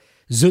 forever.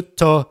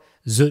 Zutto.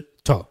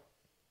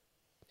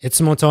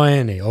 It's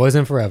motoeni, always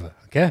and forever.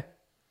 Okay.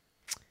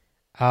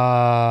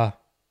 Hi,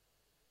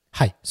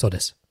 so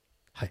this.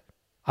 Hi.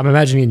 I'm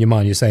imagining in your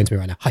mind you're saying to me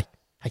right now, hi,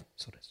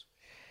 so this.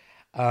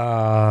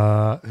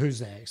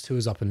 Who's next?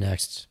 Who's up and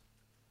next?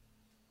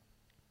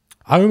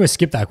 I almost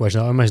skipped that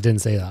question. I almost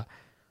didn't say that.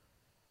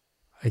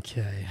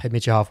 Okay, I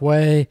meet you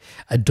halfway.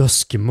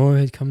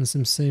 Adoskimoid comes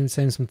saying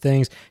some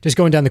things. Just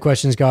going down the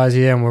questions, guys,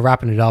 here, and we're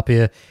wrapping it up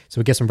here. So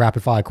we'll get some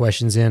rapid fire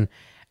questions in.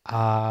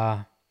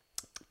 That's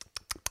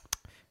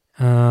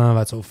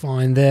all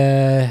fine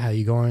there. How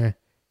you going?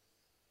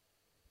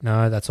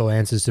 No, that's all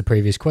answers to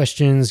previous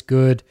questions.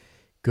 Good.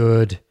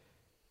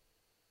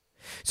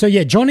 So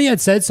yeah, Johnny had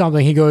said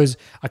something. He goes,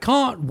 I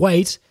can't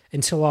wait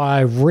until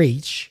I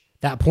reach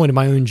that point in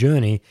my own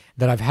journey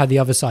that I've had the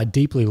other side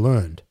deeply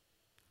learned.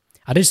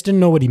 I just didn't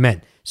know what he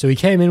meant. So he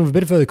came in with a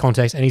bit of further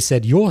context and he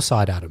said, your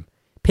side, Adam,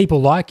 people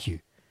like you,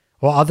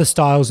 or other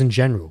styles in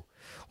general,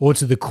 or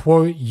to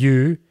quote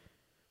you,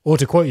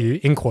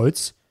 in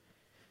quotes,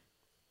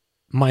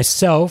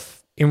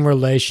 myself in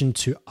relation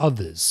to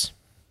others.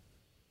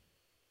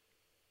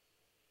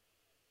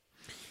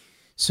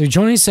 So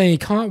Johnny's saying he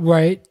can't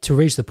wait to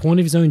reach the point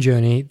of his own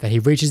journey that he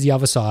reaches the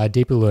other side,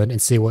 deeply learned,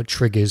 and see what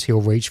triggers he'll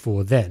reach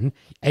for then,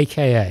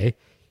 aka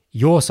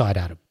your side,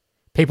 Adam,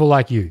 people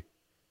like you,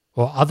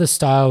 or other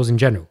styles in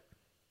general,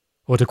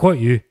 or to quote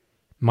you,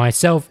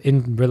 myself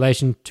in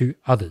relation to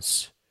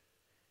others.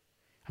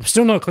 I'm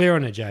still not clear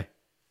on it, Jay.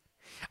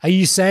 Are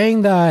you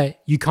saying that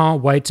you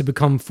can't wait to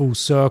become full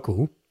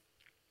circle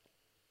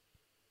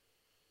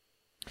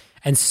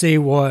and see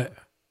what...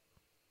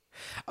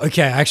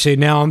 Okay, actually,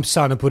 now I'm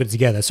starting to put it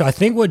together. So I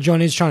think what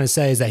Johnny's trying to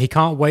say is that he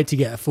can't wait to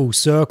get a full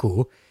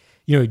circle,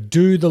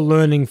 do the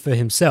learning for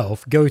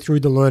himself, go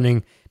through the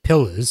learning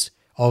pillars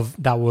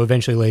that will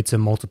eventually lead to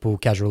multiple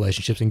casual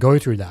relationships and go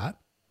through that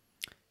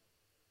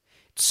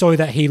so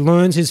that he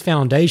learns his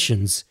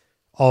foundations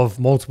of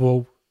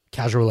multiple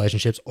casual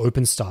relationships,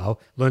 open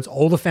style, learns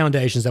all the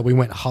foundations that we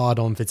went hard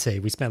on for tea.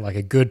 We spent like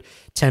a good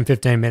 10,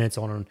 15 minutes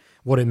on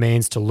what it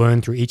means to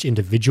learn through each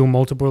individual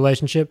multiple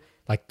relationship,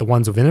 like the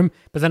ones within him,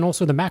 but then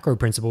also the macro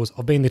principles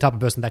of being the type of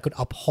person that could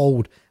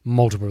uphold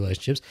multiple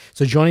relationships.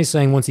 So Johnny's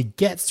saying once he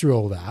gets through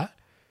all that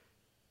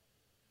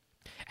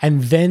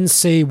and then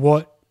see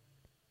what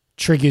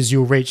triggers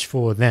you'll reach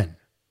for then.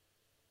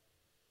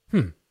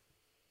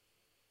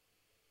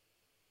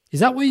 Is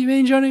that what you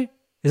mean, Johnny?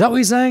 Is that what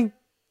you're saying?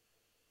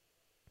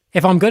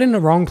 If I'm getting it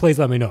wrong, please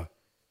let me know.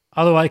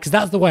 Otherwise, because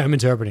that's the way I'm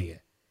interpreting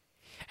it.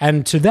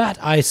 And to that,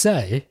 I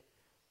say,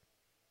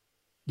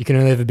 you can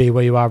only ever be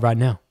where you are right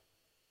now.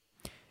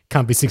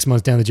 Can't be 6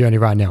 months down the journey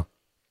right now.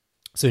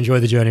 So enjoy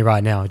the journey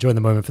right now. Enjoy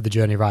the moment for the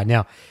journey right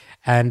now.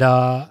 And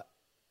I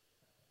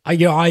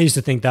used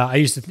to think that.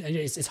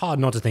 It's hard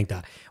not to think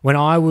that. When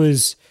I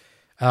was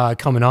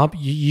coming up,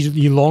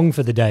 you long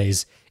for the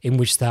days in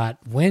which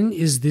when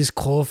is this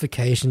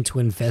qualification to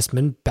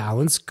investment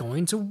balance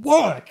going to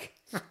work?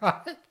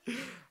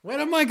 When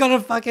am I going to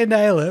fucking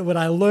nail it when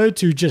I learn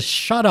to just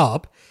shut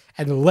up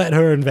and let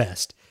her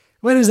invest?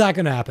 When is that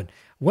going to happen?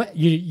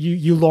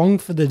 You long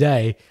for the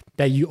day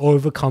that you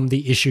overcome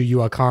the issue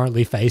you are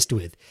currently faced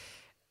with.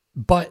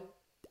 But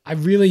I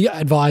really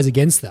advise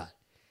against that,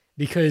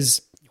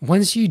 because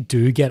once you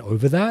do get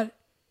over that,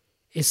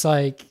 it's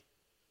like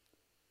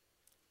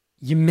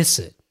you miss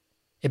it.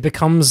 It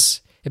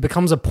becomes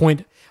a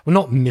point. Well,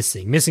 not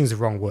missing. Missing is the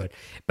wrong word.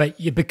 But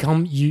you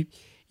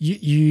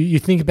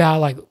think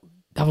about like,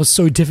 that was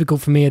so difficult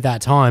for me at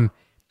that time,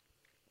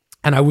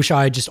 and I wish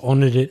I had just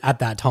honored it at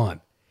that time,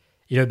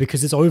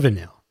 because it's over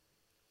now.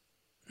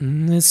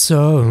 It's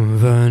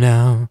over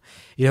now.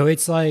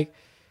 It's like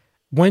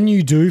when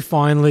you do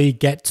finally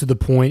get to the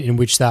point in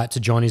which to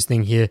Johnny's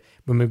thing here,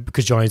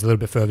 because Johnny's a little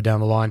bit further down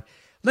the line,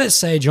 let's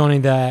say, Johnny,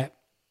 that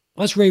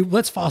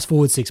let's fast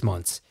forward 6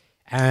 months,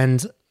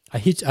 and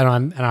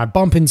I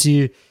bump into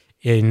you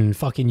in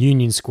fucking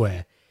Union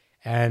Square,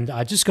 and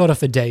I just got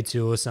off a date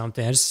 2 or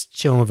something. I just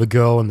chilling with a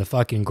girl in the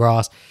fucking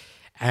grass,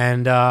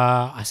 and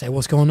I say,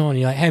 "What's going on?" And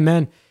you're like, "Hey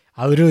man,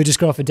 I literally just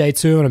got off a date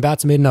 2 and I'm about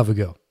to meet another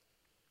girl."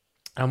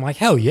 And I'm like,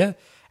 "Hell yeah!"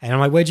 And I'm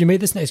like, "Where'd you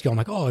meet this next girl?" I'm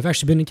like, "Oh, I've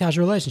actually been in a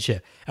casual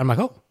relationship." And I'm like,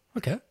 "Oh,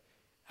 okay.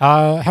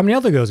 How many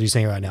other girls are you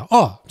seeing right now?"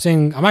 "Oh,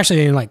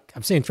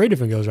 I'm seeing 3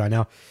 different girls right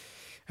now."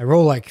 And we're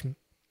all like,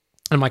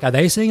 I'm like, "Are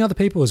they seeing other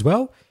people as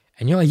well?"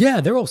 And you're like,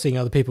 "Yeah, they're all seeing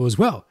other people as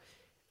well."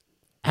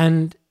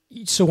 And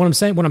so what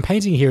I'm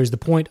painting here is the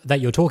point that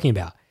you're talking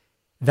about,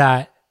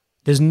 that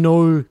there's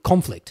no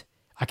conflict.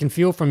 I can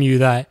feel from you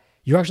that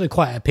you're actually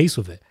quite at peace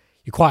with it.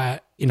 You're quite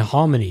in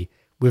harmony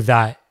with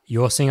that.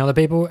 You're seeing other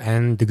people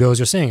and the girls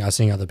you're seeing are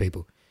seeing other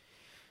people.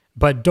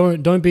 But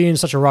don't be in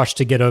such a rush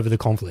to get over the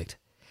conflict.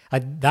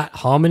 Like that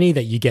harmony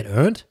that you get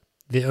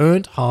the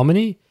earned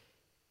harmony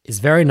is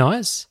very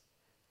nice,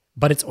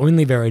 but it's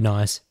only very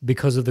nice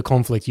because of the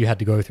conflict you had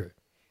to go through,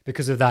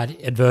 because of that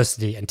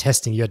adversity and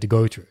testing you had to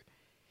go through.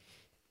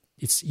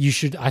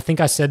 I think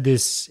I said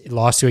this in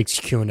last week's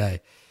Q&A.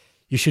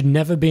 You should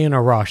never be in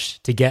a rush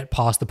to get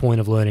past the point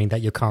of learning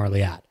that you're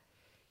currently at.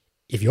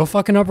 If you're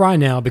fucking up right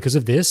now because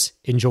of this,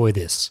 enjoy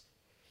this.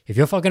 If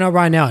you're fucking up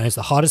right now and it's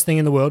the hardest thing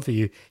in the world for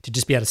you to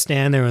just be able to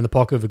stand there in the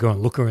pocket of a girl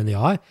and look her in the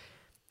eye,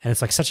 and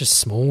it's like such a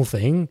small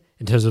thing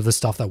in terms of the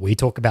stuff that we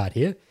talk about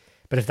here,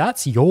 but if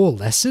that's your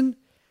lesson,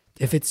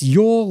 if it's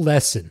your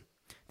lesson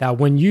that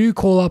when you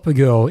call up a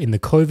girl in the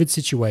COVID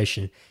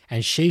situation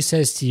and she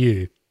says to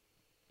you,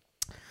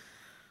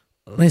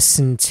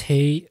 "Listen,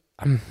 T,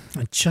 I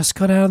just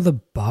got out of the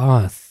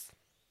bath.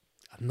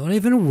 I'm not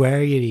even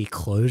wearing any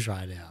clothes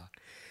right now."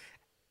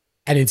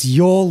 And it's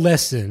your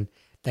lesson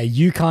that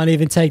you can't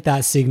even take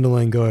that signal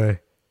and go,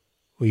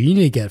 "Well, you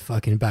need to get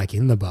fucking back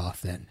in the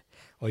bath then."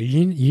 Or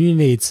you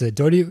need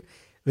to,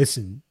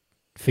 listen,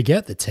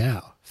 forget the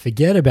towel.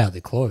 Forget about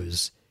the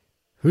clothes.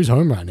 Who's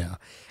home right now?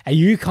 And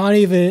you can't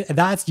even,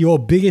 that's your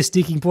biggest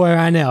sticking point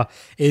right now,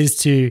 is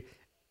to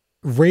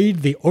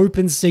read the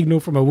open signal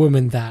from a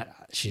woman that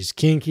she's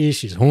kinky,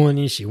 she's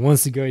horny, she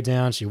wants to go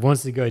down, she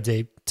wants to go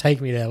deep,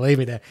 take me there, leave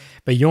me there.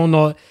 But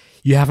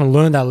you haven't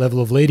learned that level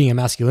of leading and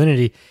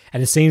masculinity,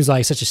 and it seems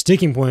like such a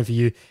sticking point for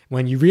you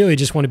when you really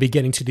just want to be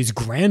getting to these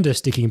grander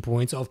sticking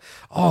points of,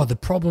 the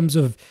problems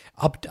of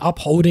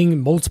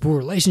upholding multiple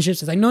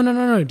relationships. It's like, no,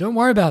 don't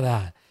worry about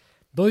that.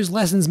 Those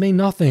lessons mean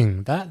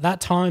nothing. That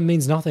time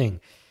means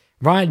nothing.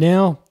 Right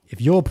now,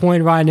 if your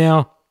point right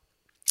now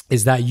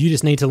is that you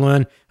just need to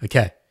learn,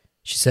 okay,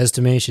 she says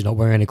to me she's not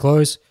wearing any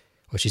clothes,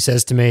 or she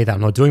says to me that I'm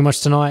not doing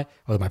much tonight,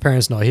 or that my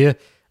parents are not here,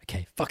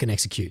 okay, fucking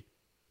execute.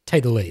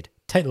 Take the lead.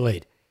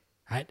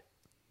 Right?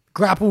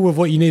 Grapple with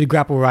what you need to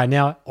grapple right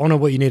now. Honor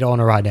what you need to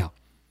honor right now.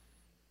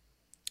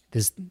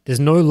 There's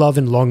no love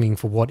and longing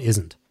for what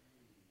isn't.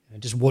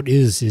 Just what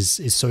is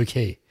so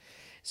key.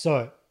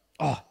 So,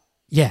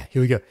 here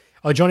we go.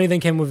 Johnny then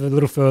came with a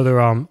little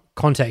further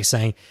context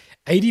saying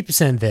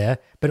 80% there,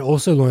 but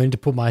also learning to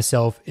put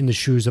myself in the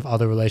shoes of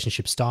other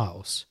relationship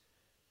styles.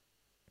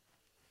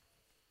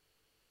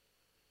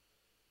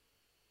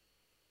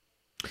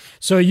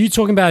 So you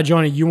talking about,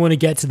 Johnny, you want to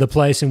get to the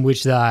place in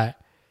which that,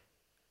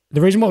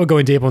 the reason why we're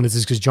going deep on this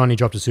is because Johnny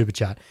dropped a super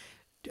chat.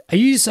 Are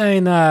you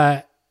saying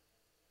that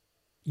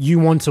you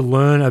want to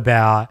learn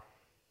about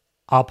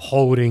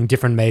upholding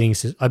different mating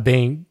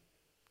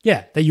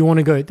that you want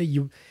to go, that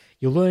you're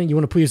learning, you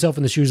want to put yourself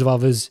in the shoes of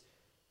others,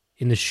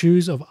 in the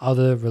shoes of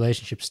other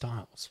relationship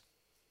styles?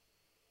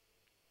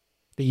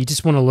 That you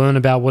just want to learn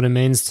about what it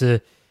means to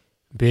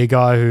be a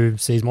guy who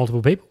sees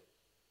multiple people?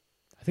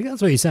 I think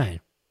that's what you're saying.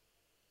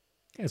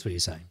 That's what you're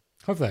saying.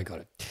 Hopefully I got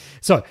it.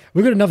 So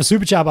we've got another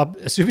super chat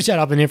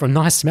up in here from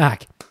Nice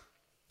Smack.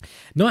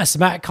 Nice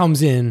Smack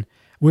comes in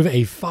with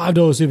a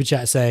 $5 super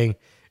chat saying,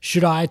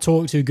 "Should I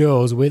talk to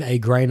girls with a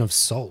grain of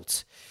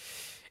salt?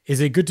 Is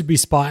it good to be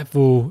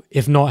spiteful?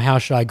 If not, how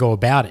should I go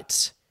about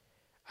it?"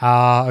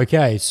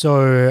 Okay,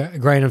 so a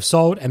grain of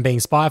salt and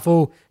being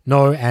spiteful,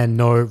 no and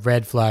no,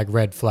 red flag,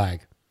 red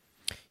flag.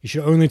 You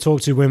should only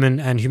talk to women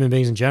and human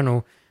beings in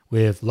general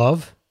with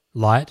love,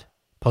 light,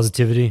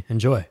 positivity, and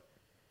joy.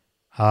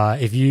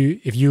 If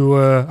you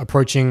were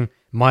approaching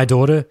my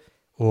daughter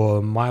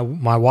or my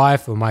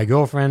wife or my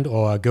girlfriend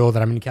or a girl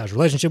that I'm in a casual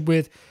relationship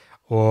with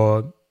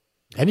or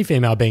any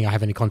female being I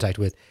have any contact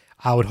with,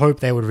 I would hope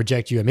they would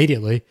reject you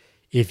immediately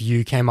if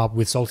you came up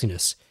with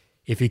saltiness,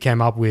 if you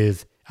came up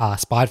with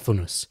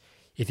spitefulness,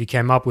 if you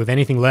came up with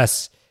anything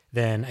less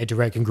than a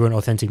direct, congruent,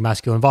 authentic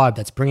masculine vibe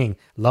that's bringing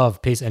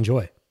love, peace, and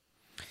joy.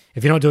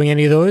 If you're not doing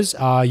any of those,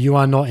 you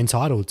are not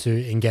entitled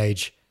to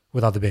engage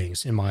with other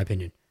beings, in my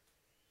opinion.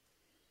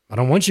 I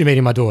don't want you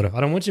meeting my daughter.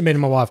 I don't want you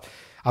meeting my wife.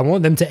 I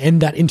want them to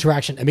end that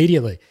interaction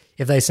immediately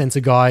if they sense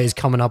a guy is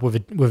coming up with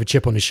a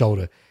chip on his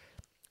shoulder,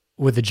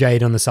 with a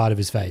jade on the side of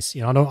his face.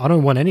 I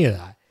don't want any of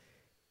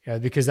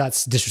that, because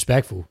that's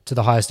disrespectful to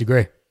the highest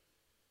degree.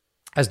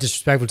 That's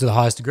disrespectful to the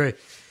highest degree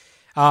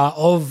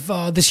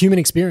of this human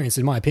experience,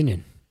 in my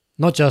opinion.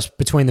 not just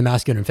between the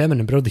masculine and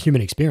feminine, but of the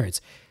human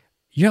experience.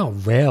 You know how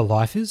rare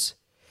life is?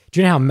 Do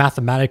you know how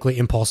mathematically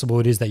impossible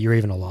it is that you're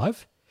even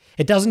alive?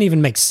 It doesn't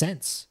even make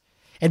sense.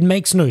 It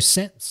makes no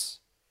sense.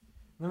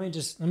 Let me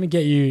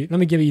give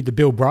you the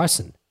Bill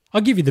Bryson.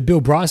 I'll give you the Bill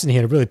Bryson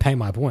here to really paint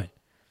my point.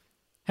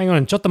 Hang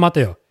on, chotto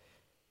mateo.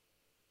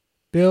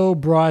 Bill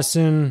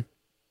Bryson.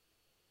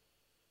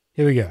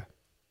 Here we go.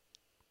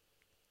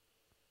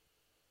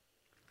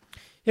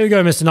 Here we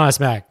go, Mr. Nice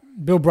Mac.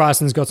 Bill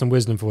Bryson's got some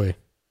wisdom for you.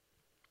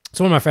 It's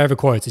one of my favorite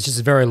quotes. It's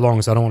just very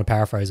long, so I don't want to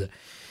paraphrase it.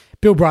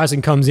 Bill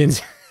Bryson comes in.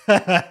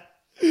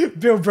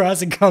 Bill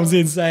Bryson comes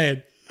in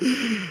saying,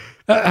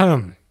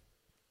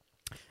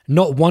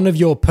 not one of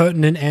your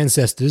pertinent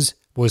ancestors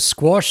was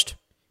squashed,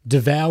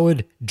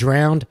 devoured,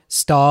 drowned,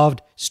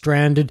 starved,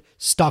 stranded,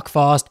 stuck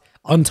fast,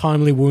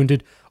 untimely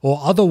wounded, or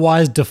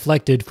otherwise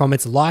deflected from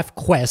its life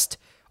quest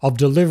of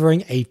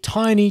delivering a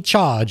tiny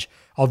charge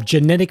of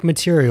genetic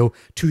material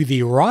to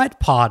the right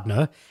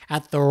partner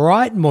at the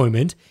right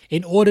moment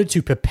in order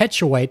to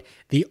perpetuate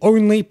the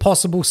only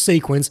possible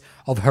sequence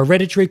of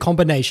hereditary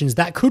combinations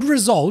that could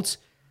result,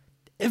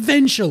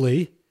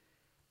 eventually,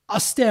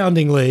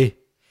 astoundingly,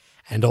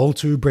 and all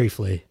too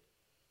briefly,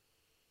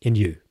 in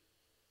you.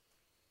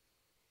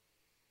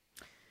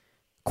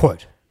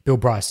 Quote, Bill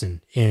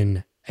Bryson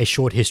in A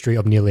Short History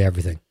of Nearly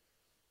Everything.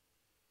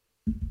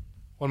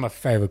 One of my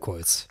favorite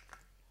quotes.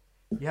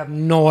 You have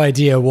no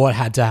idea what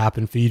had to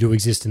happen for you to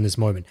exist in this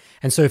moment.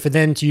 And so for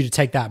then to you to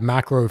take that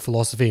macro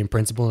philosophy and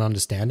principle and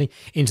understanding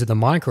into the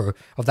micro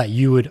of that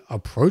you would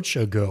approach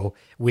a girl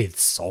with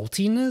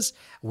saltiness,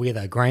 with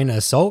a grain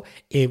of salt,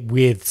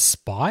 with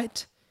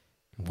spite.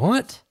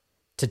 What?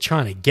 To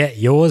trying to get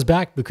yours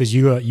back because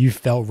you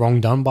felt wrong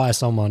done by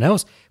someone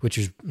else, which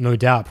is no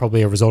doubt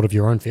probably a result of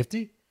your own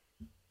 50?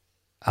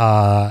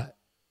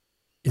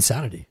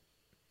 Insanity.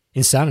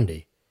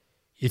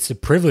 It's a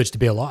privilege to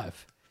be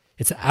alive.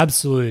 It's an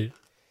absolute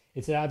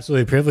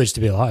privilege to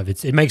be alive.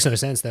 It makes no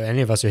sense that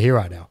any of us are here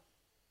right now.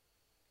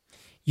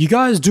 You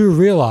guys do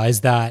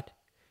realize that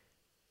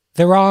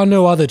there are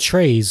no other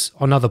trees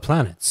on other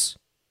planets.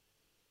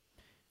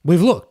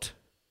 We've looked.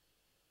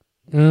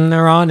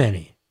 There aren't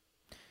any.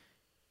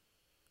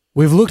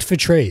 We've looked for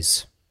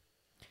trees.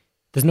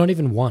 There's not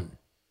even one.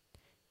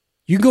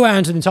 You can go out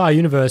into the entire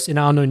universe, in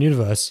our known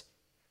universe.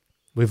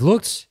 We've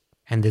looked,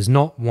 and there's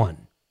not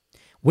one.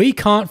 We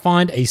can't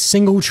find a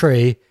single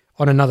tree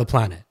on another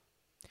planet.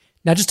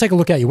 Now just take a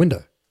look out your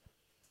window.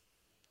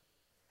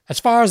 As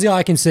far as the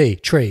eye can see,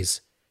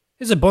 trees.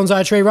 There's a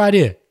bonsai tree right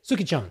here.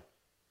 Suki-chan.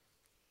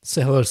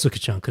 Say hello to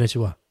Suki-chan.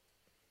 Konnichiwa.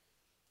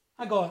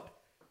 I got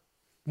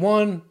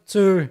 1,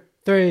 2,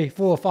 3,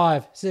 4,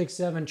 5, 6,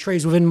 7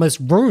 trees within this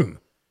room.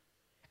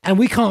 And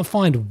we can't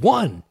find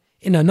one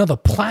in another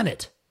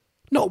planet.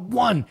 Not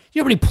one. You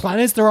know how many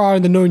planets there are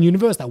in the known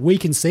universe that we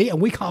can see and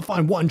we can't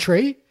find one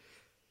tree?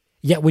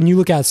 Yet when you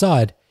look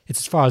outside, it's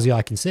as far as the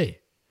eye can see.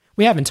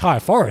 We have entire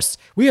forests.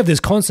 We have this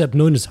concept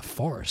known as a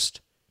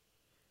forest,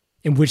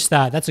 in which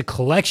that's a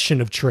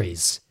collection of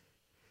trees.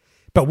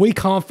 But we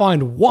can't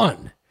find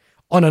one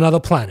on another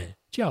planet.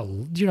 Do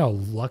you know how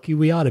lucky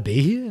we are to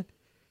be here?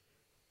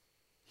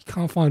 You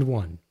can't find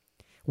one.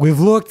 We've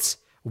looked,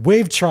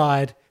 we've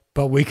tried,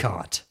 but we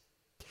can't.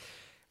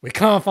 We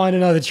can't find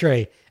another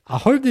tree. I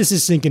hope this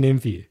is sinking in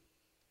for you.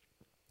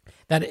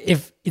 That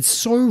if it's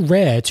so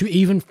rare to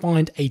even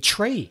find a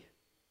tree,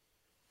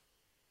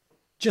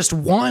 just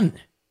one,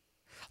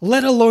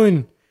 let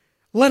alone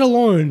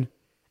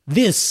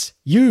this,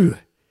 you,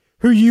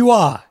 who you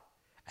are,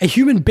 a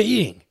human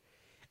being,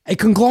 a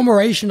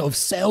conglomeration of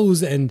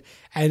cells and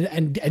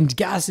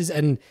gases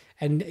and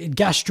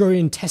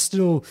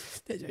gastrointestinal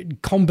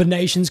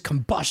combinations,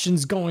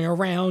 combustions going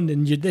around,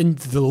 and then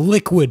the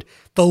liquid,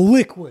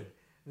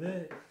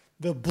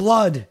 the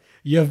blood,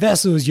 your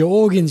vessels, your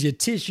organs, your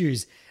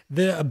tissues,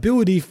 the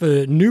ability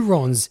for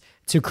neurons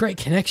to create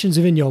connections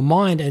within your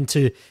mind and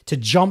to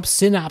jump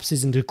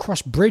synapses and to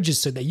cross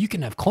bridges so that you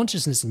can have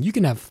consciousness and you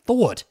can have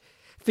thought,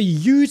 for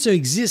you to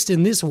exist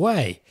in this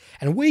way.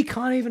 And we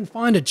can't even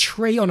find a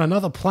tree on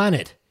another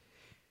planet.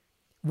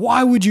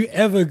 Why would you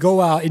ever go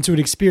out into an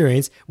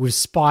experience with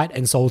spite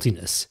and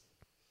saltiness?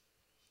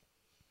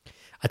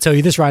 I tell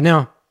you this right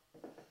now.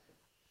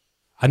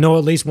 I know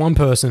at least one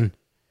person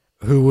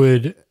who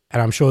would,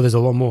 and I'm sure there's a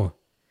lot more,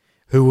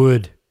 who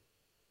would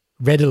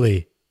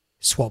readily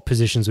swap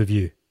positions with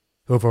you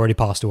who have already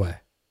passed away.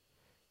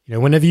 You know,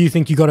 whenever you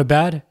think you got it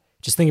bad,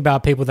 just think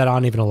about people that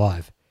aren't even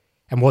alive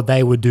and what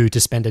they would do to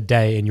spend a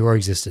day in your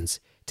existence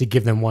to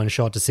give them one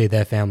shot to see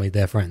their family,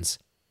 their friends,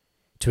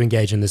 to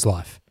engage in this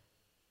life.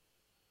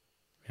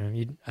 You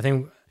know, I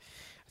think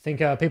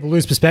people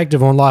lose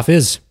perspective on life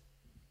is.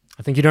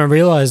 I think you don't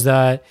realize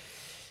that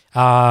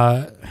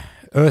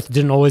Earth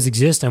didn't always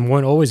exist and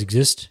won't always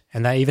exist,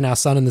 and that even our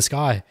sun in the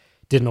sky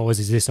didn't always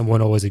exist and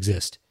won't always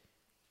exist.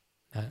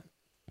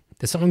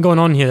 There's something going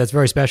on here that's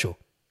very special.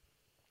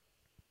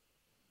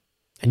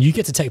 And you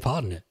get to take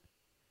part in it.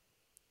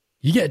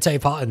 You get to take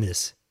part in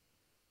this.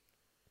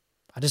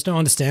 I just don't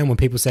understand when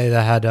people say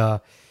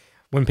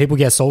when people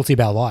get salty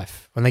about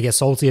life, when they get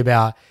salty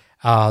about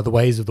the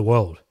ways of the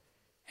world.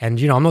 And,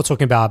 I'm not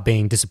talking about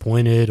being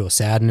disappointed or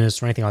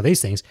sadness or anything like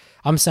these things.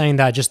 I'm saying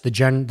that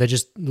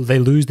they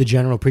lose the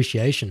general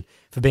appreciation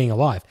for being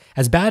alive.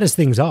 As bad as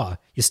things are,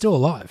 you're still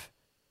alive.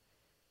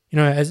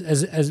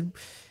 As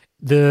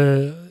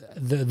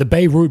the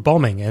Beirut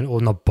bombing,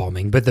 or not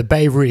bombing, but the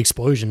Beirut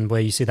explosion,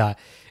 where you see that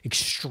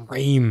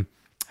extreme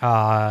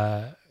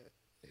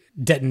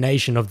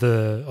detonation of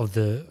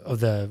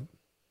the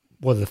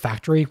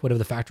factory, whatever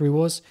the factory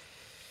was,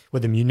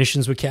 where the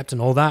munitions were kept and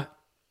all that.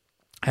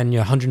 And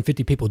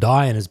 150 people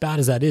die, and as bad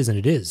as that is, and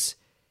it is.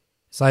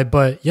 It's like,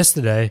 but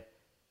yesterday,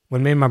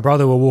 when me and my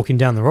brother were walking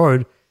down the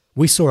road,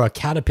 we saw a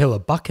caterpillar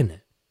bucking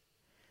it.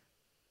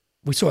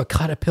 We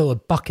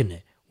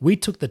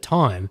took the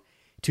time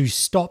to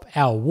stop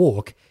our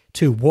walk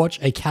to watch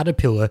a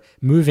caterpillar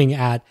moving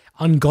at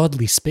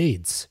ungodly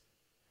speeds.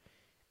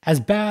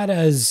 As bad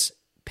as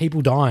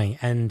people dying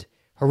and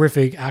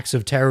horrific acts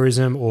of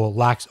terrorism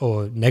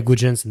or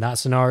negligence in that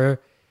scenario,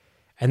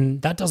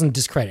 and that doesn't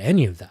discredit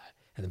any of that.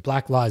 And the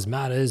Black Lives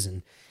Matters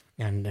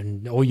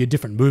and all your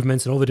different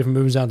movements and all the different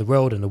movements around the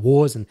world and the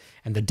wars and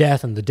the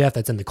death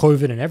that's in the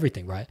COVID and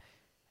everything, right?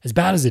 As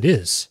bad as it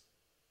is,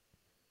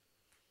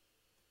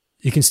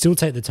 you can still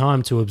take the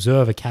time to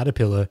observe a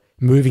caterpillar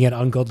moving at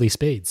ungodly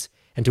speeds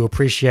and to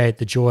appreciate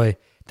the joy,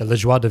 the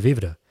joie de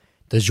vivre,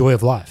 the joy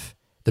of life,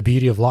 the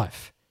beauty of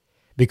life.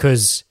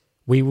 Because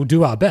we will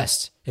do our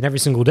best in every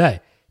single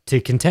day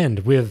to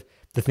contend with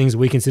the things that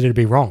we consider to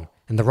be wrong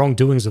and the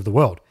wrongdoings of the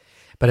world.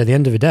 But at the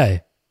end of the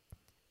day,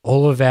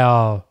 all of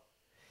our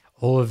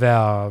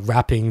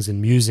wrappings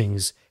and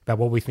musings about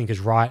what we think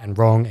is right and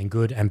wrong and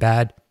good and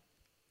bad,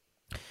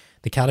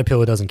 the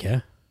caterpillar doesn't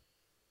care.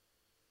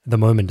 The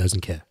moment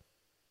doesn't care.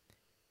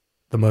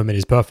 The moment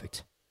is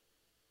perfect.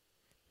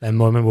 That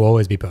moment will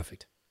always be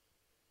perfect.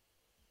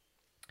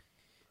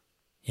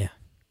 Yeah.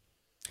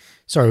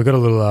 Sorry, we got a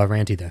little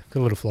ranty there. Got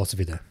a little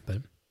philosophy there.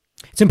 But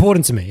it's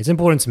important to me.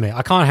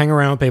 I can't hang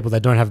around with people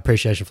that don't have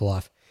appreciation for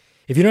life.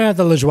 If you don't have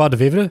the joie de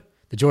vivre,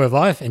 the joy of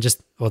life, and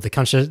just, or the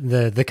kanshasu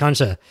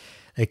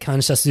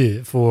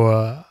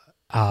for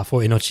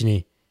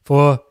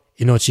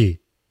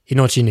inochi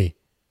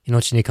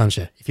ni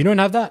kansha. If you don't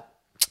have that,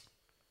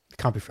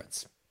 can't be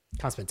friends.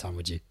 Can't spend time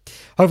with you.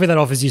 Hopefully that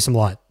offers you some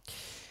light.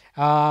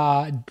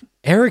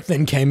 Eric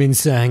then came in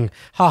saying,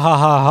 ha ha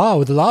ha ha,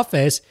 with a laugh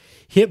face,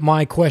 hit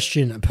my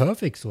question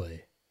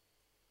perfectly.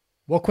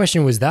 What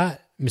question was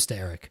that, Mr.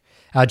 Eric?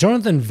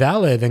 Jonathan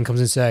Valle then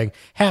comes in saying,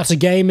 how to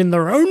game in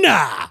the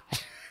Rona.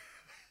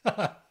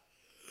 How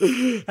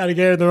to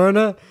game in the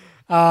Rona?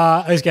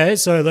 Okay,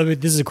 so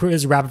this is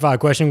a rapid fire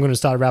question. I'm going to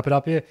start to wrap it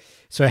up here.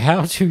 So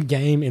how to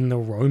game in the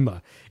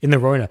Rona.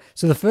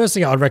 So the first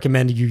thing I would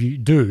recommend you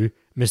do,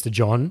 Mr.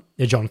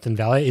 Jonathan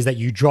Valle, is that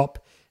you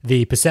drop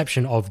the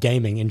perception of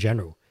gaming in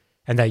general,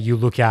 and that you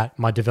look at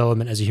my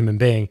development as a human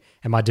being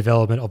and my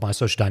development of my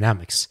social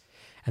dynamics,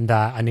 and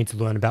that I need to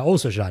learn about all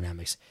social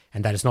dynamics,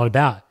 and that it's not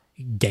about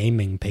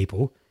gaming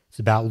people. It's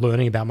about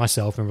learning about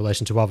myself in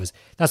relation to others.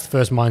 That's the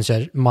first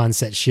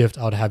mindset shift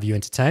I would have you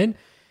entertain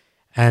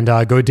and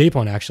go deep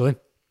on, actually.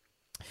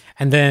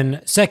 And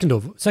then second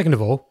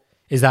of all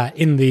is that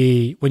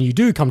when you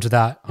do come to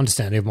that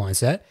understanding of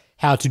mindset,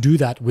 how to do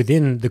that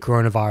within the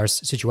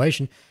coronavirus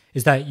situation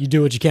is that you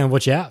do what you can with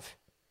what you have.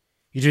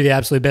 You do the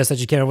absolute best that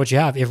you can with what you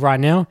have. If right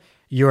now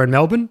you're in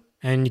Melbourne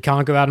and you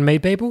can't go out and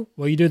meet people,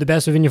 well, you do the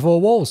best within your four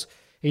walls.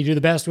 You do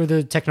the best with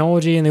the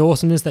technology and the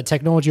awesomeness that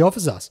technology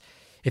offers us.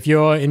 If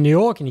you're in New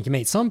York and you can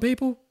meet some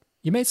people,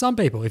 you meet some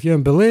people. If you're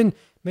in Berlin,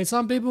 meet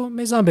some people,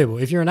 meet some people.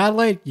 If you're in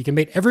Adelaide, you can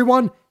meet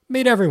everyone,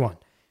 meet everyone.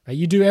 Right?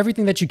 You do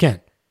everything that you can.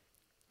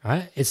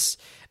 Right?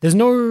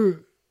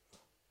 The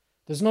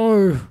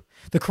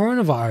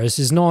coronavirus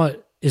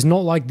is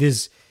not like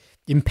this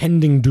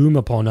impending doom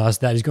upon us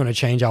that is going to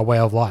change our way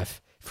of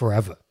life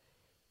forever.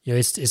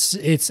 It's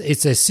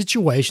a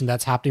situation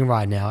that's happening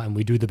right now, and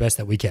we do the best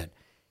that we can,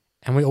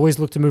 and we always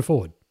look to move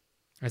forward.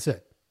 That's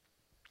it.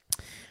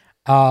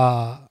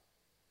 Johnny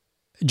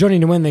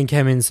Nguyen then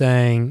came in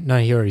saying, no,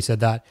 he already said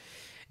that.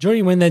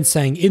 Johnny Nguyen then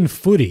saying, in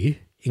footy,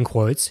 in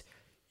quotes,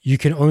 you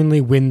can only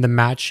win the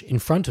match in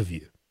front of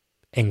you,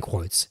 end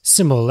quotes.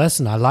 Similar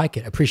lesson, I like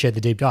it. Appreciate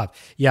the deep dive.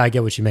 Yeah, I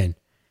get what you mean.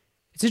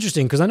 It's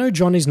interesting because I know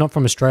Johnny's not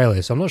from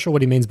Australia, so I'm not sure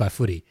what he means by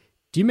footy.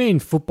 Do you mean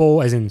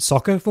football as in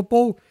soccer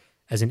football,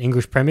 as in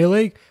English Premier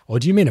League, or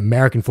do you mean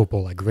American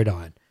football like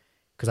gridiron?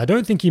 Because I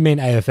don't think you mean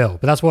AFL,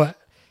 but that's what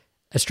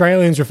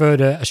Australians refer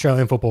to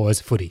Australian football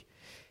as footy.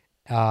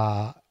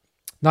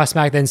 Nice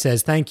Mac then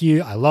says, thank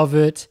you, I love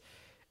it.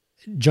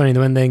 Johnny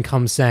Nguyen then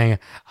comes saying,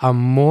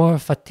 amor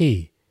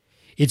fati.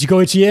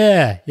 Ichigo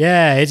ichie.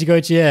 Yeah, ichigo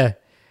ichie.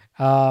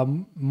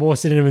 More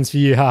synonyms for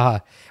you, haha.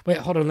 Wait,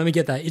 hold on, let me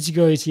get that.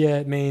 Ichigo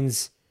ichie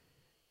means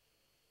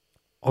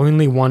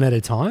only one at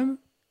a time?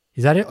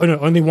 Is that it? Oh no,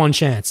 only one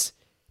chance.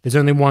 There's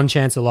only one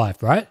chance of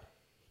life, right?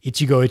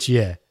 Ichigo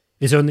ichie.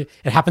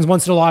 It happens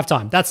once in a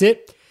lifetime. That's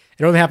it.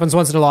 It only happens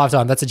once in a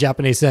lifetime. That's a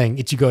Japanese saying.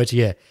 Ichigo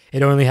ichie.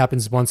 It only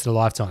happens once in a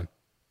lifetime.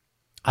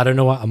 I don't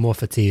know what amor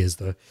fati is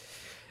though.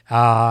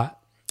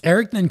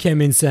 Eric then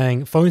came in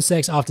saying, phone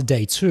sex after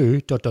day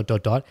 2, ...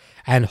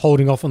 and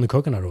holding off on the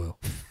coconut oil.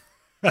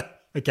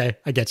 Okay,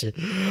 I get you.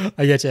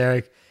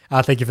 Eric.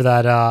 Thank you for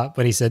that.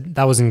 When he said,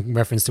 that was in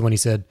reference to when he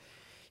said,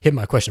 hit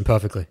my question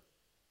perfectly.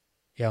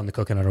 Yeah, on the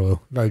coconut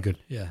oil. Very good.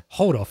 Yeah.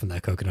 Hold off on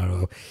that coconut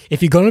oil.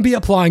 If you're going to be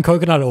applying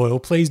coconut oil,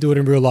 please do it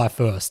in real life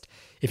first.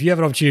 If you have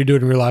an opportunity to do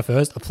it in real life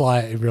first, apply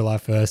it in real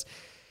life first.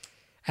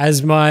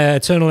 As my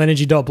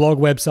eternalenergy.blog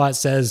website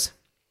says,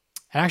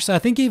 and actually I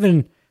think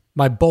even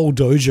my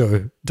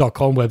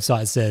bowldojo.com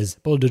website says,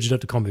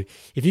 bowldojo.com,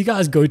 if you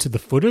guys go to the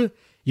footer,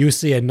 you'll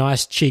see a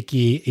nice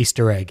cheeky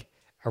Easter egg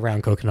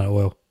around coconut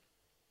oil.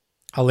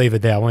 I'll leave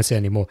it there. I won't say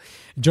any more.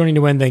 Johnny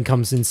Nguyen then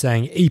comes in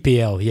saying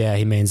EPL. Yeah,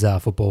 he means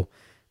football.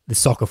 The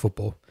soccer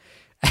football.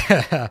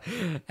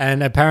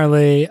 And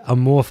apparently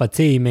Amor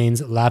Fati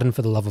means Latin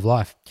for the love of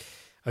life.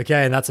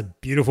 Okay, and that's a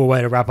beautiful way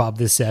to wrap up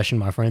this session,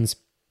 my friends.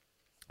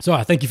 So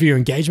I thank you for your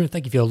engagement.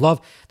 Thank you for your love.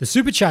 The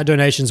super chat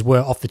donations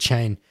were off the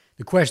chain.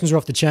 The questions were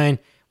off the chain.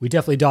 We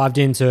definitely dived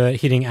into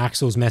hitting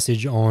Axel's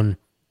message on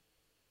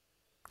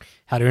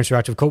how to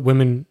interact with cold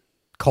women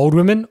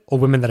or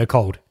women that are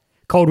cold.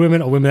 Cold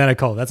women or women that are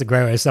cold. That's a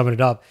great way of summing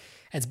it up.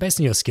 It's based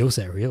on your skill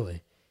set,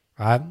 really.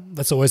 Right?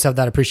 Let's always have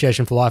that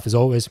appreciation for life as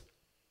always.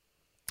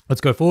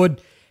 Let's go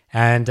forward.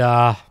 And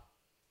I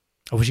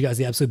wish you guys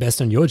the absolute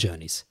best on your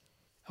journeys.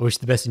 I wish you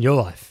the best in your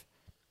life.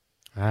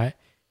 All right?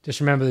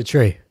 Just remember the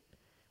tree.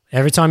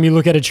 Every time you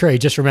look at a tree,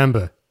 just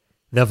remember,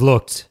 they've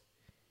looked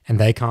and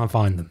they can't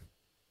find them.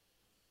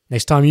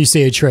 Next time you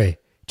see a tree,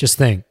 just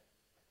think,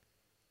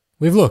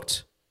 we've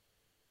looked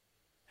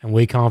and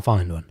we can't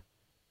find one.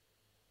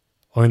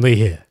 Only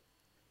here.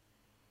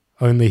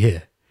 Only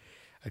here.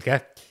 Okay?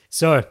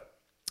 So,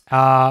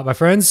 my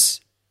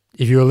friends,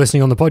 if you were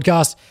listening on the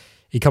podcast,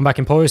 you come back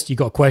and post, you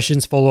got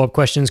questions, follow-up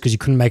questions because you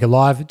couldn't make it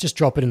live, just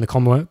drop it in the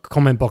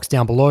comment box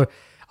down below.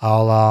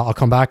 I'll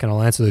come back and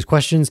I'll answer those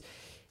questions.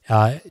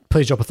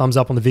 Please drop a thumbs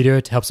up on the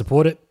video to help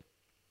support it.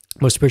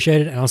 Most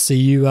appreciated, and I'll see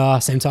you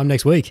same time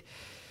next week.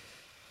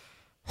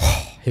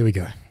 Here we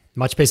go.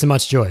 Much peace and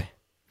much joy.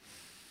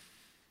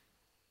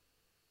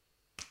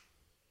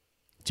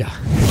 Ja.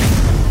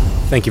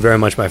 Thank you very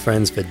much, my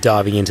friends, for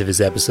diving into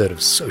this episode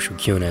of Social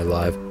Q&A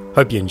Live.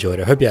 Hope you enjoyed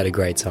it. Hope you had a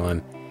great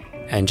time.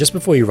 And just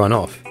before you run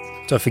off,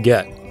 don't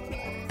forget,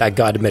 that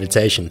guided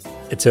meditation,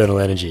 Eternal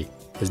Energy,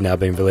 has now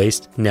been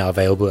released, now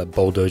available at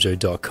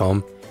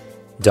bowldojo.com.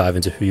 Dive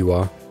into who you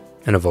are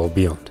and evolve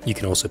beyond. You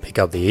can also pick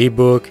up the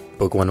ebook,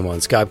 book one-on-one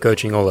Skype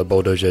coaching, all at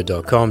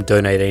bowldojo.com.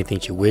 Donate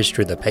anything you wish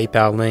through the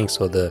PayPal links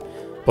or the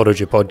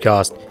Bowldojo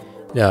podcast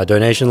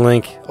donation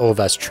link. All of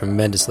that's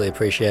tremendously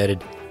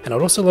appreciated. And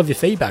I'd also love your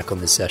feedback on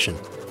this session.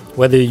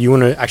 Whether you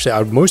want to, actually, I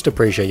would most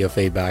appreciate your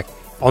feedback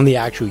on the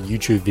actual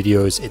YouTube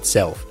videos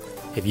itself.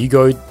 If you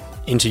go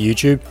into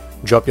YouTube,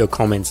 drop your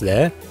comments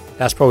there.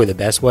 That's probably the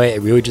best way.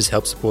 It really just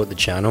helps support the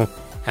channel.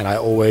 And I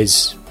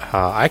always,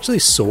 I actually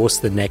source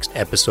the next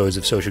episodes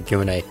of Social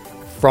Q&A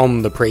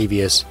from the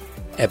previous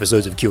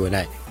episodes of Q&A.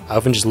 I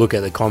often just look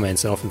at the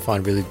comments and often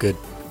find really good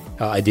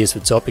ideas for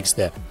topics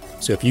there.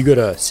 So if you got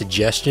a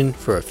suggestion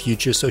for a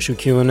future Social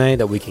Q&A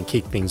that we can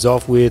kick things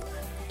off with,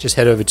 just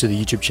head over to the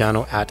YouTube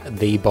channel at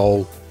The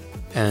Bowl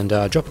and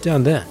drop it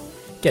down there.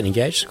 Get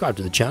engaged, subscribe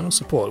to the channel,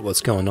 support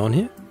what's going on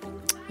here,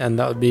 and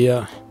that would be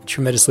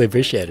tremendously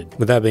appreciated.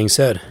 With that being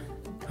said,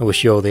 I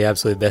wish you all the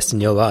absolute best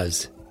in your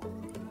lives.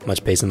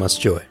 Much peace and much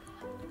joy.